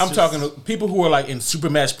 That's I'm just- talking to people who are like in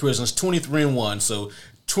supermax prisons, 23-1. So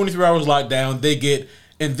 23 hours locked down. They get,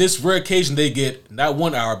 in this rare occasion, they get not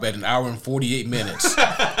 1 hour, but an hour and 48 minutes.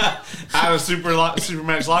 Out of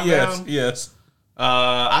Supermax lockdown? Yes.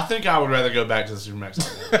 I think I would rather go back to the Supermax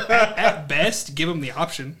lockdown. At best, give them the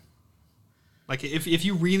option. Like if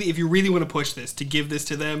you really want to push this, to give this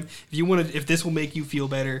to them, if this will make you feel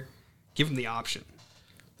better, give them the option.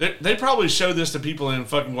 They probably show this to people in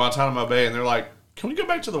fucking Guantanamo Bay, and they're like, "Can we go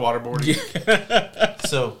back to the waterboarding?"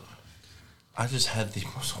 so I just had the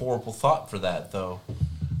most horrible thought for that, though.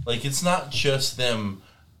 Like, it's not just them,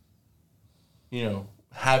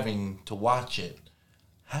 having to watch it.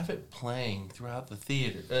 Have it playing throughout the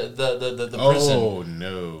theater, the prison. Oh,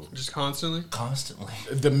 no. Just constantly. Constantly.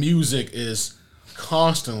 The music is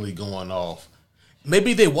constantly going off.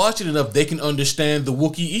 Maybe they watch it enough they can understand the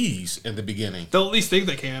Wookieese in the beginning. They'll at least think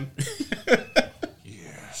they can.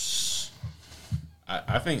 Yes.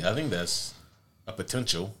 I think that's a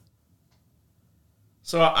potential.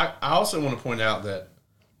 So I also want to point out that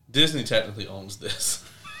Disney technically owns this.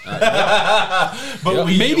 But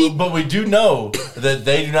we do know that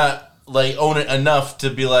they do not own it enough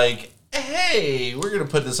to be like, hey, we're gonna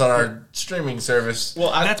put this on our streaming service.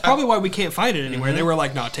 Well, That's probably why we can't find it anywhere. They were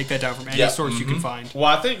like, "No, take that down from any source you can find." Well,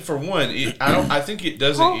 I think for one, I think it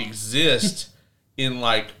doesn't exist in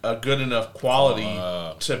like a good enough quality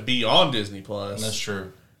to be on Disney Plus. That's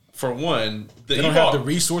true. For one, They don't have the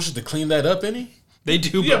resources to clean that up any? They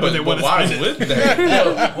do, Yeah, but they but want to why spend it. would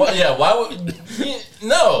they? Why would...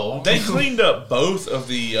 No. They cleaned up both of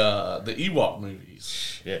the Ewok movies,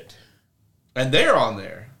 Shit. and they're on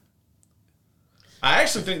there. I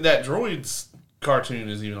actually think that Droids cartoon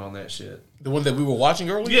is even on that shit. The one that we were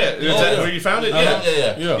watching earlier? Yeah, is that where you found it?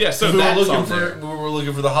 Yeah. Yeah, so we were that's looking on for there. we were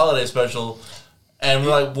looking for the holiday special, and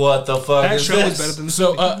we're like, "What the fuck That is show was this?" better than the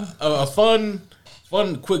So a fun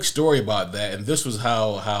quick story about that, and this was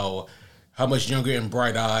how much younger and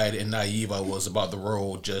bright-eyed and naive I was about the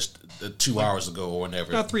role just 2 hours ago or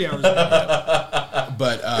whenever. About 3 hours ago.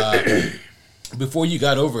 But before you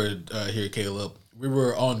got over here, Caleb, we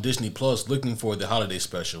were on Disney Plus looking for the holiday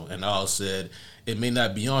special, and Oz said it may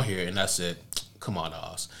not be on here, and I said, "Come on,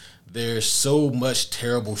 Oz. There's so much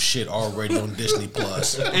terrible shit already on Disney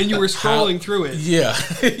Plus." And you were scrolling through it. Yeah,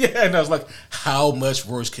 yeah, and I was like, "How much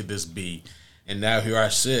worse could this be?" And now here I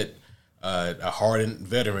sit, a hardened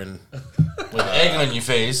veteran, With egg on your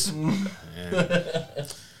face.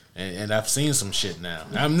 and I've seen some shit now.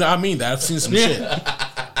 I mean that I've seen some shit.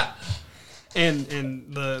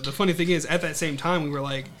 And the funny thing is, at that same time, we were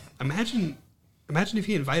like, imagine if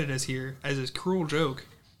he invited us here as his cruel joke.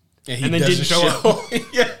 He And then doesn't didn't show up.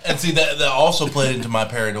 Yeah. And see, that also played into my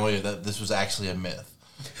paranoia that this was actually a myth.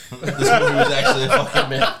 This movie was actually a fucking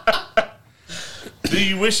myth. Do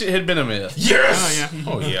you wish it had been a myth? Yes! Oh,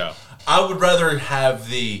 yeah. Oh yeah. I would rather have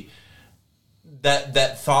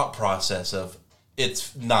that thought process of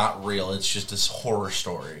it's not real, it's just this horror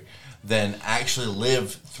story, than actually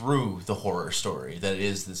live through the horror story that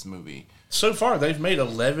is this movie. So far, they've made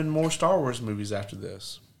 11 more Star Wars movies after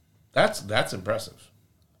this. That's impressive.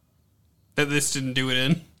 That this didn't do it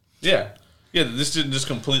in. Yeah. Yeah, this didn't just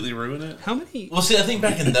completely ruin it. How many? Well, see, I think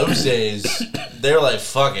back in those days, they were like,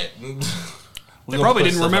 fuck it. They probably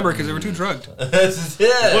didn't remember because they were too drugged.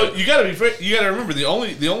 Yeah. Well, you gotta remember the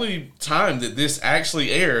only time that this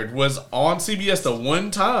actually aired was on CBS the one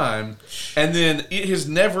time, and then it has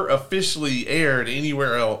never officially aired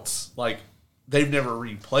anywhere else. Like, they've never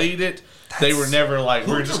replayed it. They were never like,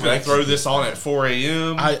 we're just gonna throw this on at 4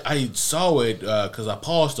 a.m. I saw it because I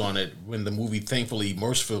paused on it when the movie thankfully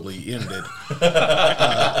mercifully ended.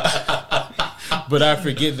 But I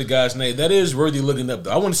forget the guy's name. That is worthy looking up,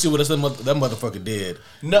 though. I want to see what that motherfucker did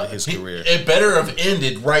in his career. It better have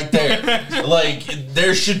ended right there. Like,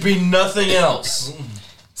 there should be nothing else.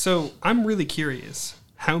 So I'm really curious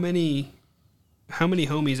how many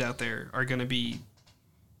homies out there are gonna be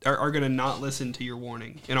are gonna not listen to your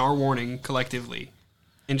warning and our warning collectively,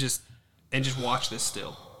 and just watch this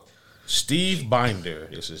still. Steve Binder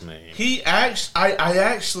is his name. He I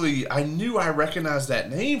knew I recognized that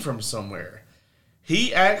name from somewhere.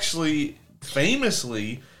 He actually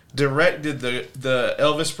famously directed the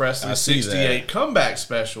Elvis Presley '68 comeback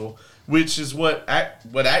special, which is what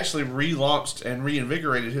actually relaunched and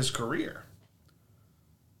reinvigorated his career.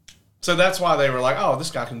 So that's why they were like, "Oh,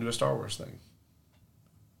 this guy can do a Star Wars thing."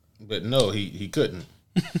 But no, he couldn't.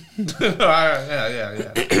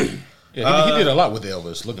 Yeah. Yeah, he did a lot with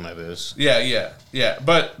Elvis. Looking at this, Yeah.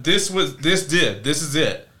 But this is it.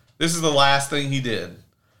 This is the last thing he did.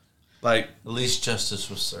 Like, At least justice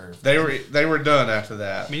was served. they were done after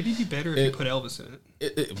that. Maybe it'd be better if you put Elvis in it.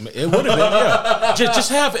 it would have been. Yeah, just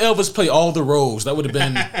have Elvis play all the roles. That would have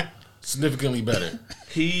been significantly better.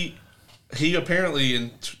 He apparently in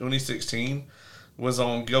 2016 was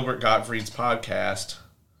on Gilbert Gottfried's podcast.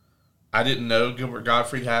 I didn't know Gilbert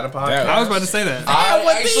Gottfried had a podcast. I was about to say that. That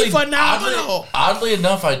would be phenomenal. Oddly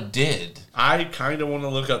enough, I did. I kind of want to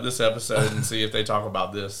look up this episode and see if they talk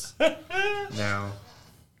about this now.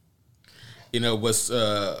 You know what's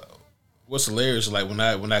hilarious? Like when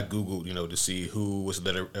I googled, to see who was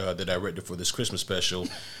the director for this Christmas special.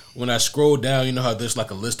 When I scrolled down, you know how there's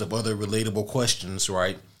like a list of other relatable questions,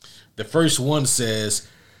 right? The first one says,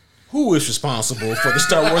 "Who is responsible for the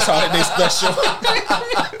Star Wars Holiday Special?"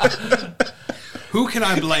 Who can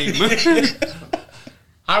I blame?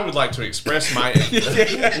 I would like to express my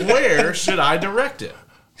where should I direct it?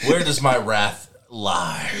 Where does my wrath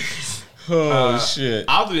lie? Oh shit!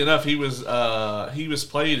 Oddly enough, he was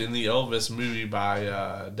played in the Elvis movie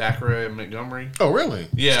by Dacre Montgomery. Oh really?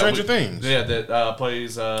 Yeah, Stranger Things. Yeah, that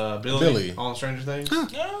plays Billy on Stranger Things. Huh.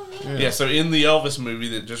 Yeah, so in the Elvis movie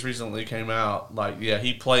that just recently came out,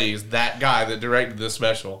 he plays that guy that directed this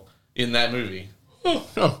special in that movie.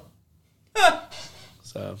 Oh.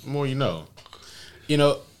 So More you know.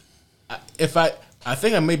 I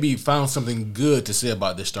think I maybe found something good to say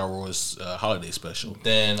about this Star Wars holiday special.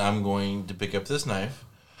 Then I'm going to pick up this knife.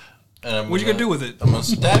 And What you gonna do with it? I'm going to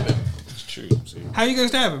stab him. It's true. See? How you gonna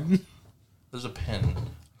stab him? There's a pen.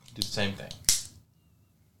 Do the same thing.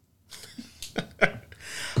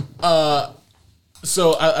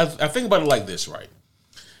 So I think about it like this, right?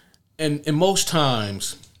 And most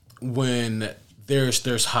times when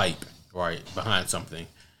there's hype, right, behind something,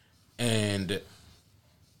 and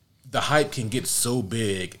the hype can get so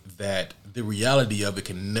big that the reality of it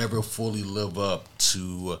can never fully live up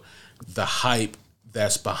to the hype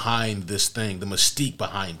that's behind this thing, the mystique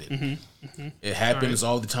behind it. It happens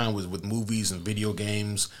all the time with movies and video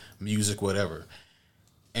games, music, whatever.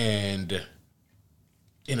 And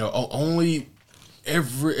only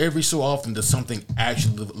every so often does something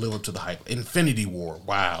actually live up to the hype. Infinity War,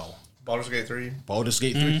 wow. Baldur's Gate 3. Baldur's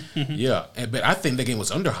Gate 3, yeah. But I think that game was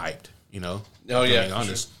underhyped. Oh yeah, being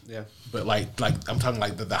honest. Sure. Yeah. But like I'm talking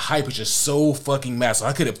like the hype is just so fucking massive.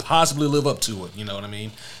 How could it possibly live up to it? You know what I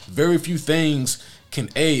mean? Very few things can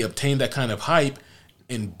A, obtain that kind of hype,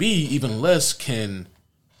 and B, even less can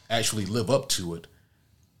actually live up to it.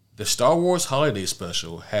 The Star Wars Holiday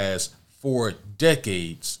Special has for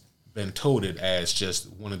decades been touted as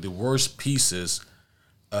just one of the worst pieces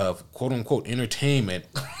of quote unquote entertainment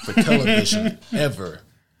for television ever.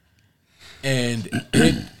 And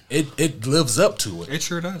it lives up to it. It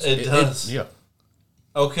sure does. It does. Yeah.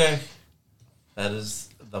 Okay. That is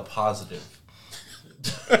the positive.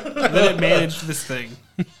 Then it managed this thing.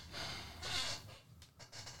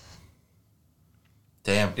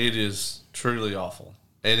 Damn. It is truly awful,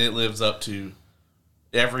 and it lives up to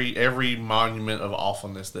every monument of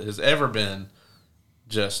awfulness that has ever been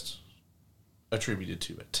just attributed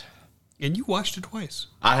to it. And you watched it twice.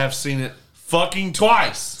 I have seen it fucking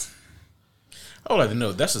twice. I would like to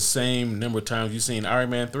know, that's the same number of times you've seen Iron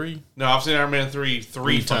Man 3? No, I've seen Iron Man 3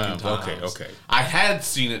 three fucking times. Okay. I had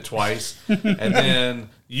seen it twice, and then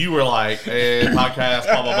you were like, hey, podcast,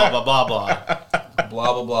 blah, blah, blah, blah, blah, blah. Blah,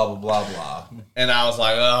 blah, blah, blah, blah, blah. And I was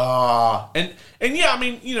like, oh. And yeah, I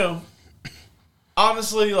mean,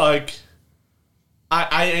 honestly, like,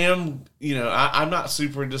 I am, I'm not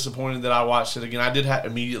super disappointed that I watched it again. I did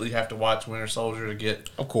immediately have to watch Winter Soldier to get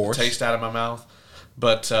Of course. taste out of my mouth.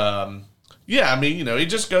 But, yeah, I mean, it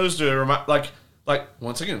just goes to remind, like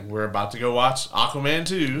once again, we're about to go watch Aquaman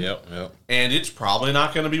 2. Yep. And it's probably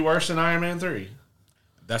not going to be worse than Iron Man 3.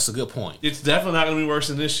 That's a good point. It's definitely not going to be worse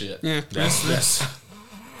than this shit. Yeah. That's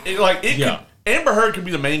Could, Amber Heard could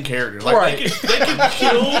be the main character. Like Right.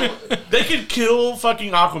 they could kill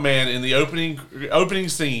fucking Aquaman in the opening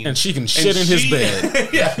scene, and she can shit in his bed.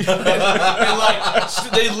 Yeah, and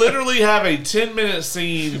like they literally have a 10-minute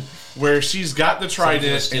scene where she's got the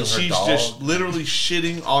trident steal and her she's dog. just literally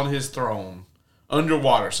shitting on his throne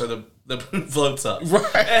underwater, so the poop floats up.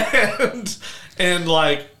 Right. And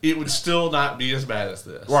like it would still not be as bad as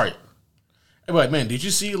this. Right. Hey, like, man, did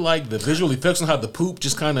you see like the visual effects on how the poop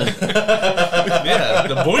just kind of Yeah,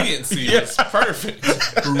 the buoyancy is perfect.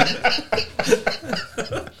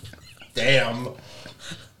 Damn.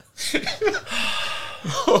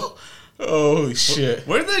 Oh shit.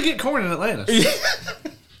 Where did they get corn in Atlantis?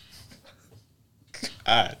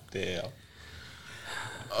 God damn.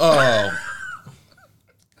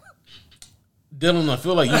 Dylan, I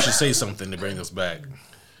feel like you should say something to bring us back.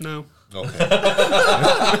 No. Okay.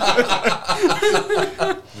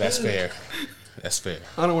 That's fair. That's fair.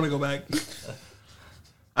 I don't want to go back.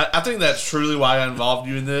 I think that's truly why I involved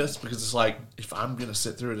you in this, because it's like, if I'm going to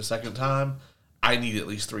sit through it a second time, I need at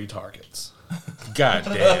least 3 targets. God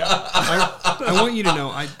damn. I want you to know,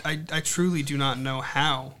 I truly do not know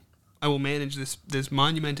how I will manage this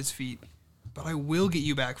monumentous feat, but I will get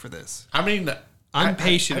you back for this. I mean, I'm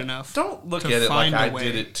patient enough. Don't look to at it like find I a way.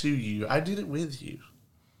 did it to you. I did it with you.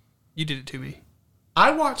 You did it to me.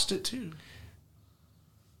 I watched it too.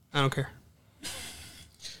 I don't care.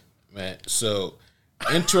 Man, so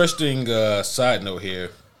interesting side note here.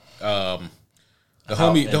 The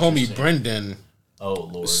homie Brendan Oh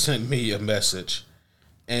Lord. sent me a message,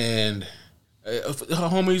 and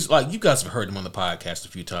homies, like, you guys have heard him on the podcast a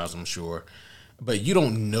few times, I'm sure, but you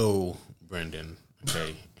don't know Brendan.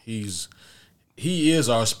 Okay, he is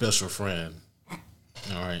our special friend.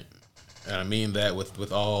 All right, and I mean that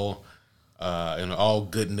with all all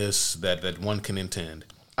goodness that one can intend.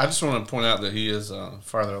 I just want to point out that he is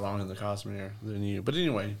farther along in the Cosmere than you. But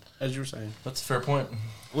anyway, as you were saying, That's a fair point.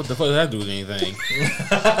 What the fuck does that do with anything?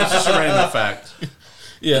 it's just a random fact.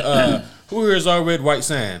 Yeah, who here is our red white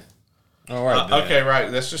sand? All right, then. Okay, right.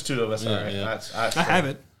 That's just 2 of us. Yeah, all right. yeah. I I have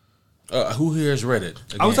it. Who here has read it?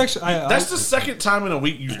 I was Again? actually. That's the second time in a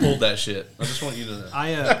week you pulled that shit. I just want you to know.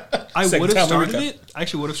 I Second would have time we started got- it. I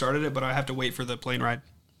actually would have started it, but I have to wait for the plane ride.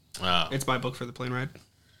 Wow. It's my book for the plane ride.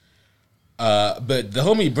 But the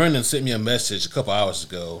homie Brendan sent me a message a couple hours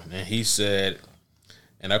ago, and he said,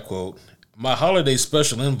 and I quote, "My holiday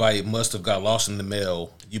special invite must have got lost in the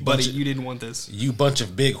mail. You Buddy, bunch you didn't want this. you bunch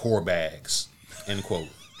of big whore bags." End quote.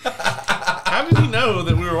 How did he know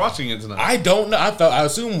that we were watching it tonight? I don't know. I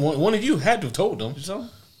assume one of you had to have told him. Did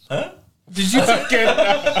you?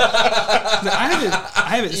 I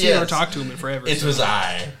haven't seen or Yes. talked to him in forever. It so- was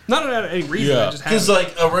I. not out of any reason. Yeah. I just Because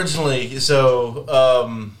haven't. like originally, so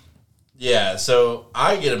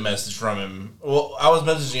I get a message from him. Well, I was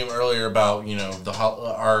messaging him earlier about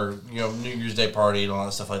our New Year's Day party and all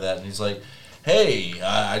that stuff like that, and he's like, "Hey,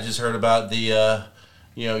 I just heard about the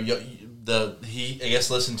he I guess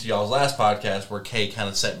listened to y'all's last podcast where Kay kind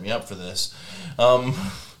of set me up for this,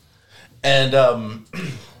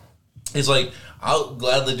 he's like, I'll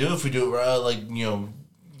gladly do it if we do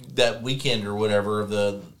it that weekend or whatever of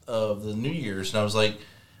the New Year's," and I was like.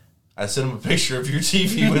 I sent him a picture of your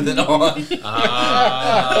TV with it on.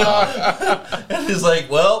 And he's like,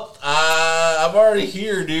 well, I'm already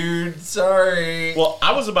here, dude. Sorry. Well,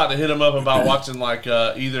 I was about to hit him up about watching like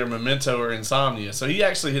either Memento or Insomnia, so he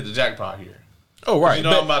actually hit the jackpot here. Oh, right. You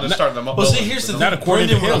know, I'm about to start them up. Well, see, here's the Not thing. according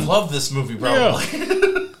to Brendan would have him. loved this movie, probably.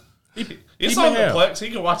 It's He on may have. the Plex. He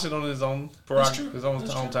can watch it on his own his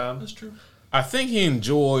own time. That's true. I think he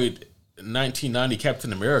enjoyed 1990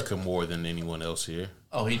 Captain America more than anyone else here.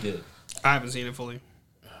 Oh, he did. I haven't seen it fully.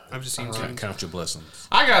 I've just seen scenes. Count your blessings.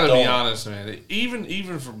 I gotta be Don't. honest, man.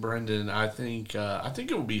 Even for Brendan, I think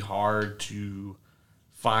it would be hard to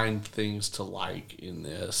find things to like in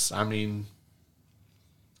this. I mean,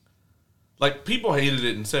 like, people hated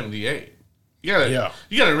it in '78. You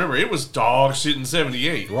gotta remember, it was dog shit in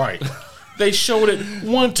 '78. Right. They showed it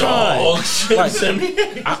one time. Oh, shit. Like,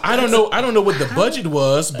 I don't know what the budget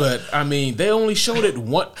was, but I mean, they only showed it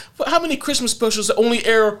one. How many Christmas specials only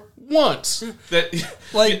air once? That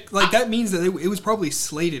Like that means that it was probably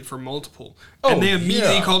slated for multiple, Oh, and they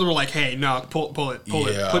immediately yeah. called them, were like, "Hey, no, pull it,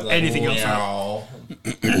 Yeah. put anything else out."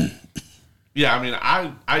 yeah, I mean,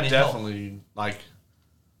 I definitely like.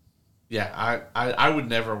 Yeah, I would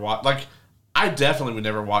never watch. Like, I definitely would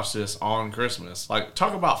never watch this on Christmas. Like,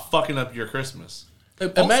 talk about fucking up your Christmas.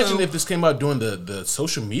 Imagine if this came out during the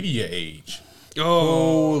social media age.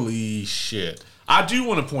 Oh, Holy shit. I do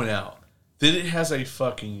want to point out that it has a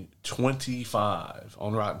fucking 25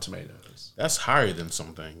 on Rotten Tomatoes. That's higher than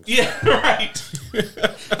some things. Yeah, right.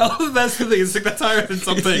 that's the thing. It's like that's higher than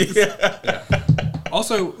some things. Yeah.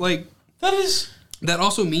 Also, like That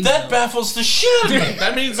also means that baffles the shit out of me.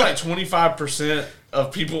 That means like 25%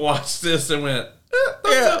 of people watched this and went,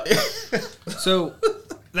 So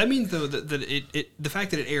that means though that it the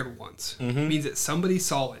fact that it aired once means that somebody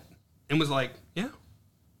saw it and was like, yeah,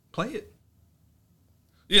 play it.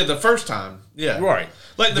 yeah, the first time. Yeah. Right.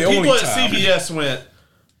 Like, the The people only at time. CBS went,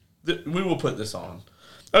 we will put this on.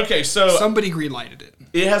 Okay, so Somebody greenlighted it.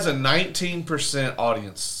 it has a 19%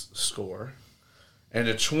 audience score and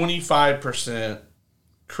a 25%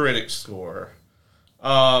 critic score.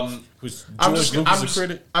 Was I'm George just, Lucas I'm, a just,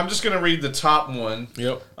 critic? I'm just going to read the top one.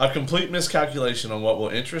 Yep. A complete miscalculation on what will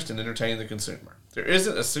interest and entertain the consumer. There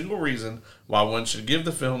isn't a single reason why one should give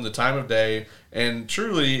the film the time of day, and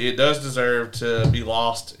truly, it does deserve to be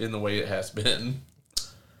lost in the way it has been.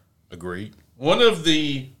 Agreed. One of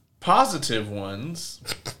the positive ones...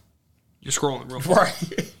 You're scrolling real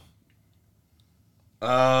fast.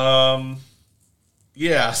 Right.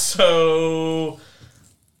 Yeah, so...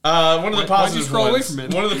 one of the Why'd you positive scroll away ones. from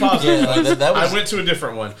it? One of the positive Yeah, ones. that was- I went to a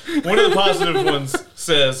different one. One of the positive ones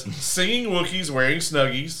says singing Wookiees wearing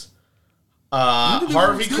Snuggies.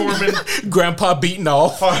 Harvey Korman. Grandpa beating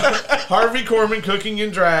off. Harvey Korman cooking in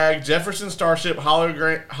drag. Jefferson Starship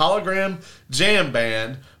hologram jam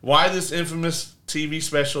band. Why this infamous TV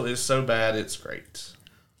special is so bad it's great.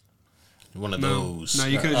 One of No, those. no,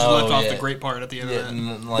 you could have just Oh, left off yeah. the great part at the end Yeah, of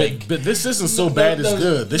that. like But this isn't so bad it's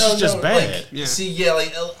good. This is just bad. Like, Yeah. See, yeah,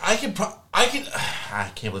 like I can. I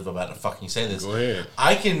can't believe I'm about to fucking say this. Go ahead.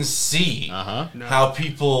 I can see Uh-huh. how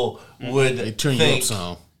people would They turn you up think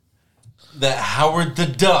some. that Howard the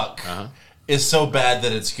Duck Uh-huh. is so bad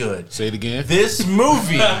that it's good. Say it again. This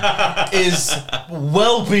movie is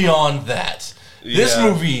well beyond that. This Yeah.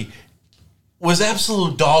 movie was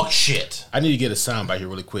absolute dog shit. I need to get a soundbite here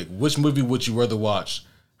really quick. Which movie would you rather watch?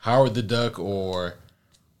 Howard the Duck or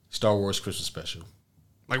Star Wars Christmas Special?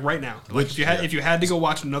 Like right now. Like Which- if you had to go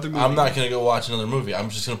watch another movie. I'm not gonna go watch another movie.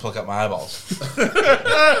 I'm just gonna pluck out my eyeballs.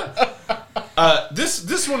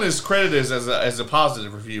 This one is credited as a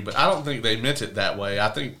positive review, but I don't think they meant it that way. I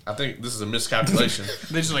think this is a miscalculation.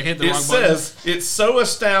 They just like hit the It wrong button. says it's so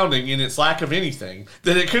astounding in its lack of anything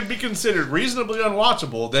that it could be considered reasonably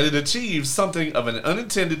unwatchable that it achieves something of an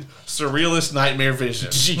unintended surrealist nightmare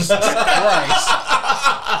vision. Jesus Christ.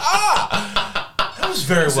 That was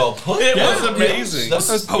very well put. It was amazing. That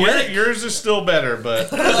was poetic. Yours is still better, but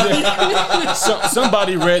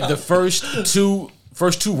Somebody read the first two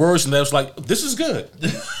words and they was like, "This is good."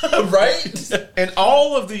 right. and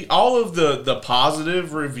all of the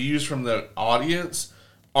positive reviews from the audience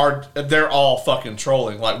they're all fucking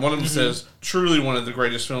trolling. Like one of them says, "Truly one of the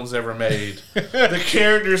greatest films ever made." The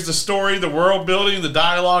characters, the story, the world building, the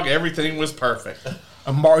dialogue, everything was perfect.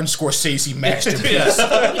 A Martin Scorsese masterpiece. Yes.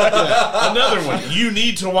 Yeah. Another one. You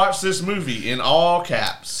need to watch this movie in all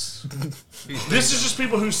caps. This is just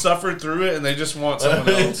people who suffered through it and they just want someone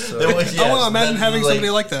else. to- Oh, well, imagine having somebody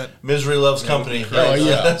like that. Misery Loves Company. Oh,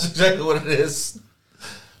 yeah. That's exactly what it is.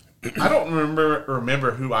 I don't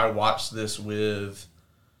remember who I watched this with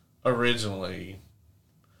originally.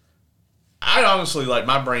 I honestly,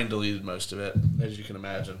 my brain deleted most of it, as you can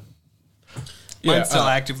imagine. Mine's still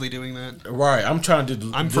actively doing that. Right. I'm trying to.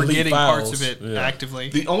 I'm delete forgetting files. parts of it Yeah. actively.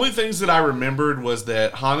 The only things that I remembered was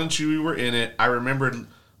that Han and Chewie were in it. I remembered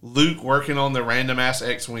Luke working on the random ass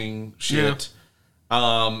X-Wing shit.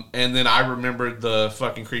 And then I remembered the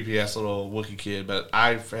fucking creepy ass little Wookiee kid, but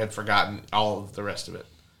I had forgotten all of the rest of it.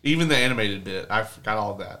 Even the animated bit, I forgot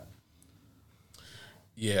all of that.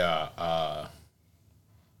 Yeah.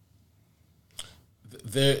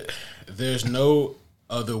 There's no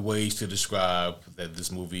other ways to describe that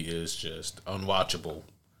this movie is just unwatchable.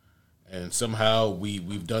 And somehow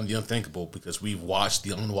we've done the unthinkable because we've watched the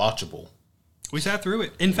unwatchable. We sat through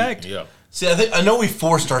it. In fact, Yeah. See, I know we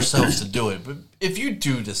forced ourselves to do it, but if you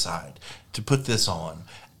do decide to put this on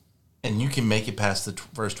and you can make it past the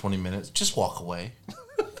first 20 minutes, just walk away.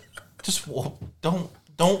 Just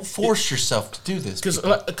don't force yourself to do this.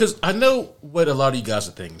 Because I know what a lot of you guys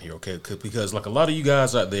are thinking here, okay? Because like a lot of you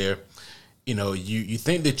guys out there, you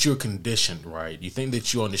think that you're conditioned, right? You think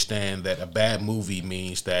that you understand that a bad movie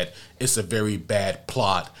means that it's a very bad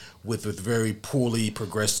plot with very poorly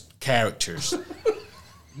progressed characters.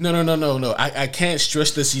 No. I can't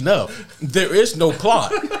stress this enough. There is no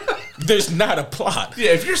plot. There's not a plot.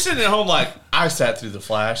 Yeah, if you're sitting at home like, I sat through The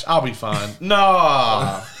Flash, I'll be fine.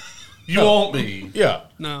 Nah, you won't be. Yeah.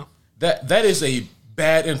 no. That is a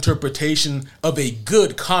bad interpretation of a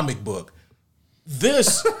good comic book.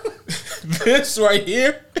 This right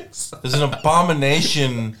here. There's an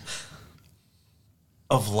abomination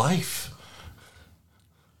of life.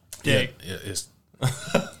 Dig. Yeah, it's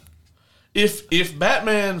If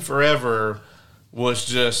Batman Forever was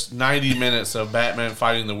just 90 minutes of Batman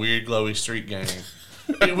fighting the weird glowy street gang,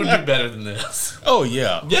 it would be better than this. oh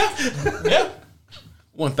yeah, Yeah.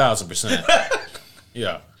 1000%.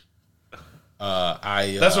 Yeah.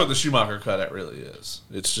 That's what the Schumacher cut at really is.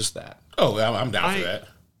 It's just that. Oh, I'm down for that.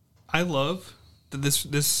 I love that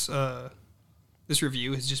this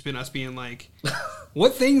review has just been us being like,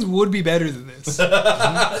 what things would be better than this?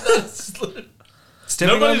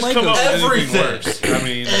 Stepping Nobody's on come up Legos. with anything Everything. worse. I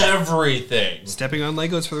mean, Everything. Stepping on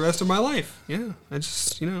Legos for the rest of my life. Yeah, I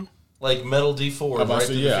just Like Metal D4. I'm about Right to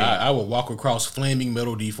to say, the feet. I would walk across flaming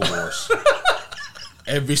metal D4s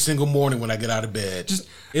every single morning when I get out of bed. Just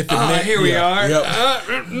if it meant, here we are. Yep.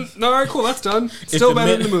 All right, cool. That's done. If Still it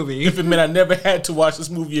better meant- than the movie. If it meant I never had to watch this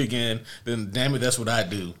movie again, then damn it, that's what I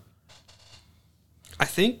do. I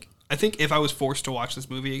think if I was forced to watch this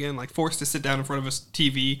movie again, like forced to sit down in front of a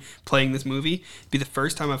TV playing this movie, it'd be the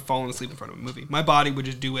first time I've fallen asleep in front of a movie. My body would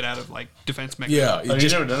just do it out of like defense mechanism. Yeah, you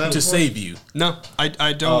just never done that to before? save you. No,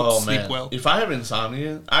 I don't sleep well. If I have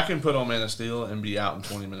insomnia, I can put on Man of Steel and be out in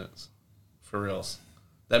 20 minutes. For reals.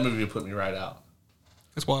 That movie would put me right out.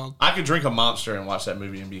 That's wild. I could drink a Monster and watch that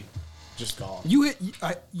movie and be just gone. Ooh,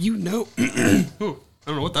 I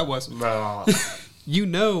don't know what that was. You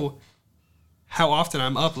know how often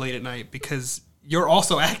I'm up late at night because you're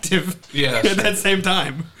also active Yeah, at sure. that same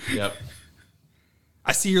time. Yep.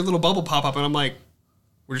 I see your little bubble pop up and I'm like,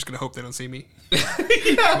 we're just going to hope they don't see me.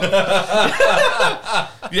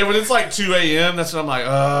 Yeah, when it's like 2 a.m., that's when I'm like,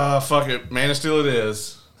 fuck it. Man of Steel it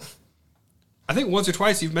is. I think once or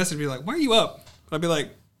twice you've messaged me like, why are you up? And I'd be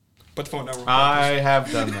like, put the phone down real quick. I have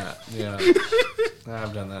done that. Yeah. I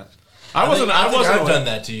have done that. I think I've awake. done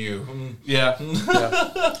that to you. Yeah.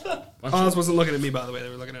 Yeah. Oz wasn't looking at me, by the way. They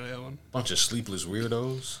were looking at Ellen. Bunch of sleepless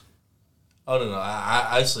weirdos. Oh, no.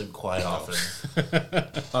 I sleep quite often.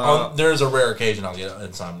 There's a rare occasion I'll get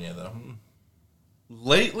insomnia, though.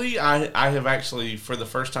 Lately, I have actually, for the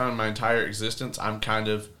first time in my entire existence, I'm kind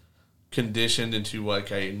of conditioned into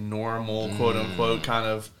like a normal, quote unquote, kind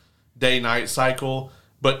of day-night cycle.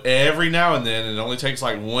 But every now and then, it only takes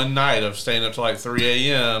like one night of staying up to like 3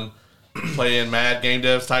 a.m. playing Mad Game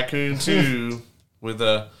Devs Tycoon 2 with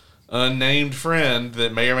a unnamed friend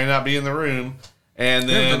that may or may not be in the room. And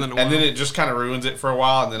then it just kind of ruins it for a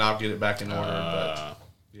while, and then I'll get it back in order. But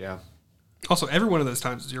yeah. Also, every one of those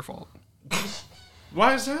times is your fault.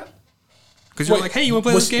 Why is that? Because you're Wait, like, hey, you want to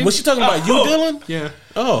play this game? Was she talking about you, Dylan? Yeah.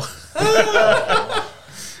 Oh.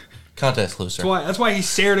 Context clue, sir. That's why he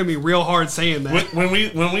stared at me real hard saying that. When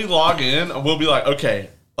we log in, we'll be like, okay,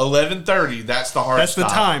 11:30. That's the hard That's the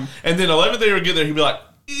stop. time. And then 11:30 we'll get there. He'd be like,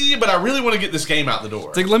 but I really want to get this game out the door.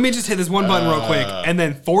 It's like, let me just hit this one button real quick. And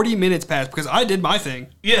then 40 minutes pass because I did my thing.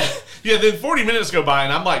 Yeah. Then 40 minutes go by,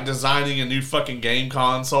 and I'm like designing a new fucking game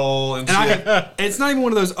console and shit. And it's not even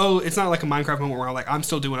one of those, it's not like a Minecraft moment where I'm like, I'm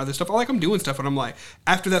still doing other stuff. I'm doing stuff, and I'm like,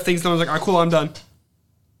 after that thing's done, I was like, all right, cool, I'm done.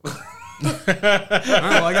 All right,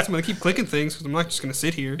 well, I guess I'm going to keep clicking things because I'm not just going to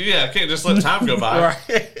sit here. Yeah, I can't just let time go by.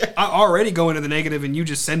 I already go into the negative, and you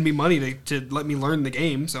just send me money to let me learn the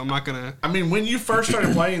game, so I'm not going to. I mean, when you first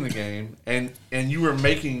started playing the game and you were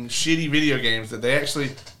making shitty video games that they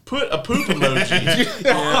actually put a poop emoji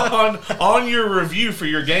on your review for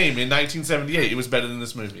your game in 1978, it was better than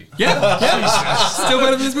this movie. Yeah. Still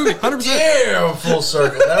better than this movie, 100%. Yeah, full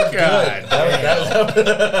circle. That was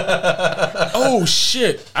good. Oh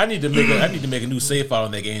shit! I need to make a new save file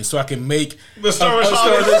in that game so I can make The Star Wars a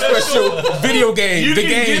Holiday special video game. You the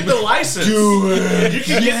can game. get the license. You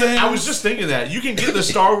can get I was just thinking that. You can get the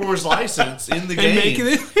Star Wars license in the game. make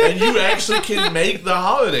it. And you actually can make the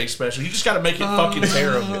holiday special. You just got to make it fucking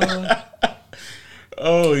terrible.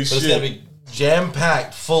 Holy But it's shit! gonna be jam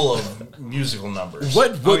packed, full of musical numbers.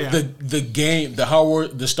 What would yeah.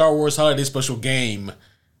 the Star Wars Holiday Special game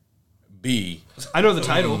be? I know the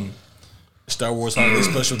title. Star Wars Holiday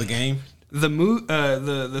Special the game?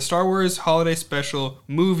 The Star Wars Holiday Special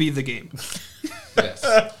movie, the game. Yes.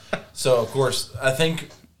 So of course, I think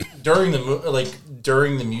during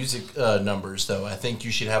the music numbers, though, I think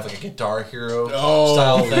you should have like a Guitar Hero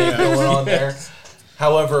style thing going on there.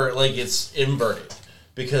 However, like it's inverted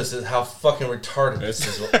because of how fucking retarded this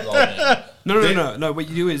is all been. No. What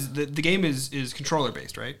you do is the game is controller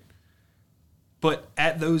based, right? But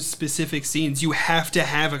at those specific scenes, you have to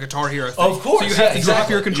have a Guitar Hero thing. Of course, So you have to drop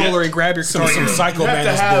exactly. your controller and grab your Guitar Some Hero. Psycho You have to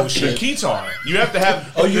Mantis have bullshit. the keytar. You have to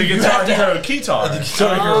have Oh, you the Guitar have to have Hero keytar. The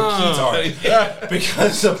Guitar Hero keytar.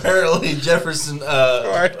 Because apparently Jefferson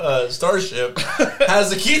Starship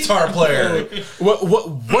has a keytar player.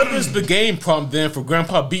 What is the game prompt then for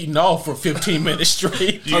Grandpa beating off for 15 minutes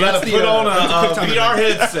straight? You got to put on a VR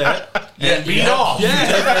headset and beat off.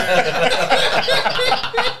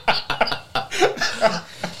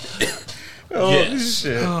 Yes.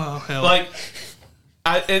 Shit. Oh, hell. Like,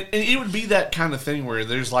 and it would be that kind of thing where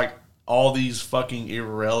there's like all these fucking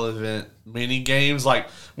irrelevant mini games. Like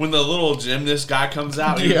when the little gymnast guy comes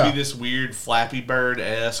out, it would be this weird Flappy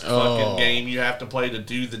Bird-esque fucking game you have to play to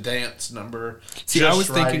do the dance number. See, I was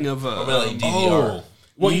thinking of Like DDR.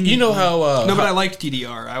 Well, you know how... no, but I liked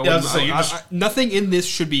DDR. I was saying, nothing in this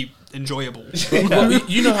should be enjoyable. Well,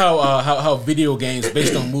 you know how video games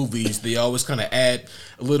based on movies, they always kind of add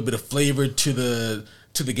a little bit of flavor to the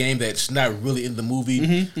game that's not really in the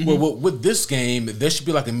movie. Well, with this game, there should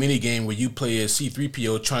be like a mini game where you play as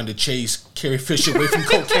C-3PO trying to chase Carrie Fisher away from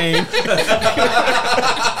cocaine.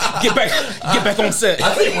 Get back on set.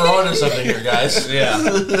 I think we're onto something here, guys. Yeah.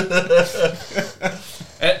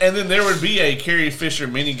 And then there would be a Carrie Fisher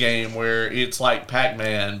mini game where it's like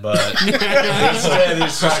Pac-Man, but instead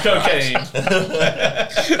it's just cocaine.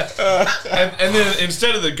 and then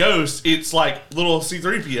instead of the ghost, it's like little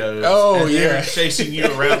C-3POs. Oh, and they're yeah. chasing you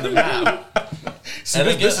around the map. See,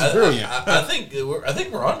 this is brilliant. I think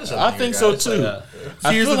we're onto something. I think so too. Yeah.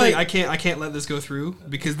 So here's the feel thing: like- I can't let this go through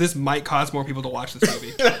because this might cause more people to watch this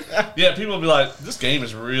movie. Yeah, people will be like, this game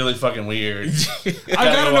is really fucking weird. I've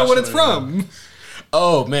got to know what it's from.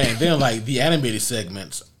 Oh man, then like the animated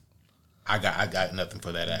segments, I got nothing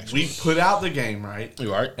for that actually. We put out the game, right?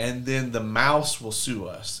 You right? And then the mouse will sue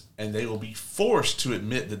us, and they will be forced to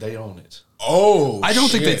admit that they own it. Oh, I don't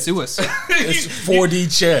think they'd shit. sue us. It's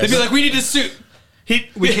 4D chess. They'd be like, "We need to sue.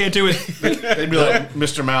 We can't do it." They'd be like,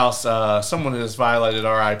 Mr. Mouse, someone has violated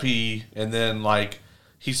our IP, and then like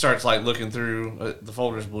he starts like looking through the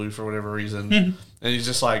folder's blue for whatever reason, and he's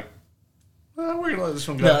just like, we're gonna let this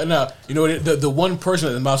one go. No, you know the one person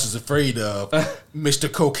that the mouse is afraid of,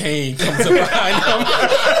 Mr. Cocaine comes up behind him.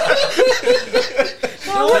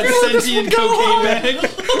 That sentient cocaine bag.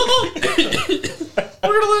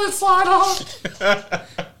 We're gonna let it slide off.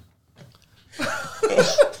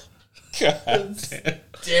 God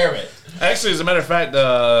Damn it. Actually, as a matter of fact,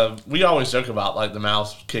 we always joke about like the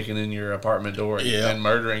mouse kicking in your apartment door and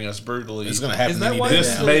murdering us brutally. It's gonna happen. Is that any why day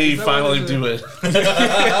This now. may Is that finally why do it. Is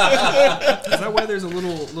that why there's a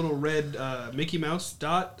little red Mickey Mouse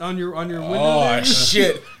dot on your window? Oh there?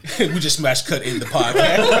 shit! We just smash cut in the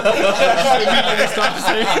podcast.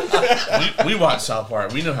 We watch South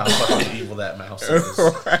Park. We know how fucking evil that mouse is.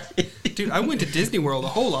 Right. Dude, I went to Disney World a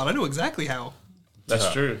whole lot. I know exactly how.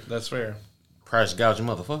 That's true. That's fair. Price gouging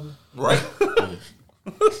motherfucker. Right.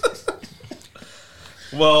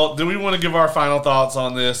 Well, do we want to give our final thoughts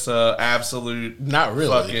on this absolute Not really.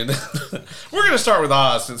 fucking... We're going to start with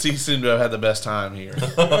Oz since he seemed to have had the best time here.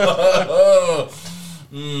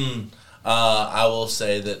 I will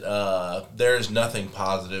say that there's nothing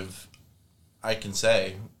positive I can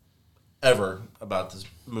say ever about this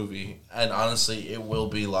movie. And honestly, it will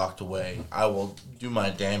be locked away. I will do my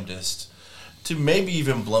damnedest to maybe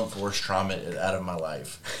even blunt force trauma it out of my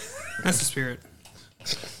life. That's the spirit.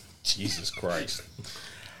 Jesus Christ.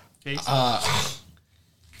 Ace.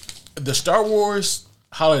 The Star Wars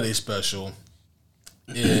Holiday Special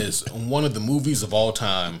is one of the movies of all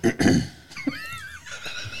time.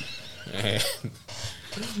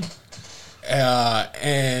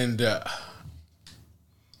 And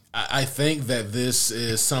I think that this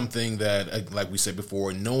is something that, like we said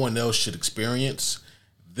before, no one else should experience.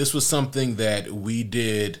 This was something that we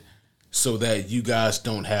did so that you guys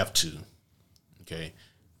don't have to. Okay.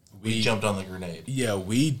 We jumped on the grenade. Yeah,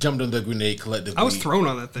 we jumped on the grenade collectively. I was thrown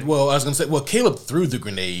on that thing. Well, I was going to say, Caleb threw the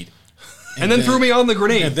grenade. and then threw me on the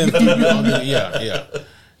grenade. And then threw me on the, yeah.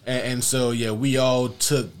 And so, yeah, we all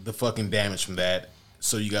took the fucking damage from that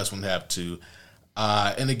so you guys wouldn't have to.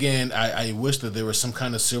 And again, I wish that there was some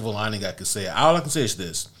kind of silver lining I could say. All I can say is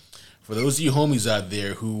this. For those of you homies out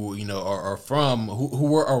there who, you know, are from, who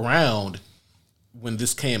were around when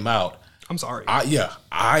this came out, I'm sorry.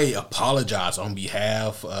 I apologize on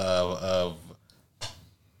behalf of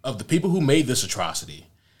the people who made this atrocity,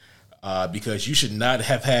 because you should not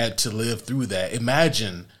have had to live through that.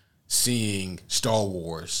 Imagine seeing Star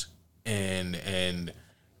Wars and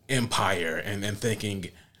Empire and thinking,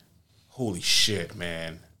 holy shit,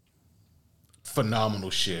 man. Phenomenal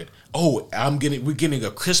shit. Oh, we're getting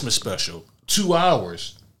a Christmas special. 2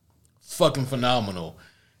 hours. Fucking phenomenal.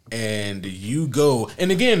 And you go,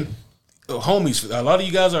 and again, homies, a lot of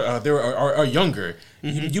you guys are younger.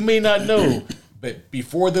 Mm-hmm. You may not know, but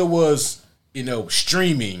before there was, you know,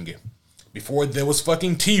 streaming, before there was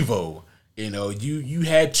fucking TiVo, you know, you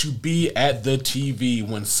had to be at the TV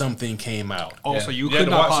when something came out. Also, you had could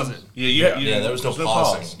to not watch pause some- it. Yeah, there was no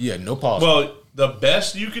pausing. Yeah, no pause. Well, the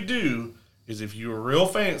best you could do is if you were real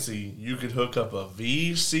fancy, you could hook up a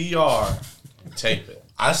VCR and tape it.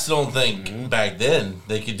 I still don't think back then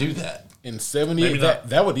they could do that. In 70, Maybe not.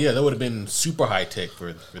 that would have been super high tech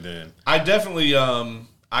for then. I definitely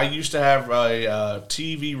I used to have a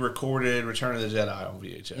TV recorded Return of the Jedi on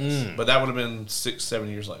VHS, but that would have been 6-7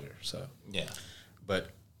 years later. So Yeah. But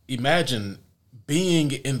imagine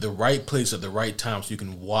being in the right place at the right time so you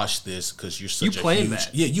can watch this because you're such You a planned huge...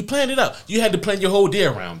 that. Yeah, you planned it out. You had to plan your whole day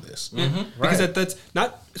around this. Because that's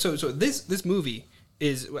not So this movie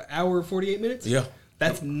is an hour 48 minutes. Yeah.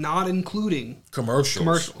 That's not including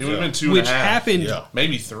Commercials. It would have been 2.5. which happened. Yeah.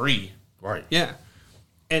 Maybe 3. Right. Yeah.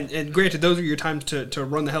 And granted, those are your times to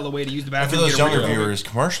run the hell away to use the For bathroom. those get a younger refill. viewers,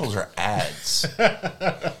 commercials are ads.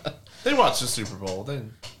 They watch the Super Bowl. They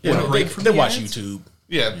They watch ads? YouTube.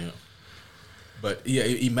 yeah. But yeah,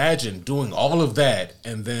 imagine doing all of that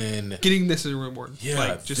and then Getting this as a reward. yeah,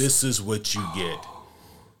 Like, just, this is what you get.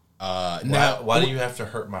 Now, why do you have to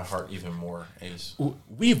hurt my heart even more, Ace?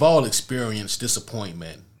 We've all experienced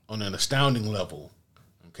disappointment on an astounding level.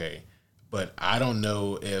 Okay. But I don't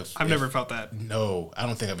know if I've never felt that. No, I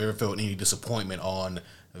don't think I've ever felt any disappointment on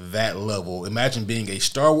that level. Imagine being a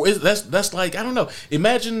Star Wars. That's like, I don't know.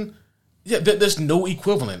 Imagine, there's no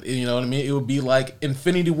equivalent. You know what I mean? It would be like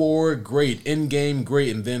Infinity War, great. Endgame,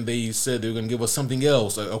 great. And then they said they were going to give us something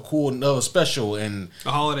else, a cool another special. And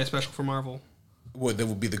A holiday special for Marvel. well, there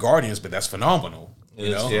would be the Guardians, but that's phenomenal.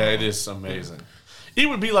 You know? Yeah, it is amazing. It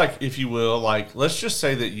would be like, if you will, like, let's just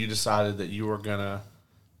say that you decided that you were going to,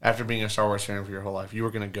 after being a Star Wars fan for your whole life, you were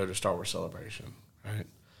going to go to Star Wars Celebration, right?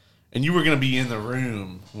 And you were going to be in the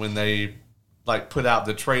room when they, like, put out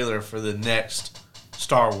the trailer for the next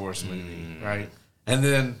Star Wars movie, right? And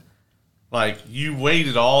then, like, you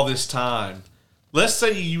waited all this time. Let's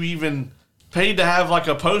say you even paid to have, like,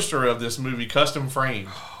 a poster of this movie custom framed,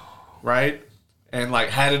 right? And, like,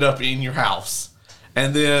 had it up in your house.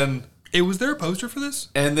 And then... Was there a poster for this?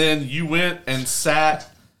 And then you went and sat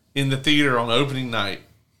in the theater on opening night,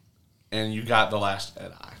 and you got The Last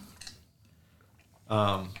Jedi.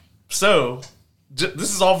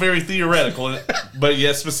 This is all very theoretical, but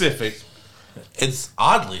yet specific. It's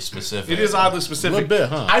oddly specific. It is oddly specific. A little bit,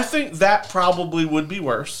 huh? I think that probably would be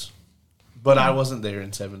worse, but I wasn't there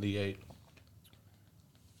in '78.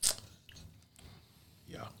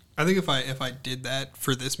 Yeah. I think if I did that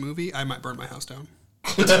for this movie, I might burn my house down.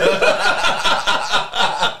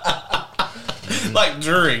 Like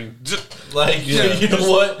during, just, Like, you know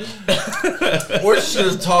what? We're just going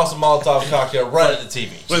to toss a Molotov cocktail right at the TV.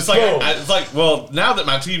 but it's like, it's like, well, now that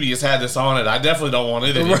my TV has had this on it, I definitely don't want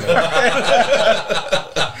it anymore.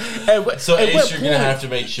 So, Ace, you're going to have to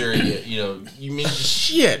make sure you mean just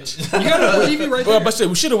Shit. You got a TV right Well, there. I say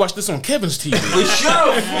we should have watched this on Kevin's TV.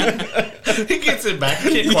 He gets it back.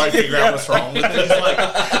 He can't quite figure out what's wrong with it. He's like,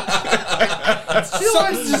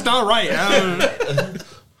 Something's just not right. I don't know.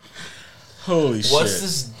 Holy shit. What's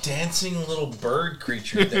this dancing little bird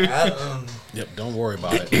creature there? Yep, don't worry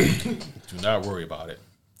about it. Do not worry about it.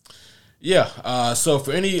 Yeah, so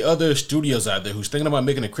for any other studios out there who's thinking about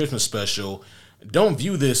making a Christmas special, don't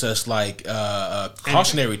view this as like a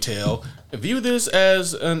cautionary tale. View this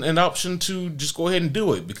as an option to just go ahead and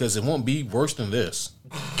do it because it won't be worse than this.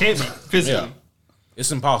 Can't be physically. Yeah,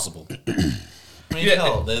 it's impossible. I mean,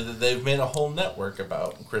 hell, they've made a whole network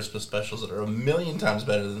about Christmas specials that are a million times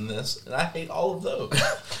better than this, and I hate all of those.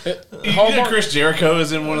 you know Chris Jericho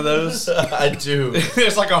is in one of those? I do.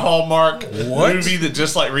 There's like a Hallmark What? movie that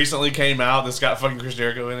just like recently came out that's got fucking Chris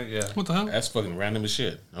Jericho in it. Yeah. What the hell? That's fucking random as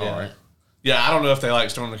shit. All Yeah. right. Yeah, I don't know if they like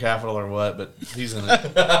storm the Capitol or what, but he's in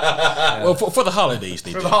it. Well, for the holidays,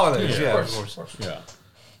 they For do. the holidays, yeah, Of course. Yeah.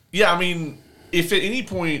 Yeah, I mean, if at any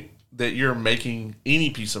point that you're making any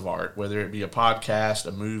piece of art, whether it be a podcast,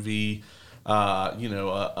 a movie,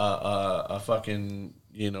 a fucking,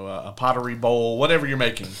 a pottery bowl, whatever you're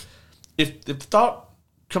making, if the thought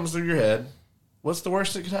comes through your head, what's the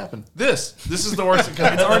worst that could happen? This is the worst that could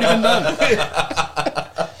happen. It's already been done.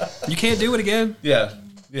 You can't do it again. Yeah.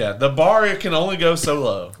 Yeah, the bar it can only go so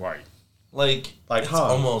low. Right. Like it's huh?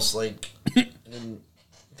 almost like in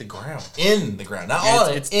the ground. In the ground. Not Yeah,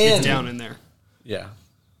 on it's in. down in there. Yeah.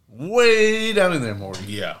 Way down in there, Morty.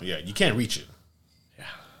 Yeah, you can't reach it. Yeah.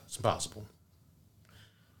 It's impossible.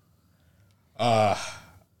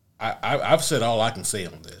 I've said all I can say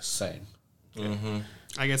on this. Same.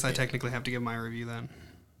 I guess I technically have to give my review then.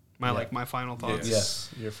 My final thoughts. Yes.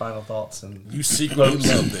 Your final thoughts and You secretly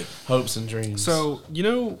loved it. hopes and dreams. So you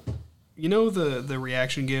know the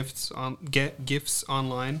reaction gifts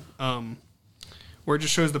online, where it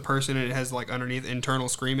just shows the person and it has like underneath internal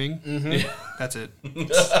screaming. Mm-hmm. That's it.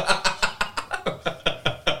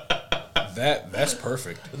 That's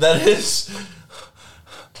perfect. That is.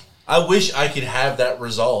 I wish I could have that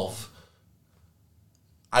resolve.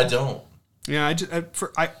 I don't. Yeah,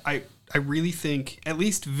 I really think, at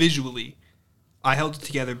least visually, I held it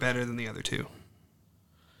together better than the other two.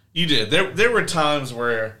 You did. There were times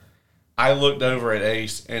where I looked over at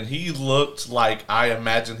Ace and he looked like I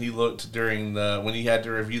imagine he looked during when he had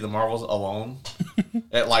to review the Marvels alone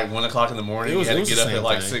at like 1 o'clock in the morning. He had to get up at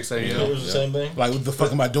like 6 a.m. It was the same thing. Like, what the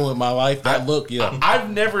fuck am I doing with my life? That look, yeah. I've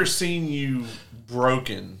never seen you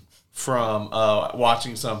broken from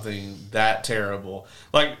watching something that terrible.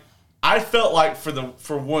 Like, I felt like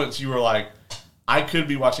for once you were like, I could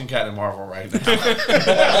be watching Captain Marvel right now.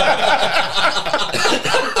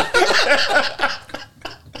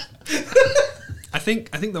 I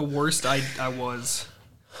think the worst I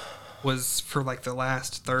was for like the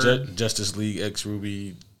last third. Justice League X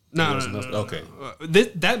Ruby. No. Okay.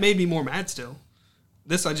 That made me more mad still.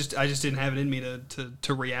 This I just didn't have it in me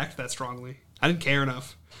to react that strongly. I didn't care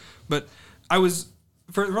enough. But I was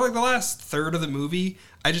for like the last third of the movie,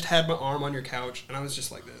 I just had my arm on your couch and I was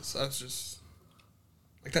just like this. I was just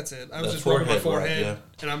like, that's it. I was just rubbing my forehead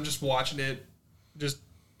and I'm just watching it, just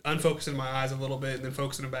unfocusing my eyes a little bit and then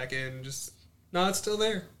focusing it back in and just, no, it's still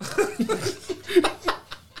there.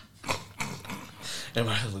 Am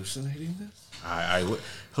I hallucinating this?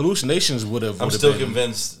 Hallucinations would have. I'm still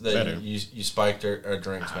convinced that you spiked our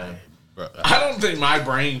drinks, man. I don't think my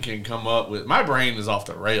brain can come up with. My brain is off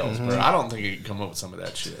the rails, bro. I don't think it can come up with some of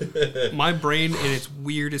that shit. My brain in its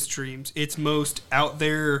weirdest dreams, its most out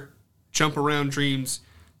there jump around dreams,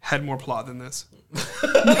 had more plot than this.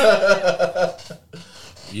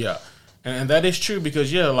 Yeah. And that is true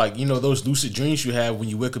because, like, those lucid dreams you have when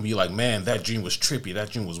you wake up, you're like, man, that dream was trippy.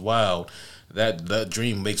 That dream was wild. That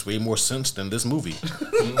dream makes way more sense than this movie.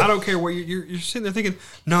 I don't care what you're sitting there thinking,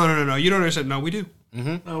 no, you don't understand. No, we do.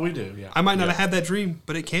 Mm-hmm. No, we do, yeah. I might not have had that dream,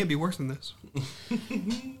 but it can't be worse than this.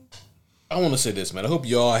 I want to say this, man. I hope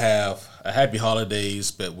you all have a happy holidays,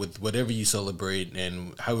 but with whatever you celebrate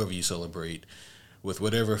and however you celebrate, with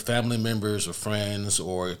whatever family members or friends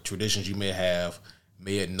or traditions you may have,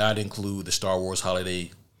 may it not include the Star Wars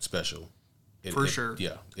holiday special. For sure.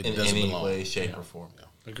 Yeah. It in doesn't any belong. way, shape, or form. Yeah.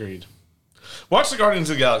 Agreed. Watch the Guardians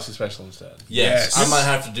of the Galaxy special instead. Yes. I might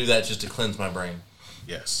have to do that just to cleanse my brain.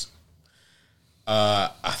 Yes. I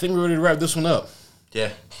think we're ready to wrap this one up. Yeah.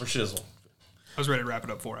 For shizzle. I was ready to wrap it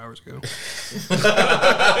up 4 hours ago.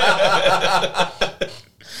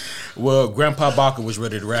 Well, Grandpa Baca was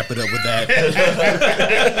ready to wrap it up with that.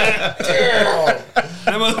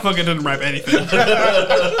 That motherfucker didn't wrap anything.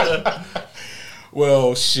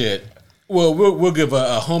 Well, shit. Well, we'll give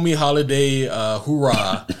a homie holiday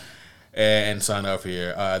hoorah and sign off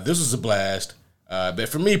here. This was a blast. But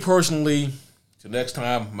for me personally, till next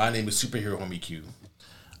time, my name is Superhero Homie Q.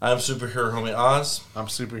 I'm Superhero Homie Oz. I'm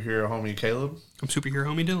superhero homie Caleb. I'm superhero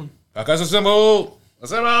homie Dylan. Assemble!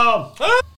 Assemble!